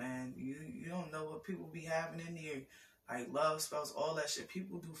house, man. You don't know what people be having in there. Like love spells, all that shit.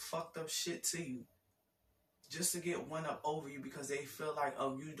 People do fucked up shit to you just to get one up over you, because they feel like,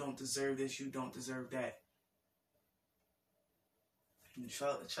 oh, you don't deserve this, you don't deserve that. And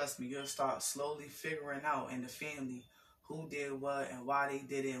trust me, you'll start slowly figuring out in the family who did what and why they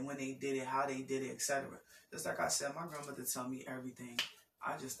did it and when they did it, how they did it, etc. Just like I said, my grandmother told me everything.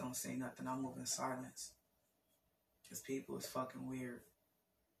 I just don't say nothing. I move in silence. Because people is fucking weird.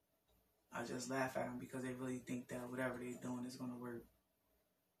 I just laugh at them because they really think that whatever they're doing is going to work.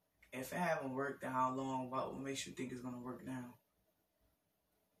 If it haven't worked, then how long? What makes you think it's going to work now?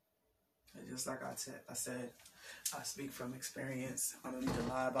 And just like I said, I speak from experience. I don't need to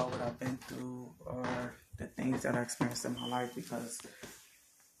lie about what I've been through or the things that I experienced in my life, because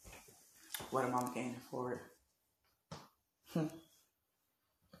what am I gaining for it?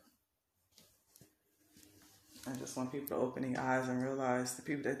 I just want people to open their eyes and realize the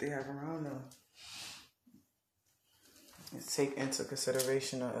people that they have around them. And take into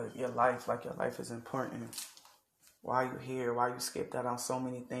consideration of your life, like your life is important. Why you here? Why you skipped out on so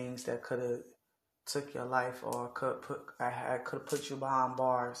many things that could have took your life, or could have put you behind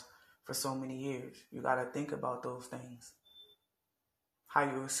bars for so many years. You got to think about those things. How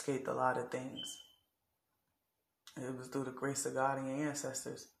you escaped a lot of things. It was through the grace of God and your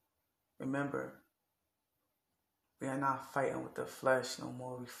ancestors. Remember, we are not fighting with the flesh no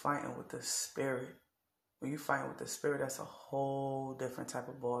more. We're fighting with the spirit. When you fight with the spirit, that's a whole different type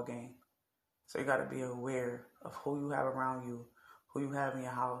of ball game. So you got to be aware of who you have around you, who you have in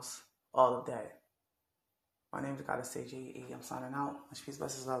your house, all of that. My name is Goddess J.E. I'm signing out. Much peace,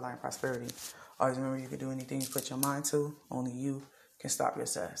 blessings, love, light, and prosperity. Always remember, you can do anything you put your mind to. Only you can stop your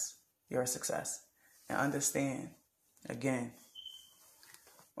success. And understand, again,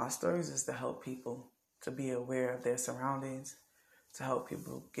 my stories is to help people to be aware of their surroundings, to help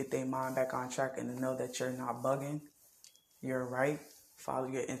people get their mind back on track and to know that you're not bugging. You're right. Follow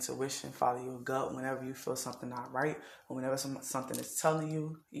your intuition, follow your gut whenever you feel something not right, or whenever something is telling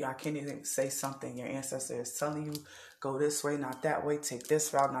you, I can't even say something your ancestor is telling you, go this way, not that way, take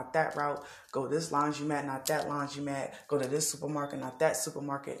this route, not that route, go this laundromat, not that laundromat, go to this supermarket, not that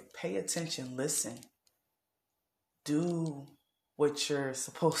supermarket. Pay attention, listen. Do what you're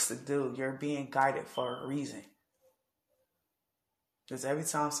supposed to do. You're being guided for a reason. Because every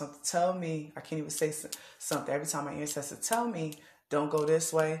time something tell me, I can't even say something, every time my ancestor tell me, don't go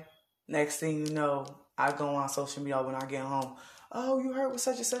this way, next thing you know, I go on social media when I get home. Oh, you heard what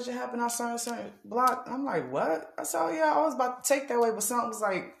such and such happened on certain block? I'm like, what? I said, oh yeah, I was about to take that way, but something was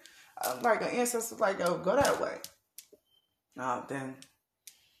like, like an ancestor, like, yo, go that way. Then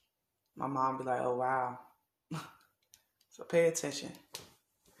my mom be like, oh, wow. So pay attention.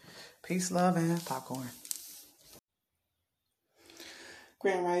 Peace, love, and popcorn.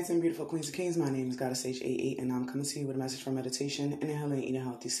 Grand Rising, beautiful Queens and Kings. My name is Goddess H88, and I'm coming to you with a message from meditation, inhaling and eating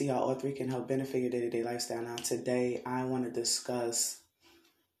healthy. See how all three can help benefit your day-to-day lifestyle. Now, today, I want to discuss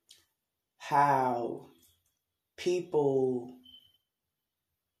how people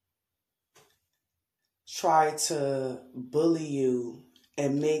try to bully you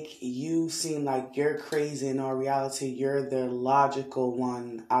and make you seem like you're crazy. In all reality, you're the logical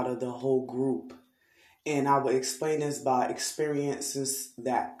one out of the whole group. And I will explain this by experiences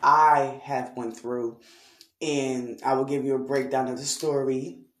that I have went through. And I will give you a breakdown of the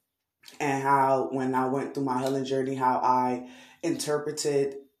story and how, when I went through my healing journey, how I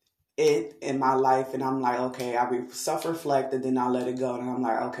interpreted it in my life. And I'm like, okay, I self-reflect and then I let it go. And I'm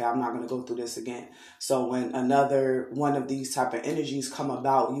like, okay, I'm not going to go through this again. So when another one of these type of energies come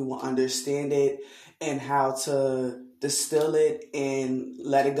about, you will understand it and how to distill it and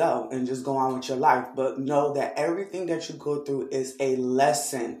let it go and just go on with your life. But know that everything that you go through is a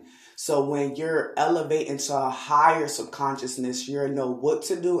lesson. So when you're elevating to a higher subconsciousness, you know what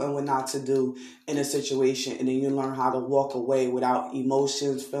to do and what not to do in a situation. And then you learn how to walk away without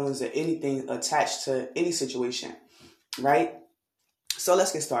emotions, feelings, or anything attached to any situation, right? So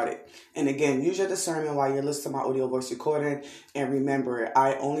let's get started. And again, use your discernment while you're listening to my audio voice recording. And remember,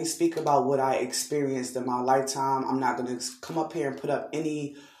 I only speak about what I experienced in my lifetime. I'm not going to come up here and put up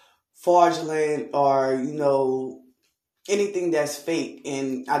any fraudulent or, anything that's fake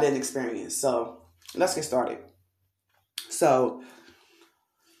and I didn't experience. So let's get started. So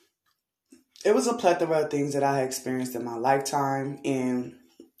it was a plethora of things that I had experienced in my lifetime and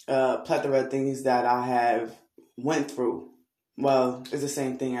a plethora of things that I have went through. Well, it's the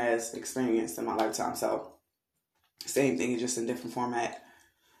same thing as experienced in my lifetime. So same thing, just in different format.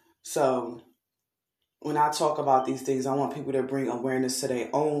 So when I talk about these things, I want people to bring awareness to their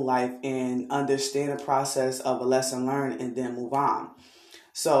own life and understand the process of a lesson learned and then move on.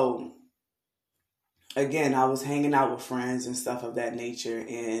 So again, I was hanging out with friends and stuff of that nature,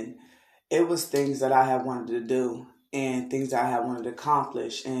 and it was things that I had wanted to do and things that I had wanted to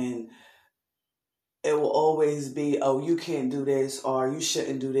accomplish. And it will always be, oh, you can't do this, or you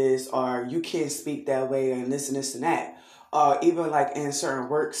shouldn't do this, or you can't speak that way, and this and this and that. Or even like in certain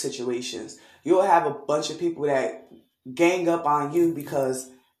work situations, you'll have a bunch of people that gang up on you because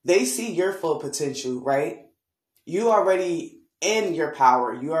they see your full potential, right? You already in your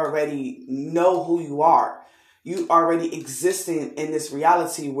power. You already know who you are. You already existing in this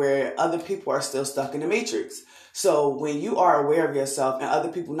reality where other people are still stuck in the matrix. So when you are aware of yourself and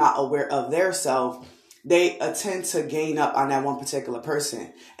other people not aware of their self, they tend to gain up on that one particular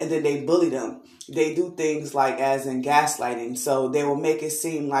person and then they bully them. They do things like as in gaslighting. So they will make it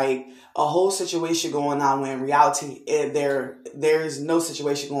seem like a whole situation going on when in reality there is no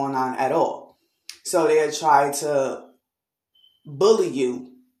situation going on at all. So they try to bully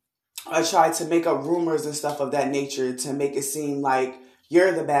you or try to make up rumors and stuff of that nature to make it seem like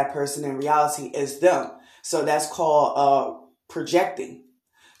you're the bad person. In reality, it's them. So that's called projecting.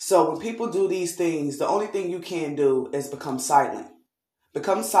 So when people do these things, the only thing you can do is become silent.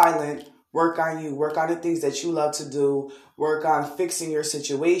 Become silent, work on you, work on the things that you love to do, work on fixing your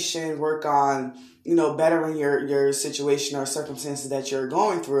situation, work on, bettering your situation or circumstances that you're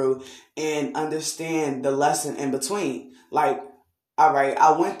going through, and understand the lesson in between. Like, all right,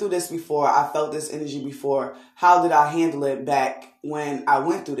 I went through this before. I felt this energy before. How did I handle it back when I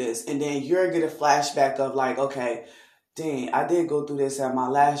went through this? And then you're going to flashback of like, okay, dang, I did go through this at my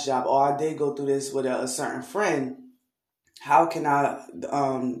last job, or I did go through this with a certain friend. How can I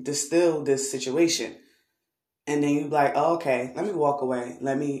distill this situation? And then you be like, oh, okay, let me walk away.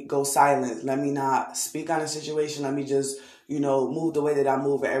 Let me go silent. Let me not speak on the situation. Let me just, move the way that I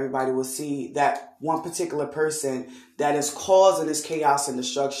move, and everybody will see that one particular person that is causing this chaos and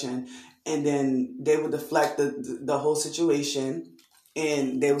destruction. And then they will deflect the whole situation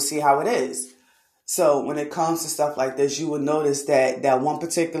and they will see how it is. So when it comes to stuff like this, you will notice that one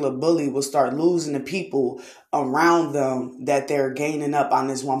particular bully will start losing the people around them that they're gaining up on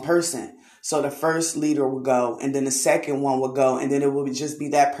this one person. So the first leader will go, and then the second one will go, and then it will just be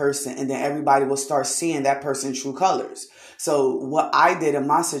that person. And then everybody will start seeing that person's true colors. So what I did in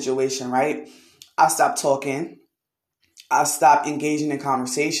my situation, right? I stopped talking. I stopped engaging in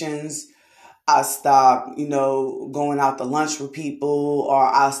conversations. I stopped, going out to lunch with people, or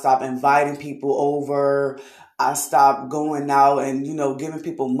I stopped inviting people over. I stopped going out and, giving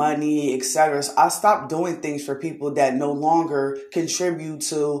people money, etc. So I stopped doing things for people that no longer contribute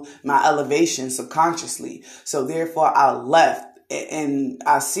to my elevation subconsciously. So therefore I left. And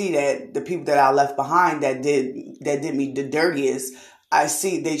I see that the people that I left behind that did me the dirtiest, I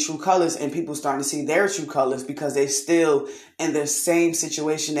see their true colors, and people starting to see their true colors because they're still in the same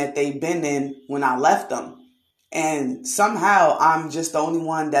situation that they've been in when I left them. And somehow I'm just the only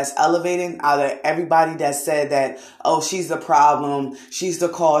one that's elevating out of everybody that said that, oh, she's the problem, she's the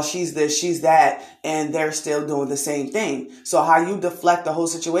cause, she's this, she's that, and they're still doing the same thing. So how you deflect the whole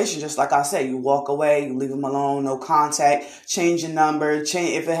situation, just like I said, you walk away, you leave them alone, no contact, change your number, if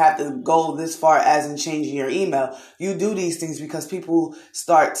it had to go this far as in changing your email. You do these things because people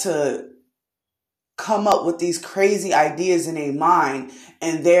start to come up with these crazy ideas in their mind,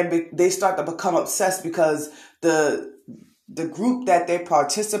 and they start to become obsessed because the group that they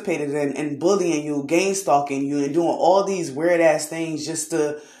participated in and bullying you, gang stalking you, and doing all these weird ass things just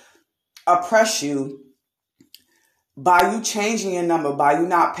to oppress you, by you changing your number, by you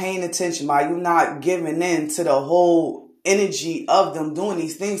not paying attention, by you not giving in to the whole energy of them doing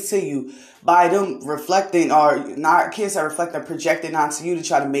these things to you, by them reflecting, or not, kids are reflecting, projecting onto you to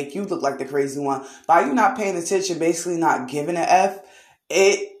try to make you look like the crazy one, by you not paying attention, basically not giving an F,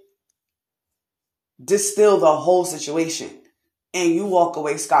 it distill the whole situation, and you walk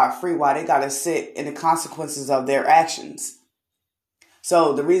away scot-free while they gotta sit in the consequences of their actions.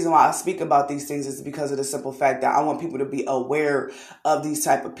 So the reason why I speak about these things is because of the simple fact that I want people to be aware of these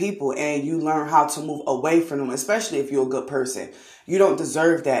type of people, and you learn how to move away from them, especially if you're a good person. You don't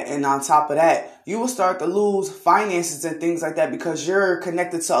deserve that. And on top of that, you will start to lose finances and things like that because you're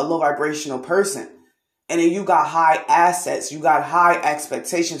connected to a low vibrational person. And then you got high assets. You got high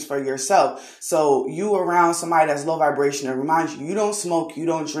expectations for yourself. So you around somebody that's low vibration. It reminds you, you don't smoke, you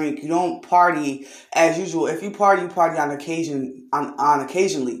don't drink, you don't party as usual. If you party on occasion, on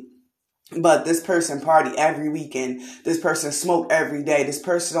occasionally. But this person party every weekend. This person smoke every day. This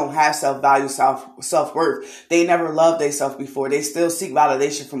person don't have self-value, self-worth. They never loved themselves before. They still seek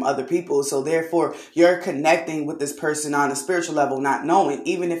validation from other people. So therefore, you're connecting with this person on a spiritual level, not knowing.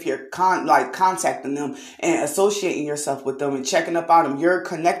 Even if you're contacting them and associating yourself with them and checking up on them, you're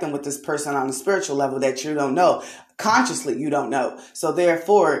connecting with this person on a spiritual level that you don't know. Consciously, you don't know. So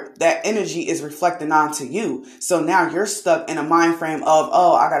therefore, that energy is reflecting onto you. So now you're stuck in a mind frame of,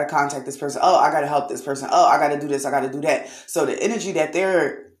 oh, I got to contact this person. Oh, I got to help this person. Oh, I got to do this. I got to do that. So the energy that they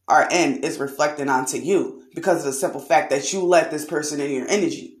are in is reflecting onto you because of the simple fact that you let this person in your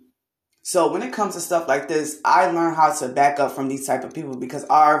energy. So when it comes to stuff like this, I learned how to back up from these type of people because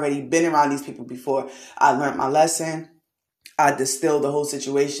I already been around these people before. I learned my lesson. I distilled the whole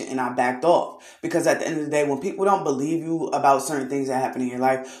situation and I backed off. Because at the end of the day, when people don't believe you about certain things that happen in your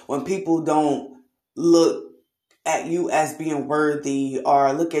life, when people don't look at you as being worthy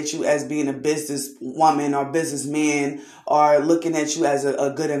or look at you as being a businesswoman or businessman or looking at you as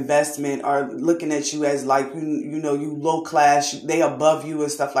a good investment or looking at you as like, you low class, they above you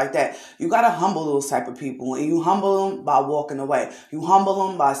and stuff like that. You got to humble those type of people, and you humble them by walking away. You humble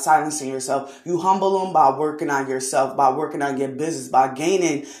them by silencing yourself. You humble them by working on yourself, by working on your business, by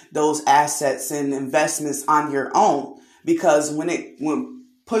gaining those assets and investments on your own. Because when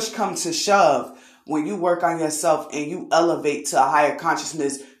push comes to shove, when you work on yourself and you elevate to a higher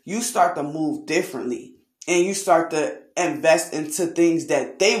consciousness, you start to move differently and you start to invest into things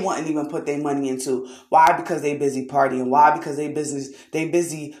that they wouldn't even put their money into. Why? Because they busy partying. Why? Because they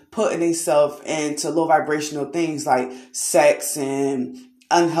busy putting themselves into low vibrational things like sex and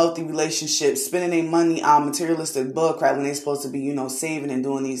unhealthy relationships, spending their money on materialistic bullcrap when they're supposed to be, saving and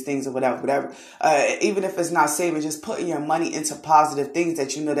doing these things or whatever. Even if it's not saving, just putting your money into positive things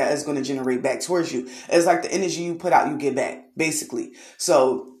that you know that is going to generate back towards you. It's like the energy you put out, you get back, basically.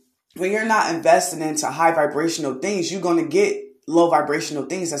 So when you're not investing into high vibrational things, you're going to get low vibrational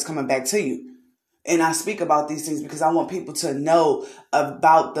things that's coming back to you. And I speak about these things because I want people to know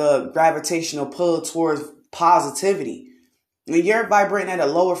about the gravitational pull towards positivity. When you're vibrating at a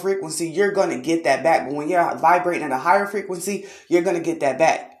lower frequency, you're going to get that back. But when you're vibrating at a higher frequency, you're going to get that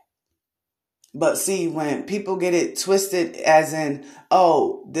back. But see, when people get it twisted as in,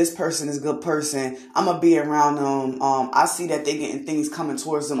 oh, this person is a good person, I'm going to be around them. I see that they're getting things coming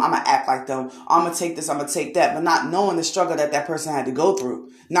towards them. I'm going to act like them. I'm going to take this, I'm going to take that. But not knowing the struggle that person had to go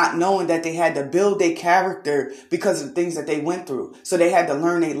through. Not knowing that they had to build their character because of the things that they went through. So they had to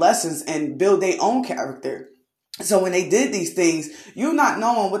learn their lessons and build their own character. So when they did these things, you're not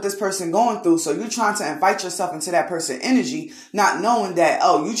knowing what this person going through. So you're trying to invite yourself into that person's energy, not knowing that,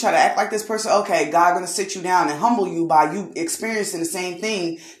 oh, you try to act like this person. Okay, God going to sit you down and humble you by you experiencing the same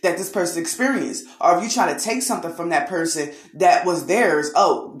thing that this person experienced. Or if you try to take something from that person that was theirs,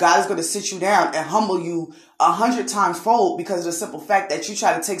 oh, God is going to sit you down and humble you 100 times fold because of the simple fact that you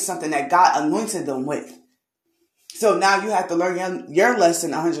try to take something that God anointed them with. So now you have to learn your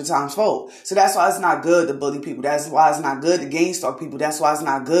lesson 100 times fold. So that's why it's not good to bully people. That's why it's not good to gang stalk people. That's why it's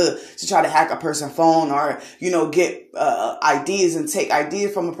not good to try to hack a person's phone or, get ideas and take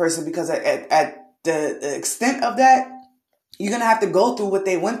ideas from a person, because at the extent of that, you're going to have to go through what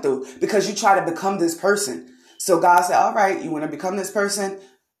they went through because you try to become this person. So God said, all right, you want to become this person?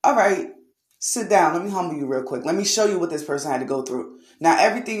 All right, sit down. Let me humble you real quick. Let me show you what this person had to go through. Now,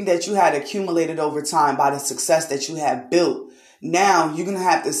 everything that you had accumulated over time by the success that you have built, now you're going to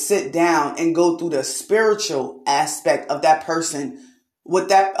have to sit down and go through the spiritual aspect of that person I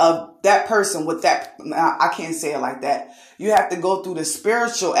can't say it like that. You have to go through the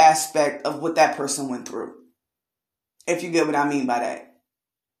spiritual aspect of what that person went through. If you get what I mean by that.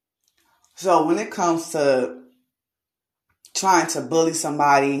 So when it comes to trying to bully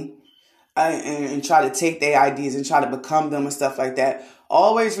somebody, and try to take their ideas and try to become them and stuff like that,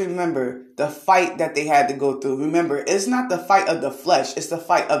 always remember the fight that they had to go through. Remember, it's not the fight of the flesh, it's the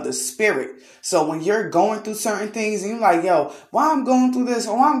fight of the spirit. So when you're going through certain things and you're like, yo, why I'm going through this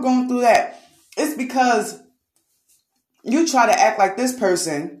or why I'm going through that, it's because you try to act like this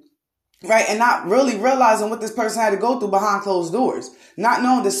person, right? And not really realizing what this person had to go through behind closed doors, not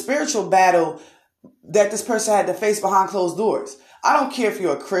knowing the spiritual battle that this person had to face behind closed doors. I don't care if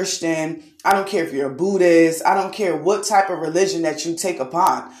you're a Christian. I don't care if you're a Buddhist. I don't care what type of religion that you take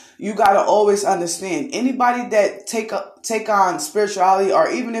upon. You got to always understand, anybody that take on spirituality,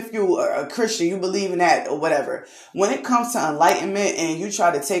 or even if you're a Christian, you believe in that or whatever. When it comes to enlightenment and you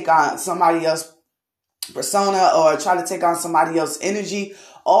try to take on somebody else's persona or try to take on somebody else's energy,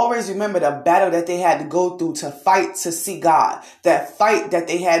 always remember the battle that they had to go through to fight to see God. That fight that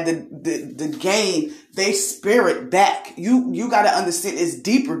they had to gain their spirit back. You got to understand it's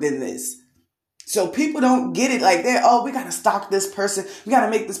deeper than this. So people don't get it like that. Oh, we got to stalk this person. We got to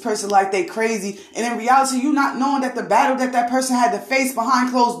make this person like they crazy. And in reality, you not knowing that the battle that person had to face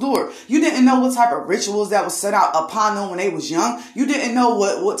behind closed door. You didn't know what type of rituals that was set out upon them when they was young. You didn't know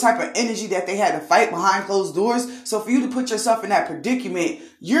what type of energy that they had to fight behind closed doors. So for you to put yourself in that predicament,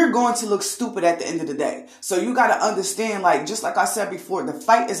 you're going to look stupid at the end of the day. So you got to understand, like, just like I said before, the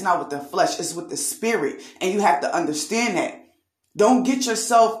fight is not with the flesh, it's with the spirit. And you have to understand that. Don't get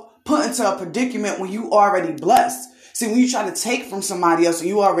yourself put into a predicament when you already blessed. See, when you try to take from somebody else and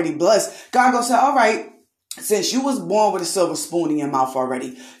you already blessed, God gonna say, all right, since you was born with a silver spoon in your mouth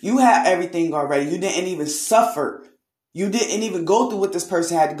already, you had everything already. You didn't even suffer. You didn't even go through what this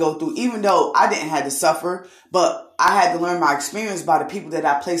person had to go through, even though I didn't have to suffer, but I had to learn my experience by the people that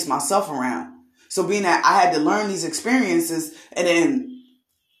I placed myself around. So being that I had to learn these experiences, and then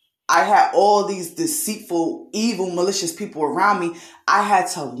I had all these deceitful, evil, malicious people around me, I had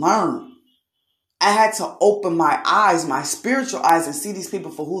to learn. I had to open my eyes, my spiritual eyes, and see these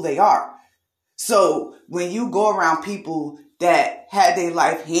people for who they are. So when you go around people that had their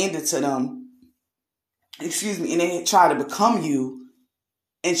life handed to them, and they try to become you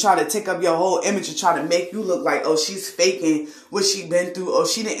and try to take up your whole image and try to make you look like, oh, she's faking what she been through, oh,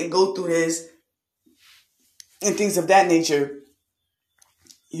 she didn't go through this, and things of that nature,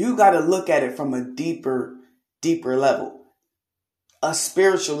 you got to look at it from a deeper level, a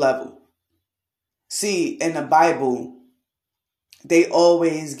spiritual level. See, in the Bible, they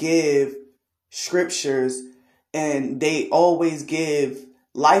always give scriptures and they always give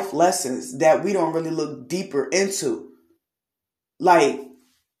life lessons that we don't really look deeper into. Like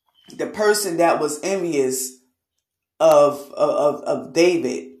the person that was envious of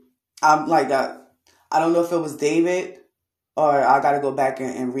David. I'm like, I don't know if it was David, or I got to go back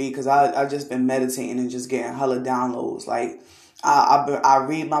and read, because I've just been meditating and just getting hella downloads. Like, I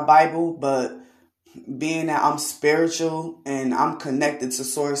read my Bible, but being that I'm spiritual and I'm connected to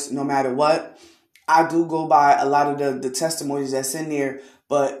source no matter what, I do go by a lot of the testimonies that's in there.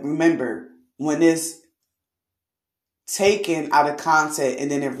 But remember, when it's taken out of context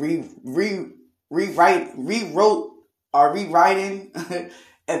and then it rewrote or rewriting,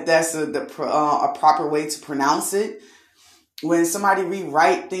 if that's a proper way to pronounce it, when somebody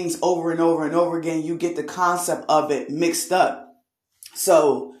rewrite things over and over and over again, you get the concept of it mixed up.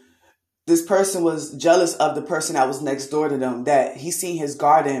 So this person was jealous of the person that was next door to them, that he seen his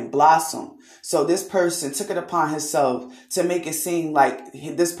garden blossom. So this person took it upon himself to make it seem like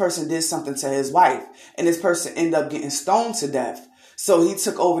this person did something to his wife, and this person ended up getting stoned to death. So he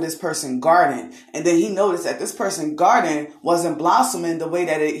took over this person's garden, and then he noticed that this person's garden wasn't blossoming the way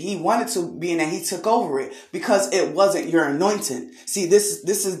that he wanted to, being that he took over it, because it wasn't your anointing. See, this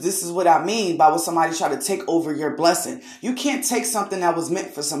is what I mean by when somebody try to take over your blessing. You can't take something that was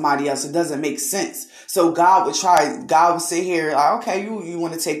meant for somebody else. It doesn't make sense. So God would sit here like, okay, you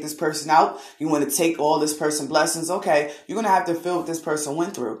want to take this person out. You want to take all this person's blessings. Okay, you're going to have to feel what this person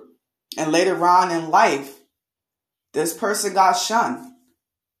went through. And later on in life, this person got shunned.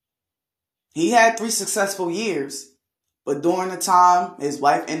 He had 3 successful years, but during the time his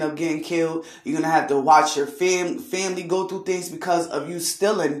wife ended up getting killed. You're going to have to watch your family go through things because of you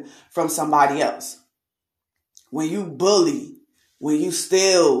stealing from somebody else. When you bully, when you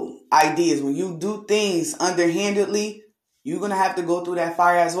steal ideas, when you do things underhandedly, you're going to have to go through that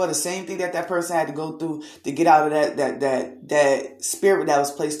fire as well. The same thing that person had to go through to get out of that spirit that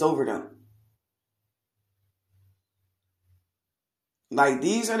was placed over them. Like,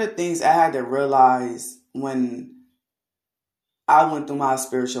 these are the things I had to realize when I went through my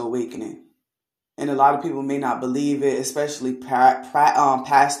spiritual awakening. And a lot of people may not believe it, especially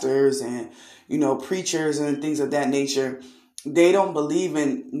pastors and, preachers and things of that nature. They don't believe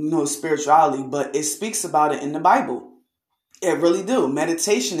in, spirituality, but it speaks about it in the Bible. It really do.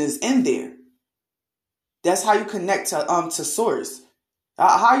 Meditation is in there. That's how you connect to source.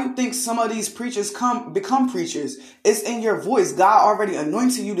 How you think some of these preachers become preachers? It's in your voice. God already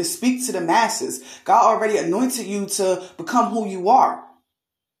anointed you to speak to the masses. God already anointed you to become who you are.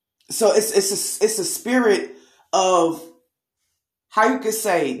 So it's a spirit of, how you could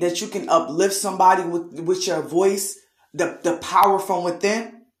say that you can uplift somebody with your voice, the power from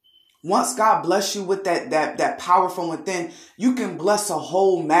within. Once God bless you with that power from within, you can bless a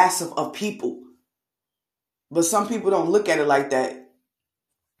whole mass of people. But some people don't look at it like that.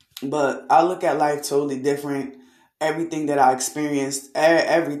 But I look at life totally different. Everything that I experienced,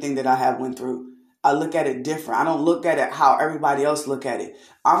 everything that I have went through, I look at it different. I don't look at it how everybody else look at it.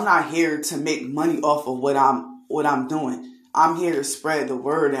 I'm not here to make money off of what I'm doing. I'm here to spread the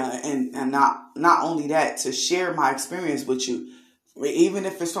word and not only that, to share my experience with you. Even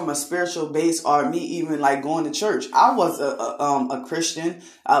if it's from a spiritual base or me even like going to church. I was a Christian.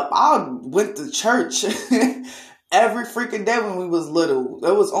 I went to church every freaking day when we was little.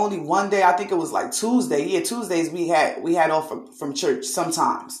 There was only one day, I think it was like Tuesday. Yeah, Tuesdays we had off from church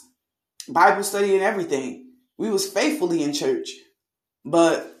sometimes. Bible study and everything. We was faithfully in church.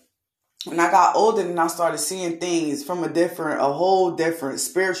 But when I got older and I started seeing things from a whole different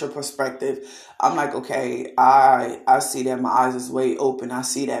spiritual perspective, I'm like, okay, I see that my eyes is way open. I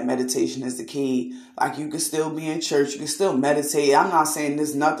see that meditation is the key. Like, you can still be in church. You can still meditate. I'm not saying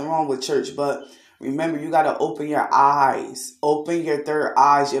there's nothing wrong with church, but remember, you got to open your eyes, open your third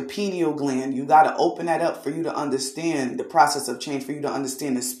eyes, your pineal gland. You got to open that up for you to understand the process of change, for you to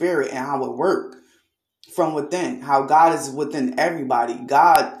understand the spirit and how it works from within, how God is within everybody.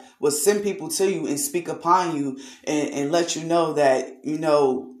 God will send people to you and speak upon you and let you know that,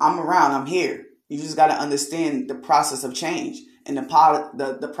 I'm around, I'm here. You just got to understand the process of change and the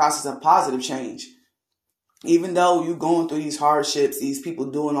process of positive change. Even though you're going through these hardships, these people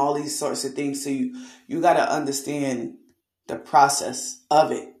doing all these sorts of things to you, you got to understand the process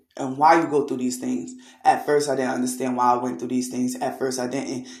of it and why you go through these things. At first, I didn't understand why I went through these things. At first, I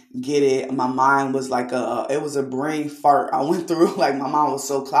didn't get it. My mind was like it was a brain fart I went through. Like, my mind was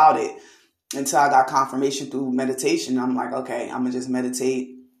so clouded until I got confirmation through meditation. I'm like, okay, I'm going to just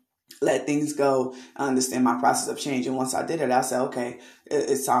meditate, let things go, understand my process of change. And once I did it, I said, okay,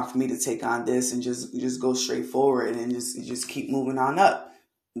 it's time for me to take on this and just go straight forward and just keep moving on up.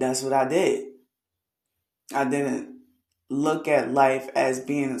 That's what I did. I didn't look at life as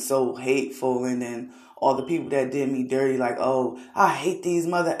being so hateful, and then all the people that did me dirty, like, oh, I hate these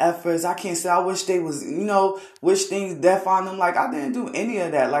mother effers. I can't say I wish they was, wish things death on them. Like, I didn't do any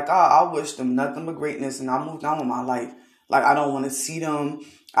of that. Like, I wish them nothing but greatness, and I moved on with my life. Like, I don't want to see them.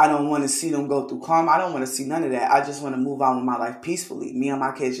 I don't want to see them go through karma. I don't want to see none of that. I just want to move on with my life peacefully. Me and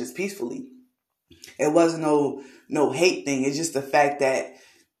my kids just peacefully. It wasn't no hate thing. It's just the fact that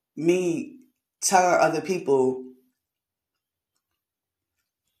me telling other people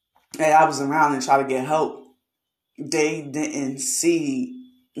that I was around and try to get help, they didn't see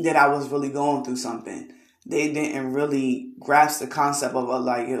that I was really going through something. They didn't really grasp the concept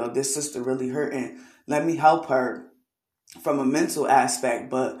of this sister really hurting. Let me help her from a mental aspect.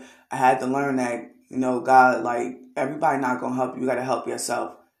 But I had to learn that, God, like, everybody not going to help you. You got to help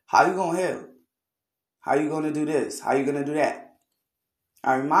yourself. How you gonna heal? How you gonna do this? How you gonna do that?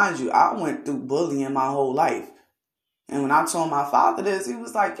 I remind you, I went through bullying my whole life. And when I told my father this, he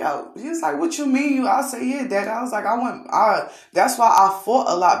was like, what you mean? I said, yeah, Dad. I was like, that's why I fought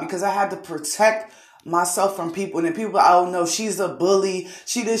a lot, because I had to protect myself from people. And then people, oh no, she's a bully.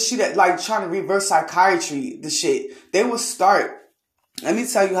 She that, like trying to reverse psychiatry, the shit. They would start. Let me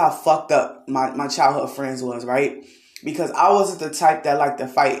tell you how fucked up my childhood friends was, right? Because I wasn't the type that liked to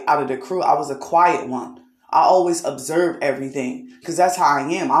fight. Out of the crew, I was a quiet one. I always observe everything, because that's how I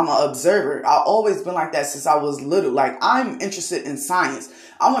am. I'm an observer. I've always been like that since I was little. Like, I'm interested in science.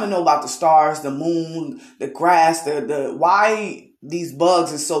 I want to know about the stars, the moon, the grass, the why these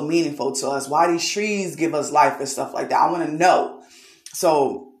bugs are so meaningful to us, why these trees give us life and stuff like that. I want to know.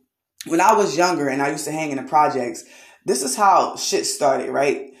 So when I was younger and I used to hang in the projects, this is how shit started,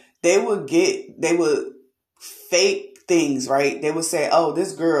 right? They would fake things, right? They would say, oh,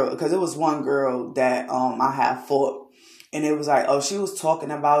 this girl, because it was one girl that I had fought, and it was like, oh, she was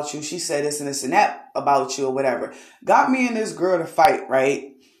talking about you. She said this and this and that about you or whatever. Got me and this girl to fight,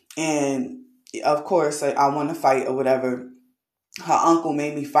 right? And of course, I won the fight or whatever. Her uncle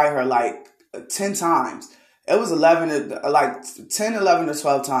made me fight her like 10 times. It was 10, 11 or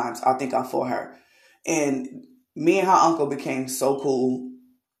 12 times I think I fought her. And me and her uncle became so cool.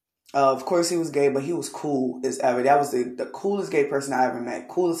 Of course, he was gay, but he was cool as ever. That was the coolest gay person I ever met.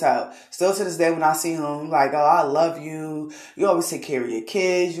 Cool as hell. Still to this day, when I see him, I'm like, oh, I love you. You always take care of your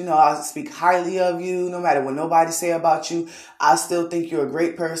kids. You know, I speak highly of you. No matter what nobody say about you, I still think you're a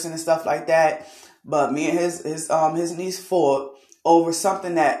great person and stuff like that. But me and his niece fought over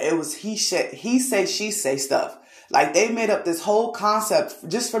something that it was he say, she say stuff. Like, they made up this whole concept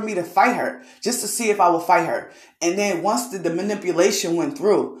just for me to fight her, just to see if I would fight her. And then once the manipulation went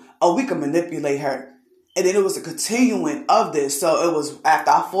through, oh, we could manipulate her. And then it was a continuing of this. So it was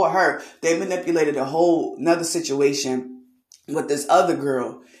after I fought her, they manipulated a whole another situation with this other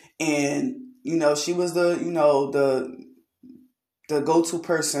girl. And, you know, she was the go-to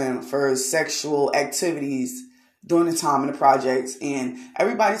person for sexual activities during the time in the projects, and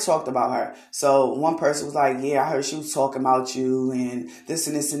everybody talked about her. So one person was like, yeah, I heard she was talking about you and this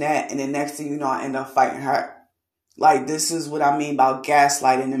and this and that. And then next thing you know, I end up fighting her. Like, this is what I mean about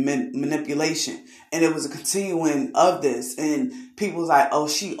gaslighting and manipulation. And it was a continuing of this. And people was like, oh,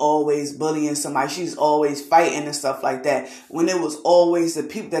 she always bullying somebody. She's always fighting and stuff like that. When it was always the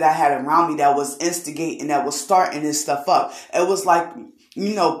people that I had around me that was instigating, that was starting this stuff up. It was like,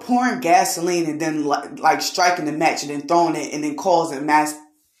 you know, pouring gasoline and then like striking the match and then throwing it and then causing mass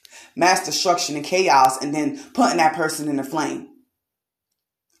destruction and chaos and then putting that person in the flame.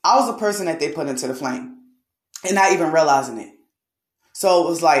 I was the person that they put into the flame and not even realizing it. So it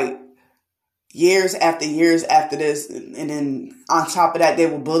was like years after this. And then on top of that, they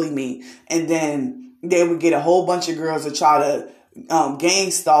would bully me. And then they would get a whole bunch of girls to try to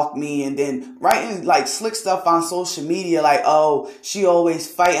gang stalk me, and then writing like slick stuff on social media, like, oh, she always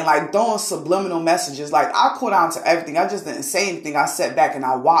fighting, like throwing subliminal messages. Like, I caught on to everything. I just didn't say anything. I sat back and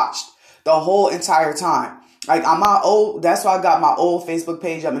I watched the whole entire time. Like, that's why I got my old Facebook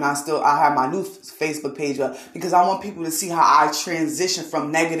page up, and I have my new Facebook page up, because I want people to see how I transition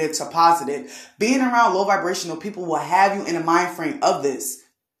from negative to positive. Being around low vibrational people will have you in a mind frame of this.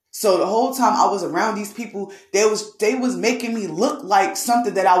 So the whole time I was around these people, they was making me look like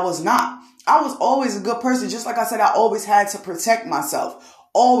something that I was not. I was always a good person. Just like I said, I always had to protect myself.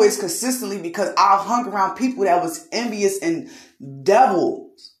 Always consistently, because I hung around people that was envious and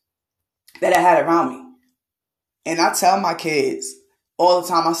devils that I had around me. And I tell my kids all the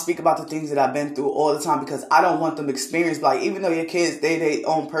time, I speak about the things that I've been through all the time, because I don't want them to experience, like, even though your kids, they their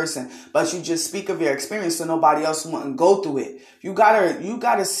own person, but you just speak of your experience so nobody else wouldn't go through it. You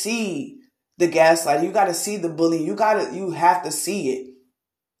gotta see the gaslighting. You gotta see the bullying. You have to see it.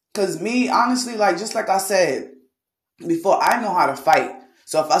 Cause me, honestly, like, just like I said before, I know how to fight.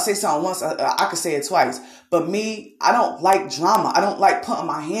 So if I say something once, I could say it twice. But me, I don't like drama. I don't like putting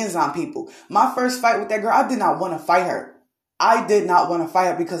my hands on people. My first fight with that girl, I did not want to fight her. I did not want to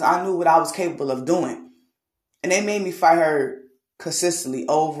fight her because I knew what I was capable of doing. And they made me fight her consistently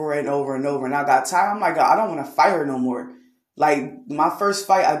over and over and over. And I got tired. I'm like, I don't want to fight her no more. Like, my first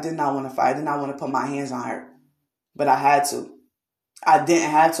fight, I did not want to fight. I did not want to put my hands on her. But I had to. I didn't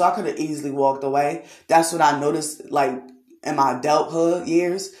have to. I could have easily walked away. That's what I noticed, like, in my adulthood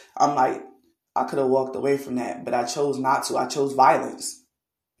years. I'm like, I could have walked away from that. But I chose not to. I chose violence.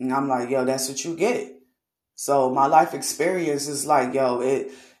 And I'm like, yo, that's what you get. So my life experience is like, yo,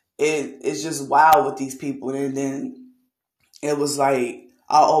 it's just wild with these people. And then it was like,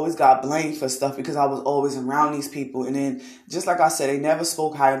 I always got blamed for stuff because I was always around these people. And then, just like I said, they never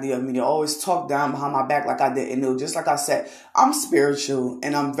spoke highly of me. They always talked down behind my back like I didn't know. Just like I said, I'm spiritual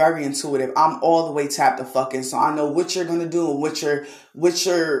and I'm very intuitive. I'm all the way tapped to fucking. So I know what you're going to do and what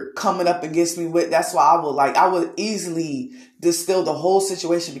you're coming up against me with. That's why I would easily distill the whole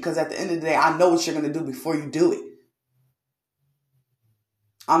situation, because at the end of the day, I know what you're going to do before you do it.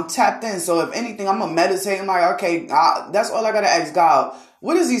 I'm tapped in. So if anything, I'm going to meditate. I'm like, okay, that's all I got to ask God.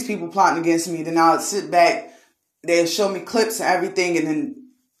 What is these people plotting against me? Then I'll sit back. They'll show me clips and everything. And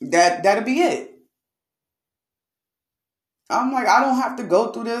then that'll be it. I'm like, I don't have to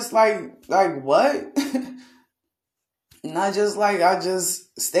go through this. Like what? And I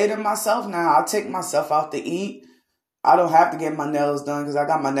just stay to myself now. I take myself out to eat. I don't have to get my nails done because I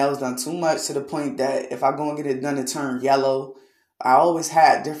got my nails done too much, to the point that if I go and get it done, it turns yellow. I always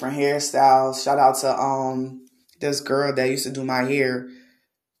had different hairstyles. Shout out to this girl that used to do my hair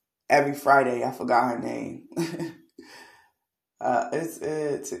every Friday. I forgot her name. It's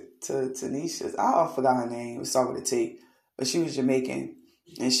Tanisha. I forgot her name. It was started with a T. But she was Jamaican.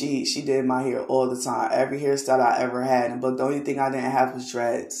 And she did my hair all the time. Every hairstyle I ever had. But the only thing I didn't have was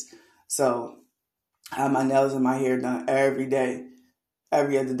dreads. So I had my nails and my hair done every day.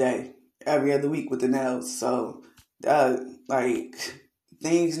 Every other day. Every other week with the nails. So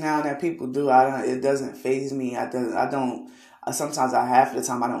things now that people do, it doesn't faze me. Sometimes half the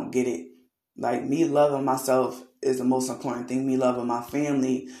time I don't get it. Like, me loving myself is the most important thing. Me loving my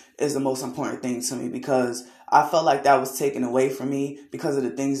family is the most important thing to me, because I felt like that was taken away from me because of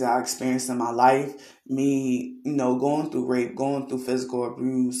the things that I experienced in my life. Me, going through rape, going through physical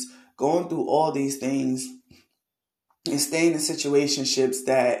abuse, going through all these things, and staying in situationships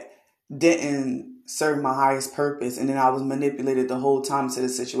that didn't serve my highest purpose. And then I was manipulated the whole time to the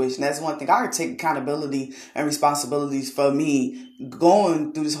situation. That's one thing. I could take accountability and responsibilities for me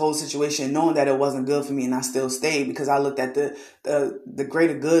going through this whole situation, knowing that it wasn't good for me, and I still stayed because I looked at the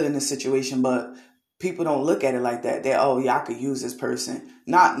greater good in the situation. But people don't look at it like that. I could use this person.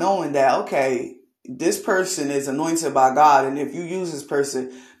 Not knowing that, okay, this person is anointed by God, and if you use this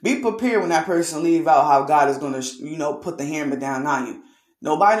person, be prepared when that person leave out how God is going to, put the hammer down on you.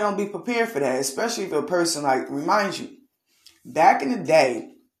 Nobody don't be prepared for that, especially if a person, remind you, back in the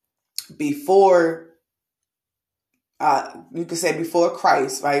day, before, you could say before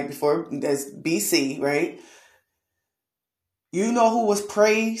Christ, right? Before, that's BC, right? You know who was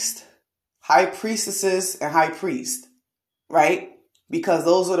praised? High priestesses and high priest, right? Because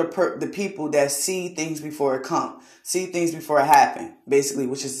those are the people that see things before it come, see things before it happen, basically,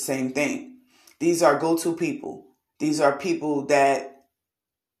 which is the same thing. These are go-to people. These are people that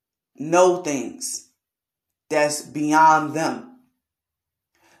know things that's beyond them.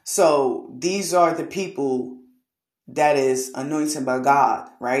 So these are the people that is anointed by God,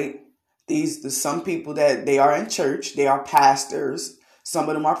 right? Some people that they are in church, they are pastors. Some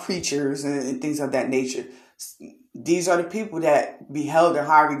of them are preachers and things of that nature. These are the people that be held in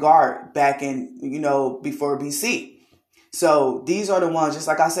high regard back in, before BC. So these are the ones, just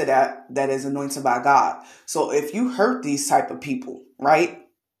like I said, that is anointed by God. So if you hurt these type of people, right?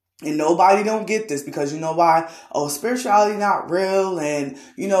 And nobody don't get this, because you know why? Oh, spirituality not real, and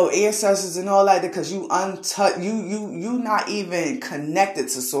ancestors and all that, because you not even connected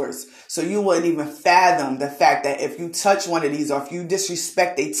to source. So you wouldn't even fathom the fact that if you touch one of these, or if you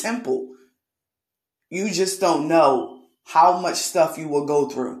disrespect a temple, you just don't know how much stuff you will go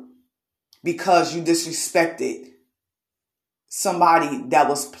through because you disrespected somebody that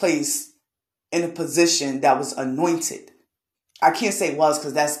was placed in a position that was anointed. I can't say was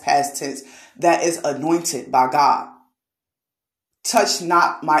because that's past tense. That is anointed by God. Touch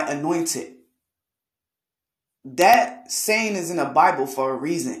not my anointed. That saying is in the Bible for a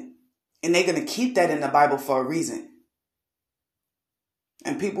reason. And they're going to keep that in the Bible for a reason.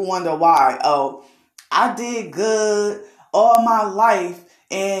 And people wonder why. Oh, I did good all my life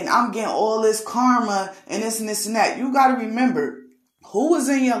and I'm getting all this karma and this and this and that. You got to remember who was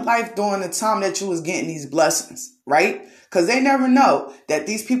in your life during the time that you was getting these blessings, right? Because they never know that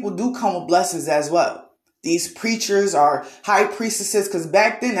these people do come with blessings as well. These preachers are high priestesses, because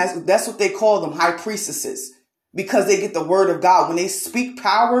back then that's what they call them, high priestesses, because they get the word of God. When they speak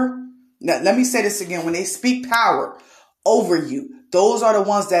power, now, let me say this again, when they speak power over you, those are the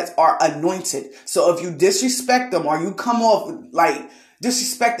ones that are anointed. So if you disrespect them, or you come off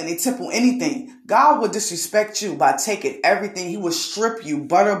disrespecting, they tipple anything, God will disrespect you by taking everything. He will strip you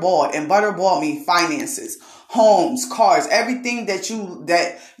butterball, and butterball means finances, homes, cars, everything that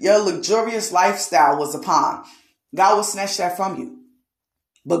your luxurious lifestyle was upon. God will snatch that from you.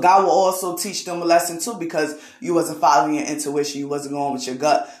 But God will also teach them a lesson too, because you wasn't following your intuition. You wasn't going with your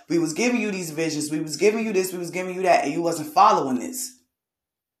gut. We was giving you these visions. We was giving you this. We was giving you that. And you wasn't following this.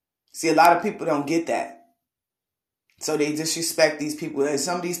 See, a lot of people don't get that. So they disrespect these people. And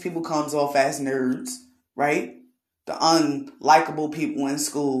some of these people comes off as nerds, right? The unlikable people in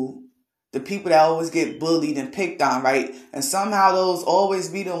school. The people that always get bullied and picked on, right? And somehow those always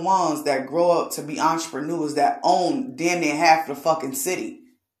be the ones that grow up to be entrepreneurs that own damn near half the fucking city.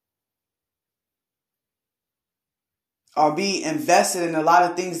 Or be invested in a lot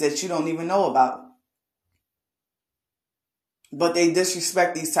of things that you don't even know about. But they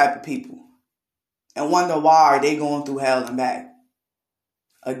disrespect these type of people. And wonder why are they going through hell and back.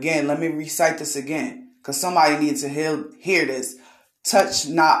 Again, let me recite this again. Because somebody needs to hear this. Touch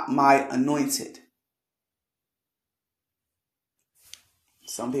not my anointed.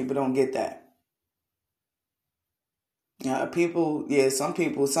 Some people don't get that.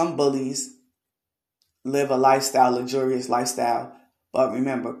 Some bullies live a lifestyle, luxurious lifestyle. But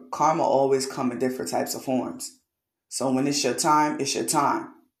remember, karma always comes in different types of forms. So when it's your time, it's your time.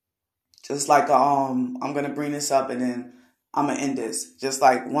 Just like, I'm going to bring this up and then I'm going to end this. Just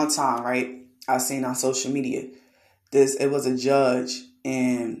like one time, right, I seen on social media, it was a judge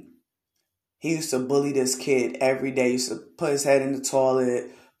and he used to bully this kid every day. He used to put his head in the toilet,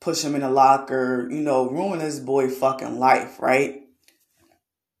 push him in the locker, ruin this boy fucking life, right?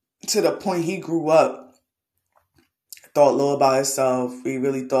 To the point he grew up, thought low about himself. He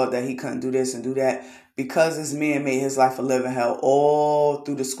really thought that he couldn't do this and do that because this man made his life a living hell all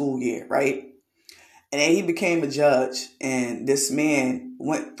through the school year, right? And then he became a judge, and this man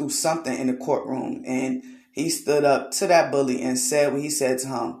went through something in the courtroom, and he stood up to that bully and said what he said to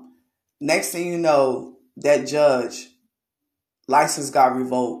him. Next thing you know, that judge license got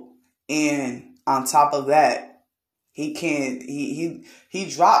revoked, and on top of that, he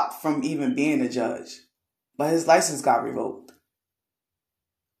dropped from even being a judge. But his license got revoked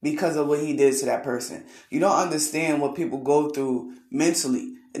because of what he did to that person. You don't understand what people go through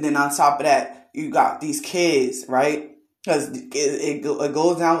mentally. And then on top of that, you got these kids, right? Because it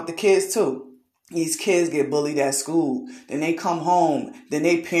goes down with the kids too. These kids get bullied at school. Then they come home. Then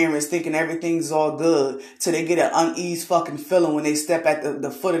they parents thinking everything's all good. Till they get an unease fucking feeling when they step at the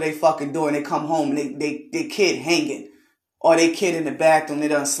foot of their fucking door and they come home and they kid hanging. Or they kid in the bathroom, they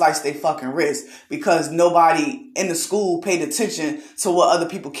done sliced their fucking wrist because nobody in the school paid attention to what other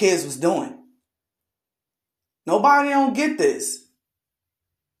people's kids was doing. Nobody don't get this.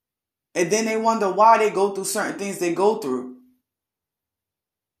 And then they wonder why they go through certain things they go through.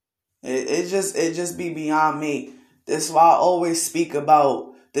 It just be beyond me. That's why I always speak about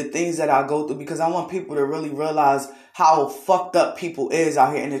the things that I go through, because I want people to really realize how fucked up people is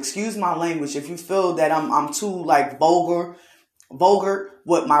out here. And excuse my language if you feel that I'm too like vulgar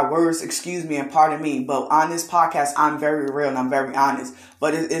with my words, excuse me and pardon me. But on this podcast, I'm very real and I'm very honest.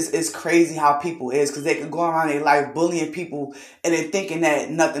 But it's crazy how people is, because they can go around their life bullying people and then thinking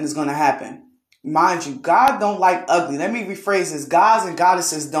that nothing is going to happen. Mind you, God don't like ugly. Let me rephrase this. Gods and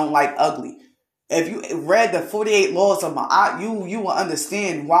goddesses don't like ugly. If you read the 48 laws of Ma'at, you will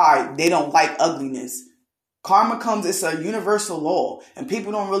understand why they don't like ugliness. Karma comes, it's a universal law. And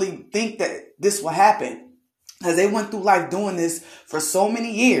people don't really think that this will happen. Because they went through life doing this for so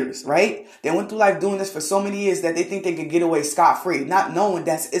many years, right? They went through life doing this for so many years that they think they could get away scot-free, not knowing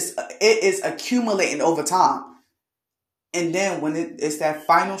that it is accumulating over time. And then when it's that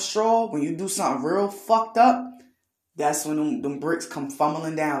final straw, when you do something real fucked up, that's when them bricks come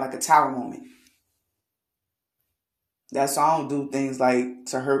fumbling down like a tower moment. That's why I don't do things like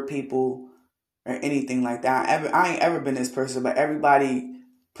to hurt people or anything like that. I ain't ever been this person, but everybody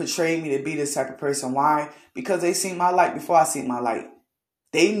portrayed me to be this type of person. Why? Because they seen my light before I seen my light.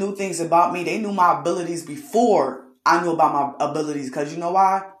 They knew things about me. They knew my abilities before I knew about my abilities. Because you know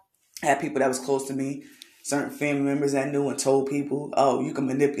why? I had people that was close to me, certain family members that knew and told people, oh, you can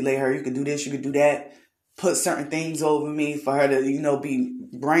manipulate her. You can do this. You can do that. Put certain things over me for her to, be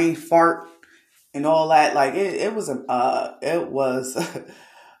brain fart and all that. Like it was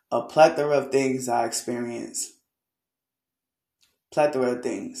a plethora of things I experienced. Plethora of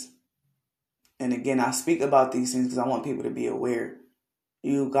things. And again, I speak about these things because I want people to be aware.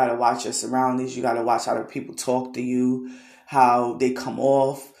 You got to watch your surroundings. You got to watch how the people talk to you, how they come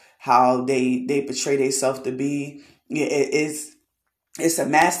off, how they portray themselves to be. It's a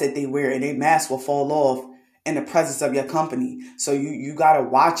mask that they wear, and their mask will fall off in the presence of your company. So you got to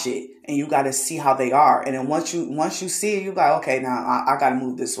watch it, and you got to see how they are. And then once you see it, you got, okay, now I got to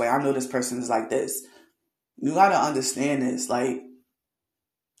move this way. I know this person is like this. You got to understand this. Like,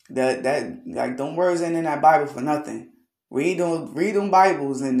 that them words ain't in that Bible for nothing. Read them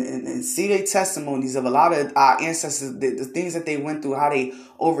Bibles and see their testimonies of a lot of our ancestors, the things that they went through, how they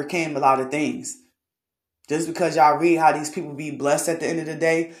overcame a lot of things. Just because y'all read how these people be blessed at the end of the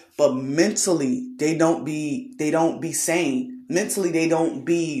day, but mentally they don't be sane. Mentally they don't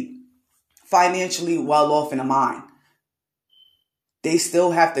be financially well off in the mind. They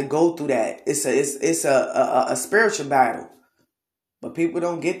still have to go through that. It's a spiritual battle, but people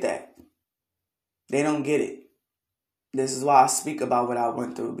don't get that. They don't get it. This is why I speak about what I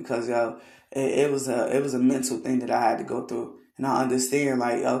went through, because it was a mental thing that I had to go through, and I understand,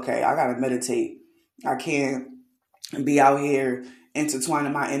 like, okay, I gotta meditate. I can't be out here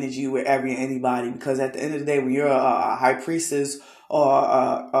intertwining my energy with anybody, because at the end of the day, when you're a high priestess or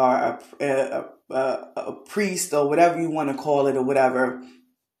a priest or whatever you want to call it or whatever,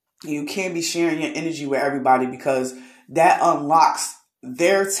 you can't be sharing your energy with everybody, because that unlocks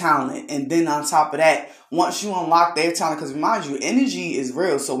their talent. And then on top of that, once you unlock their talent, because mind you, energy is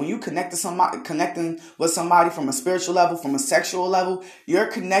real. So when you connecting with somebody from a spiritual level, from a sexual level, you're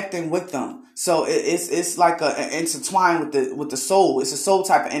connecting with them. So it's like an intertwined with the soul. It's a soul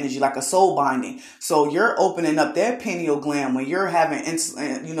type of energy, like a soul binding. So you're opening up their pineal gland when you're having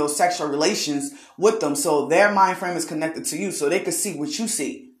sexual relations with them. So their mind frame is connected to you, so they can see what you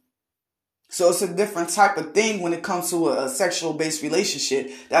see. So it's a different type of thing when it comes to a sexual based relationship.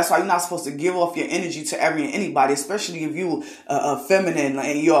 That's why you're not supposed to give off your energy to anybody, especially if you a feminine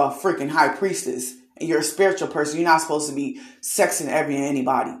and you're a freaking high priestess and you're a spiritual person. You're not supposed to be sexing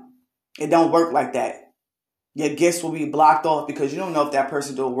anybody. It don't work like that. Your gifts will be blocked off because you don't know if that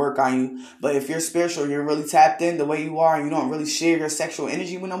person will work on you. But if you're spiritual, you're really tapped in the way you are, and you don't really share your sexual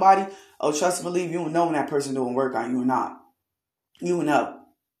energy with nobody, oh, trust and believe, you will know when that person doing work on you or not. You will know.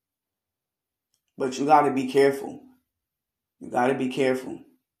 But you got to be careful. You got to be careful.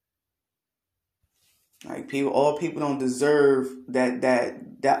 Like all people don't deserve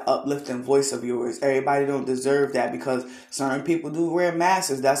that uplifting voice of yours. Everybody don't deserve that, because certain people do wear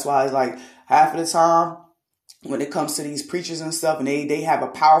masks. That's why it's like half of the time when it comes to these preachers and stuff, and they have a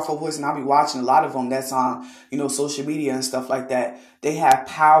powerful voice, and I'll be watching a lot of them that's on, social media and stuff like that. They have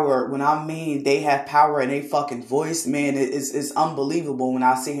power. When I mean they have power in their fucking voice, man, it's unbelievable when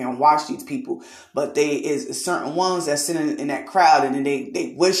I sit here and watch these people. But they is certain ones that sit in that crowd, and then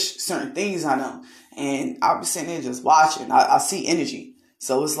they wish certain things on them. And I'll be sitting there just watching. I see energy.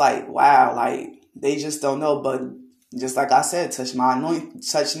 So it's like, wow, like they just don't know. But just like I said, touch not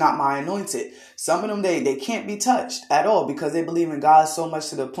my anointed. Some of them, they can't be touched at all, because they believe in God so much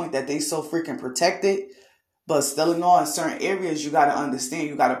to the point that they so freaking protected. But still in all, in certain areas, you got to understand,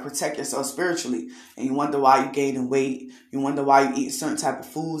 you got to protect yourself spiritually. And you wonder why you gaining weight. You wonder why you eat certain type of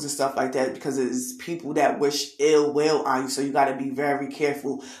foods and stuff like that, because it's people that wish ill will on you. So you got to be very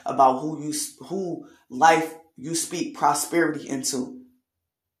careful about who life you speak prosperity into.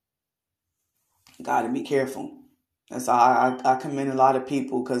 You got to be careful. That's how I commend a lot of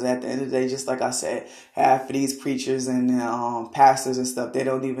people, because at the end of the day, just like I said, half of these preachers and pastors and stuff, they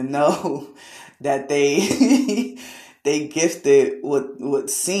don't even know that they gifted with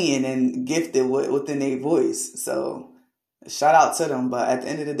seeing and gifted within their voice. So shout out to them. But at the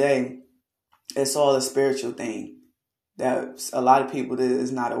end of the day, it's all a spiritual thing that a lot of people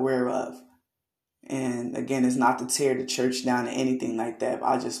is not aware of. And again, it's not to tear the church down or anything like that. But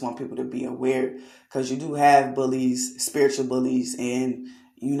I just want people to be aware, because you do have bullies, spiritual bullies, and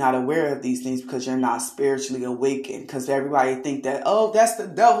you're not aware of these things because you're not spiritually awakened. Because everybody think that, oh, that's the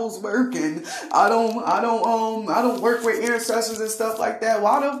devil's work, and I don't work with intercessors and stuff like that.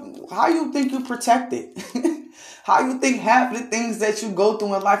 How you think you're protected? How you think half the things that you go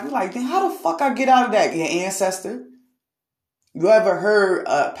through in life, you're like, how the fuck I get out of that? Your ancestor. You ever heard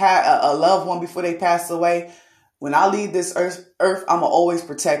a loved one before they pass away? When I leave this earth, I'ma always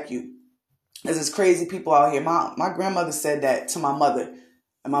protect you. There's crazy people out here. My grandmother said that to my mother,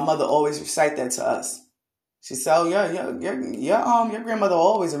 and my mother always recite that to us. She said, "Oh, your grandmother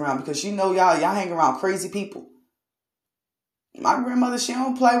always around, because she know y'all hang around crazy people." My grandmother, she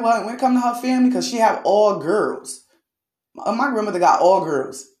don't play well when it comes to her family, because she have all girls. My grandmother got all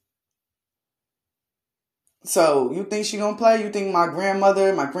girls. So you think she gonna play? You think my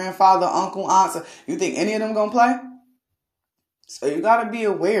grandmother, my grandfather, uncle, aunts, you think any of them gonna play? So you gotta be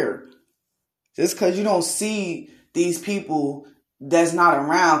aware. Just because you don't see these people that's not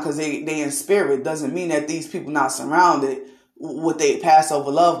around because they in spirit doesn't mean that these people not surrounded with their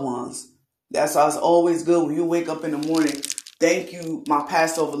Passover loved ones. That's why it's always good when you wake up in the morning. Thank you, my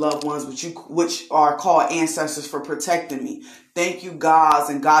Passover loved ones, which are called ancestors, for protecting me. Thank you, gods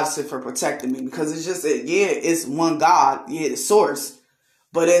and goddesses, for protecting me. Because it's just, it's one God, the source.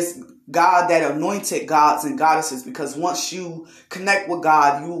 But it's God that anointed gods and goddesses, because once you connect with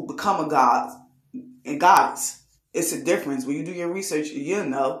God, you become a god and goddess. It's a difference. When you do your research, you'll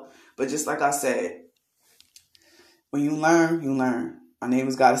know. But just like I said, when you learn, you learn. My name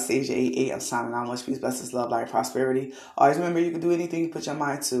is God Sage 88. I'm signing out. Much peace, blessings, love, light, prosperity. Always remember, you can do anything you put your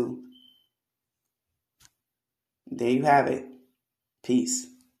mind to. There you have it. Peace.